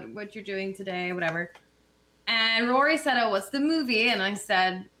about what you're doing today, whatever. And Rory said, "Oh, what's the movie?" And I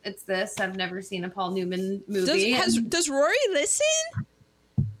said, "It's this. I've never seen a Paul Newman movie." Does Rory listen?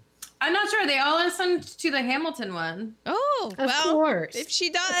 I'm not sure. They all listened to the Hamilton one. Oh, Of well, course. if she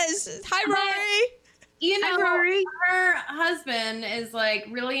does, hi Rory. Hi, Rory. Her husband is like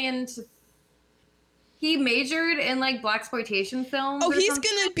really into. He majored in like blaxploitation films. Oh, or he's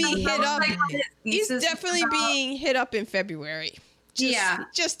something. gonna be And hit that was, up. like, what his He's thesis definitely was about. being hit up in February.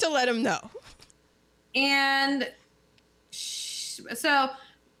 Just to let him know. And so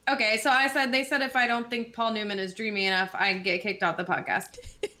they said if I don't think Paul Newman is dreamy enough, I get kicked off the podcast.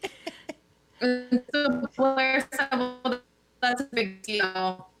 So Blair said, well, that's a big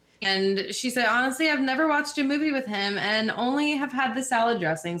deal. And she said, honestly, I've never watched a movie with him and only have had the salad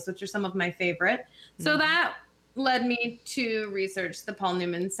dressings, which are some of my favorite. So that led me to research the Paul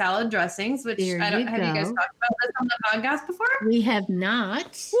Newman salad dressings, which There have you you guys go. talked about this on the podcast before? We have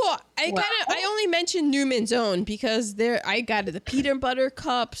not. Well, I only mentioned Newman's Own because I got the peanut butter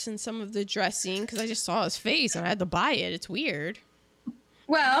cups and some of the dressing because I just saw his face and I had to buy it. It's weird.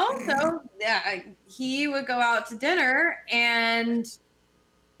 Well, so yeah, he would go out to dinner and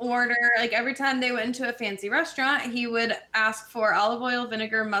order, like every time they went into a fancy restaurant, he would ask for olive oil,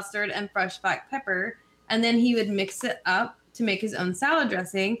 vinegar, mustard, and fresh black pepper. And then he would mix it up to make his own salad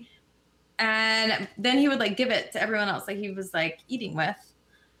dressing. And then he would like give it to everyone else that he was like eating with.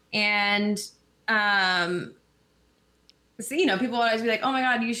 And so, people would always be like, oh my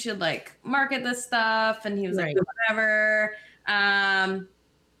God, you should like market this stuff. And he was Right. like, whatever.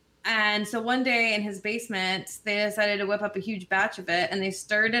 And so one day in his basement, they decided to whip up a huge batch of it and they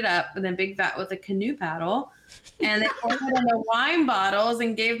stirred it up in a big vat with a canoe paddle. And they poured it into wine bottles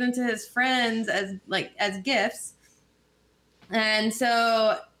and gave them to his friends as gifts. And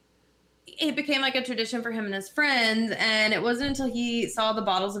so it became like a tradition for him and his friends. And it wasn't until he saw the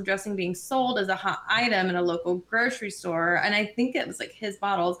bottles of dressing being sold as a hot item in a local grocery store, and I think it was like his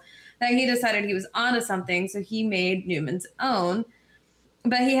bottles, that he decided he was onto something. So he made Newman's Own.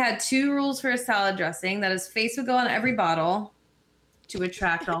 But he had two rules for his salad dressing: that his face would go on every bottle to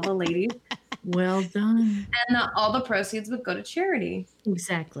attract all the ladies, Well done. and that all the proceeds would go to charity.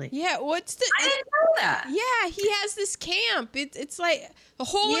 Exactly. Yeah, I didn't know that. Yeah, he has this camp. It's like a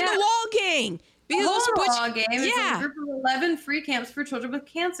hole in Yeah. the wall gang. Because The it's whole butch- law game is yeah. a group of 11 free camps for children with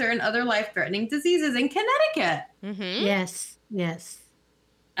cancer and other life-threatening diseases in Connecticut. Mhm. Yes. Yes.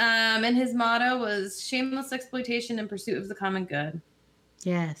 And his motto was shameless exploitation in pursuit of the common good.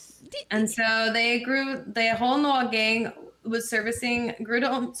 Yes. And so the whole Noah gang grew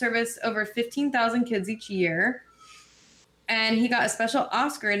to service over 15,000 kids each year. And he got a special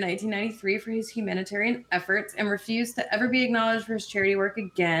Oscar in 1993 for his humanitarian efforts and refused to ever be acknowledged for his charity work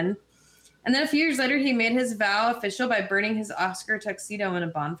again. And then a few years later, he made his vow official by burning his Oscar tuxedo in a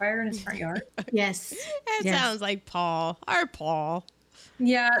bonfire in his front yard. Yes. That Yes. sounds like Paul. Our Paul.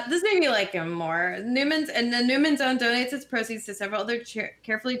 Yeah, this made me like him more. Newman's Own donates its proceeds to several other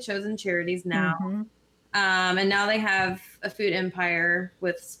carefully chosen charities now. Mhm. And now they have a food empire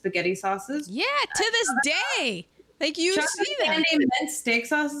with spaghetti sauces. Yeah, to this day. Like you Chocolate see that. candy, mint steak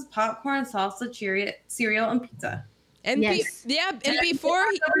sauces, popcorn, salsa, cereal, and pizza. And Yes. and before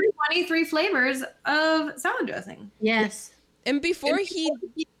he, over 23 flavors of salad dressing. Yes. and before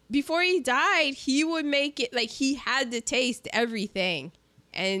he died, he would make it like he had to taste everything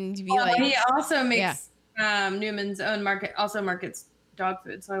and be like, He also makes Newman's own markets dog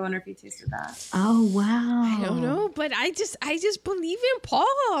food. So I wonder if he tasted that. Oh wow. I don't know, but I just believe in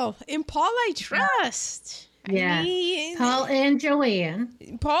Paul. In Paul, I trust. Yeah. I mean, Paul and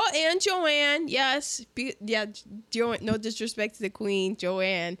Joanne. Paul and Joanne, yes. No disrespect to the queen,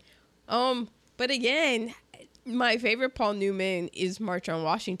 Joanne. But again, my favorite Paul Newman is March on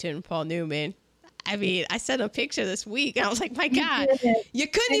Washington, Paul Newman. I mean, I sent a picture this week, and I was like, my God, you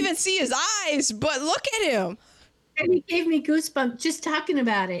couldn't even see his eyes, but look at him. And he gave me goosebumps just talking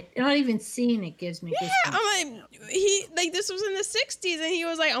about it. Not even seeing it gives me goosebumps. Yeah, I'm like, this was in the 60s, and he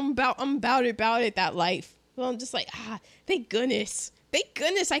was like, I'm about it, that life. So I'm just like, thank goodness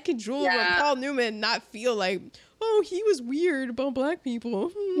I could drool over Paul Newman and not feel like, oh, he was weird about black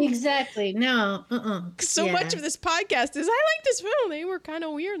people. Exactly. No. So much of this podcast is, I like this film. They were kind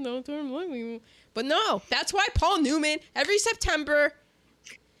of weird though. But no, that's why Paul Newman, every September,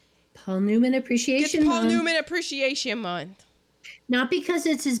 Paul Newman Appreciation gets Paul Month. Newman Appreciation Month. Not because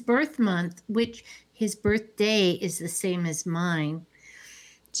it's his birth month, which his birthday is the same as mine.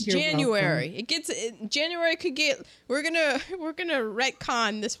 You're January. welcome. January could get. We're gonna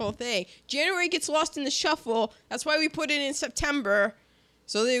retcon this whole thing. January gets lost in the shuffle. That's why we put it in September,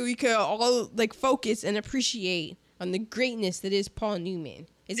 so that we could all like focus and appreciate on the greatness that is Paul Newman.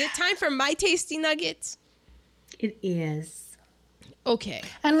 Is it time for my tasty nuggets? It is. Okay.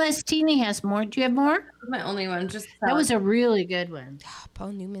 Unless Teeny has more. Do you have more? That's my only one. Just That was a really good one.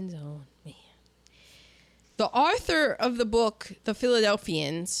 Paul Newman's own, man. The author of the book, The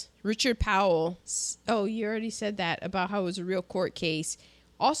Philadelphians, Richard Powell. Oh, you already said that about how it was a real court case.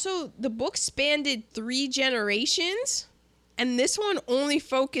 Also, the book spanned 3 generations, and this one only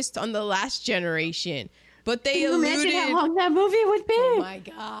focused on the last generation. But they Can you alluded. imagine how long that movie would be? Oh my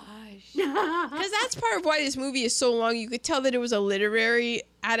gosh. Because that's part of why this movie is so long. You could tell that it was a literary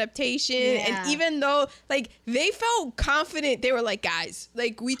adaptation. Yeah. And even though, like, they felt confident, they were like, guys,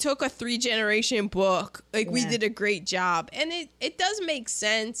 like, we took a 3-generation book. Like, we Yeah. did a great job. And it does make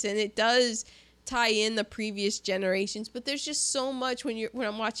sense, and it does tie in the previous generations. But there's just so much when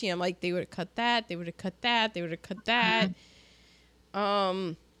I'm watching, I'm like, they would have cut that, they would have cut that, they would have cut that.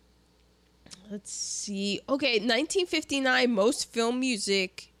 Let's see. Okay, 1959, most film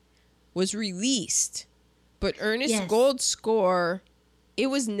music was released, but Ernest Gold's score, it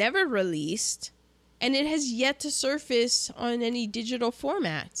was never released, and it has yet to surface on any digital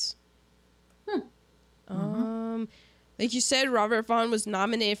formats. Like you said, Robert Vaughn was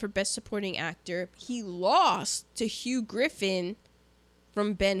nominated for Best Supporting Actor. He lost to Hugh Griffin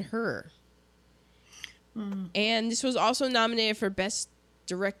from Ben-Hur. And this was also nominated for Best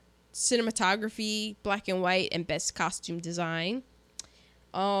Cinematography, Black and White, and Best Costume Design.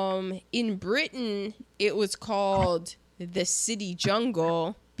 In Britain, it was called The City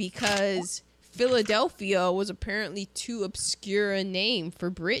Jungle because Philadelphia was apparently too obscure a name for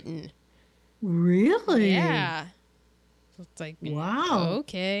Britain. Really? Yeah. It's like, wow.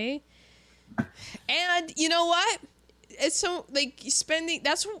 Okay. And you know what? It's so like spending.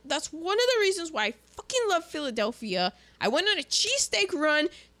 That's one of the reasons why I fucking love Philadelphia. I went on a cheesesteak run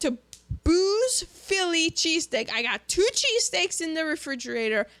to Booze Philly cheesesteak. I got 2 cheesesteaks in the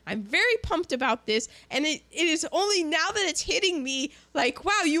refrigerator. I'm very pumped about this, and it is only now that it's hitting me like,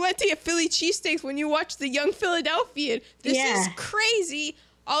 wow, you went to get Philly cheesesteaks when you watched The Young Philadelphian. This is crazy.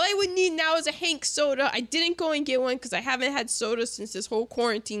 All I would need now is a Hank soda. I didn't go and get one because I haven't had soda since this whole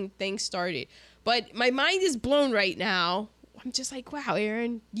quarantine thing started. But my mind is blown right now. I'm just like, wow,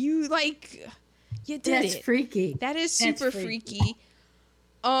 Aaron, you did it. That's freaky. That is super freaky.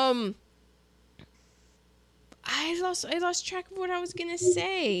 I lost track of what I was gonna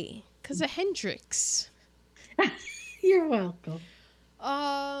say because of Hendrix. You're welcome.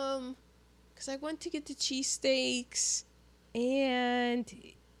 Because I went to get the cheesesteaks, and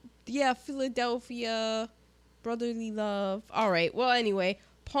Philadelphia, brotherly love. All right. Well, anyway,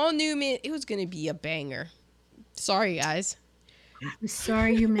 Paul Newman. It was gonna be a banger. Sorry, guys. I'm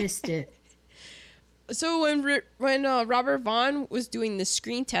sorry you missed it. So when Robert Vaughn was doing the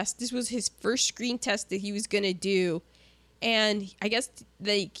screen test, this was his first screen test that he was gonna do, and I guess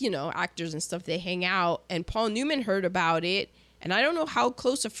actors and stuff, they hang out, and Paul Newman heard about it, and I don't know how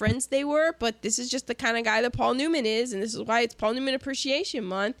close of friends they were, but this is just the kind of guy that Paul Newman is, and this is why it's Paul Newman Appreciation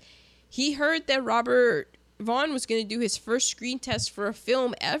Month. He heard that Robert Vaughn was gonna do his first screen test for a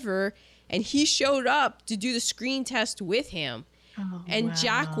film ever, and he showed up to do the screen test with him. Oh, And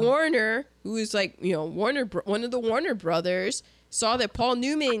Jack wow. Warner, who is like, you know, one of the Warner brothers, saw that Paul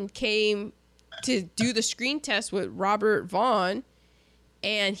Newman came to do the screen test with Robert Vaughn,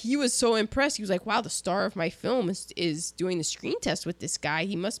 and he was so impressed. He was like, wow, the star of my film is doing the screen test with this guy.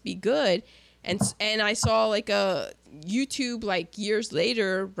 He must be good. And I saw like a YouTube like years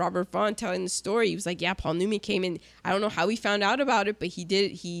later, Robert Vaughn telling the story. He was like, yeah, Paul Newman came in. I don't know how he found out about it, but he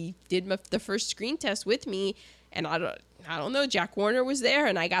did the first screen test with me. And I don't know, Jack Warner was there,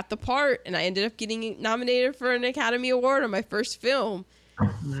 and I got the part, and I ended up getting nominated for an Academy Award on my first film.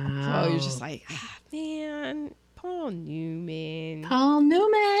 Wow. So you're just like, man, Paul Newman. Paul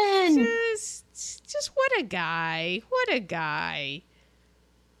Newman. Just what a guy. What a guy.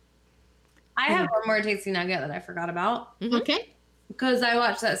 I have one more tasty nugget that I forgot about Okay. because I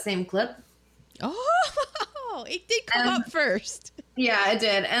watched that same clip. Oh, it did come up first. Yeah, it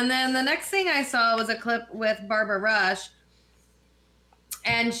did. And then the next thing I saw was a clip with Barbara Rush.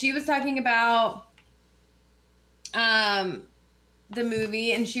 And she was talking about the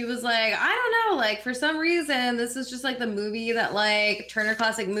movie, and she was like, I don't know, like for some reason this is just like the movie that like Turner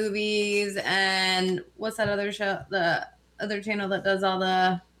Classic Movies and what's that other show, the other channel that does all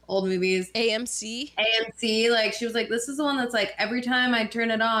the old movies, AMC. like she was like, this is the one that's like every time I turn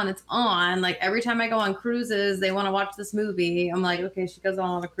it on, it's on. Like every time I go on cruises, they want to watch this movie. I'm like, okay, she goes on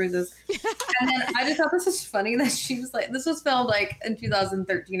a lot of cruises. And then I just thought this was funny that she was like, this was filmed like in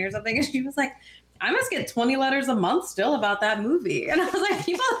 2013 or something, and she was like, I must get 20 letters a month still about that movie. And I was like,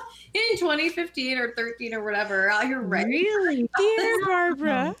 people in 2015 or 13 or whatever, you're right. Really? Dear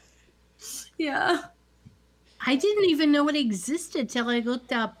Barbara. Yeah. I didn't even know it existed till I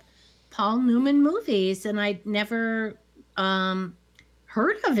looked up Paul Newman movies, and I'd never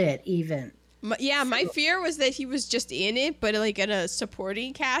heard of it even. My fear was that he was just in it, but like in a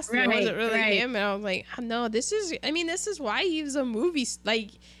supporting cast. It wasn't really him. And I was like, no, this is why he's a movie.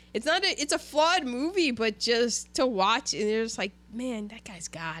 Like, it's a flawed movie, but just to watch, and you're just like, man, that guy's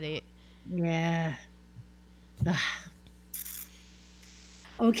got it. Yeah. Ugh.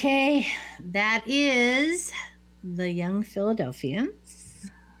 Okay, that is The Young Philadelphians.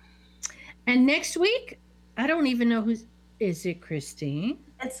 And next week, I don't even know is it Christine?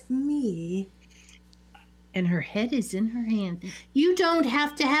 It's me. And her head is in her hand. You don't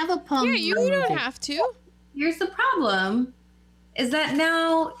have to have a pump. Yeah, you don't have to. Here's the problem is that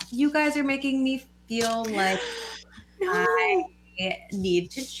now you guys are making me feel like I need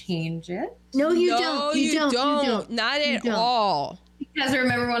to change it. No, you No, don't. you You don't. Not at don't. all. Because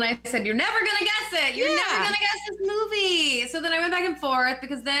remember when I said, you're never going to guess it. You're Yeah. never going to guess this movie. So then I went back and forth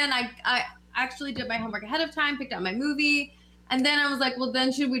because then I actually did my homework ahead of time, picked out my movie. And then I was like, well,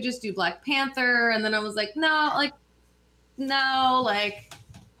 then should we just do Black Panther? And then I was like, no.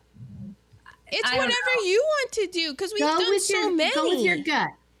 It's I don't whatever you want to do, because we've done so many. Go with your gut.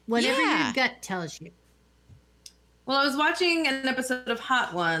 Whatever Yeah. your gut tells you. Well, I was watching an episode of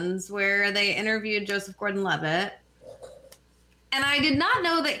Hot Ones where they interviewed Joseph Gordon-Levitt. And I did not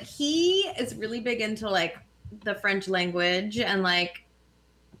know that he is really big into like the French language and like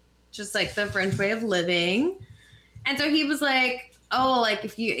just like the French way of living. And so he was like, oh, like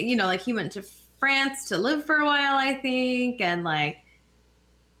if you know, like he went to France to live for a while, I think. And like,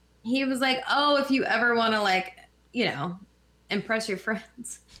 he was like, oh, if you ever want to like, you know, impress your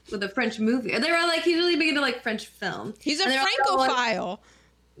friends with a French movie. They were like, he's really big into like French film. He's a And they were like, Francophile.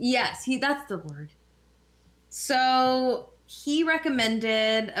 yes, that's the word. So he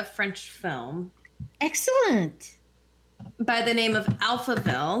recommended a French film Excellent. by the name of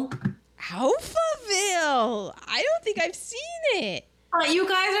Alphaville. Alphaville. I don't think I've seen it. But you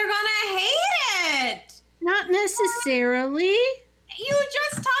guys are gonna hate it. Not necessarily. You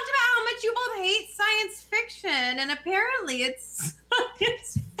just talked about how much you both hate science fiction, and apparently it's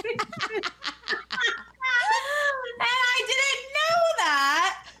science fiction. And I didn't know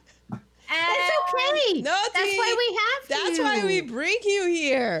that. It's okay. No, That's Dee, why we have That's you. why we bring you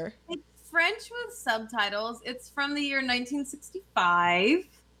here. It's French with subtitles. It's from the year 1965.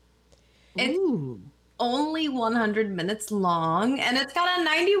 It's Ooh. only 100 minutes long, and it's got a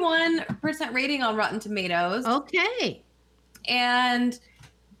 91% rating on Rotten Tomatoes. Okay. And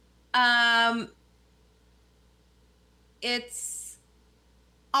it's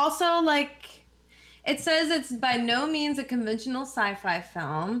also like, it says it's by no means a conventional sci-fi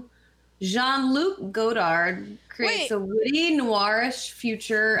film. Jean-Luc Godard creates Wait. a witty noirish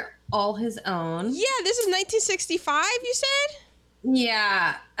future all his own. Yeah, this is 1965, you said?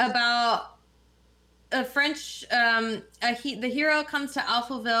 Yeah, about a French, the hero comes to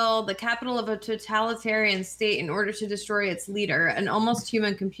Alphaville, the capital of a totalitarian state, in order to destroy its leader, an almost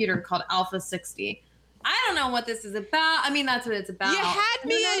human computer called Alpha 60. I don't know what this is about. I mean, that's what it's about. You had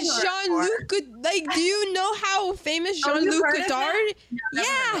me I as don't know Jean-Luc. Like, do you know how famous Oh, you've Jean-Luc heard of Godard? him? No, never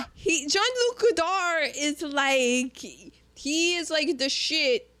heard of Yeah, Jean-Luc Godard is like he is like the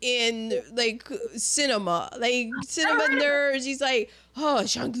shit in like cinema, like cinema heard of him. nerds. He's like, oh,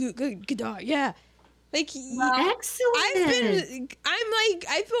 Jean-Luc Godard, yeah. Like Well, Excellent.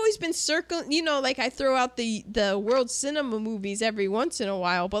 I've always been circling, you know, like I throw out the world cinema movies every once in a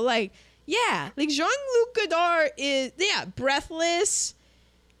while, but like, yeah, like Jean-Luc Godard is, yeah, Breathless,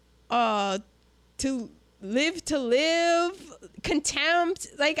 To Live, Contempt.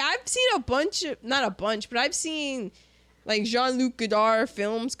 Like I've seen not a bunch, but I've seen like Jean-Luc Godard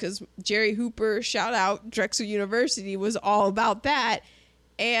films because Jerry Hooper, shout out Drexel University, was all about that.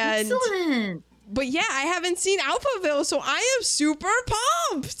 And Excellent. but yeah, I haven't seen Alphaville, so I am super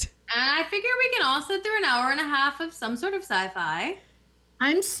pumped. And I figure we can all sit through an hour and a half of some sort of sci-fi.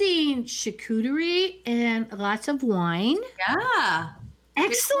 I'm seeing charcuterie and lots of wine. Yeah. We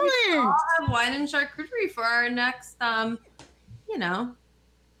Excellent. all have wine and charcuterie for our next, you know.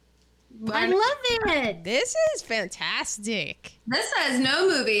 I love it. This is fantastic. This says no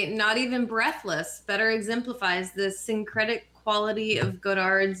movie, not even Breathless, better exemplifies the syncretic quality of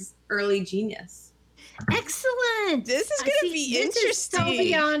Godard's early genius. Excellent. This is I gonna see, be This is so interesting.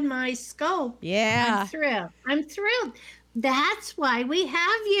 beyond my scope. Yeah. I'm thrilled. That's why we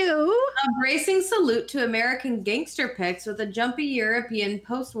have you. A bracing salute to American gangster pics with a jumpy European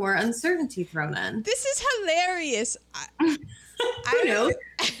post-war uncertainty thrown in. This is hilarious. Who knows?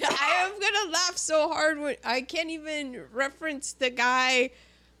 I am gonna laugh so hard when I can't even reference the guy.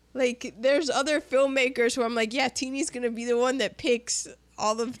 Like, there's other filmmakers who I'm like, yeah, Teeny's gonna be the one that picks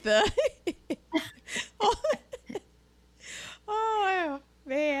all of the. Oh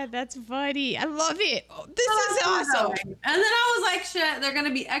man, that's funny. I love it. Oh, this is awesome. And then I was like, shit, they're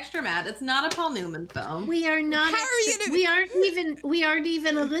gonna be extra mad. It's not a Paul Newman film. We are not. How are you gonna- We aren't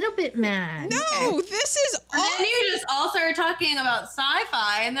even a little bit mad. No, this is And all. then you just all started talking about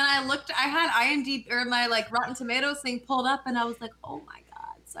sci-fi, and then I had IMDb or my like Rotten Tomatoes thing pulled up, and I was like, oh my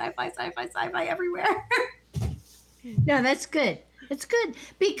god, sci-fi everywhere. No, that's good. It's good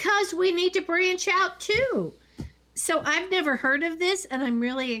because we need to branch out too. So I've never heard of this, and I'm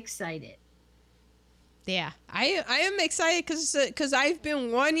really excited. Yeah, I am excited because I've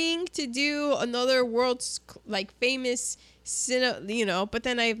been wanting to do another world's like famous cinema, you know, but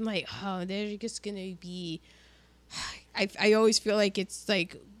then I'm like, oh, they're just gonna be. I always feel like it's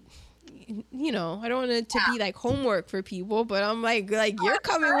like, you know, I don't want it to be like homework for people, but I'm like you're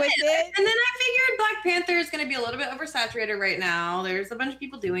coming with it. And then I figured Black Panther is going to be a little bit oversaturated right now. There's a bunch of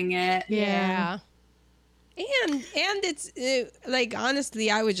people doing it. Yeah. And it's like, honestly,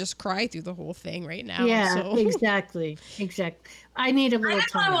 I would just cry through the whole thing right now. Yeah, so. exactly. I need a I little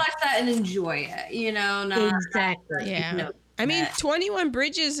just want to time. watch that and enjoy it, you know? Not Exactly. Yeah. No. I mean, Yeah. 21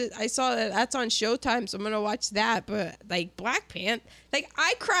 Bridges, I saw that's on Showtime, so I'm going to watch that. But, like, Black Panther, like,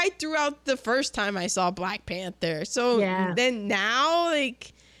 I cried throughout the first time I saw Black Panther. So Yeah. then now,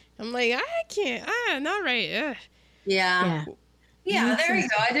 like, I'm like, I can't, not right. Ugh. Yeah. Yeah. Yeah, there you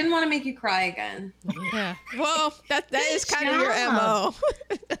go. I didn't want to make you cry again. Yeah. Well, that is kind of your job.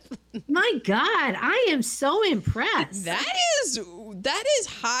 MO. My God, I am so impressed. That is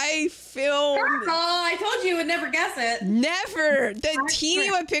high film. Girl, I told you would never guess it. Never. The teeny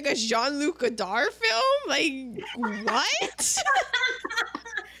would pick a Jean-Luc Godard film? Like, what?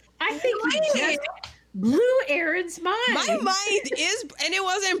 I think you just blew Aaron's mind. My mind is, and it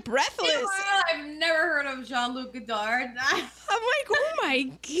wasn't Breathless. I've never heard of Jean-Luc Godard. I'm like, oh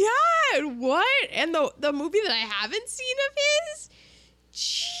my God, what? And the movie that I haven't seen of his?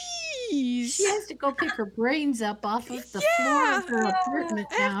 Jeez. She has to go pick her brains up off of the floor of her apartment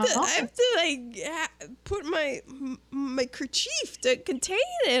I now. have to like put my kerchief to contain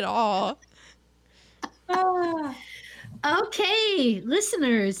it all. Okay,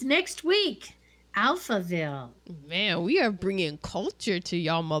 listeners, next week, Alphaville. Man, we are bringing culture to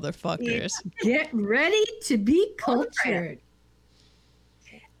y'all motherfuckers. Get ready to be cultured.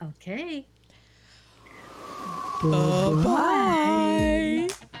 Okay. Bye-bye.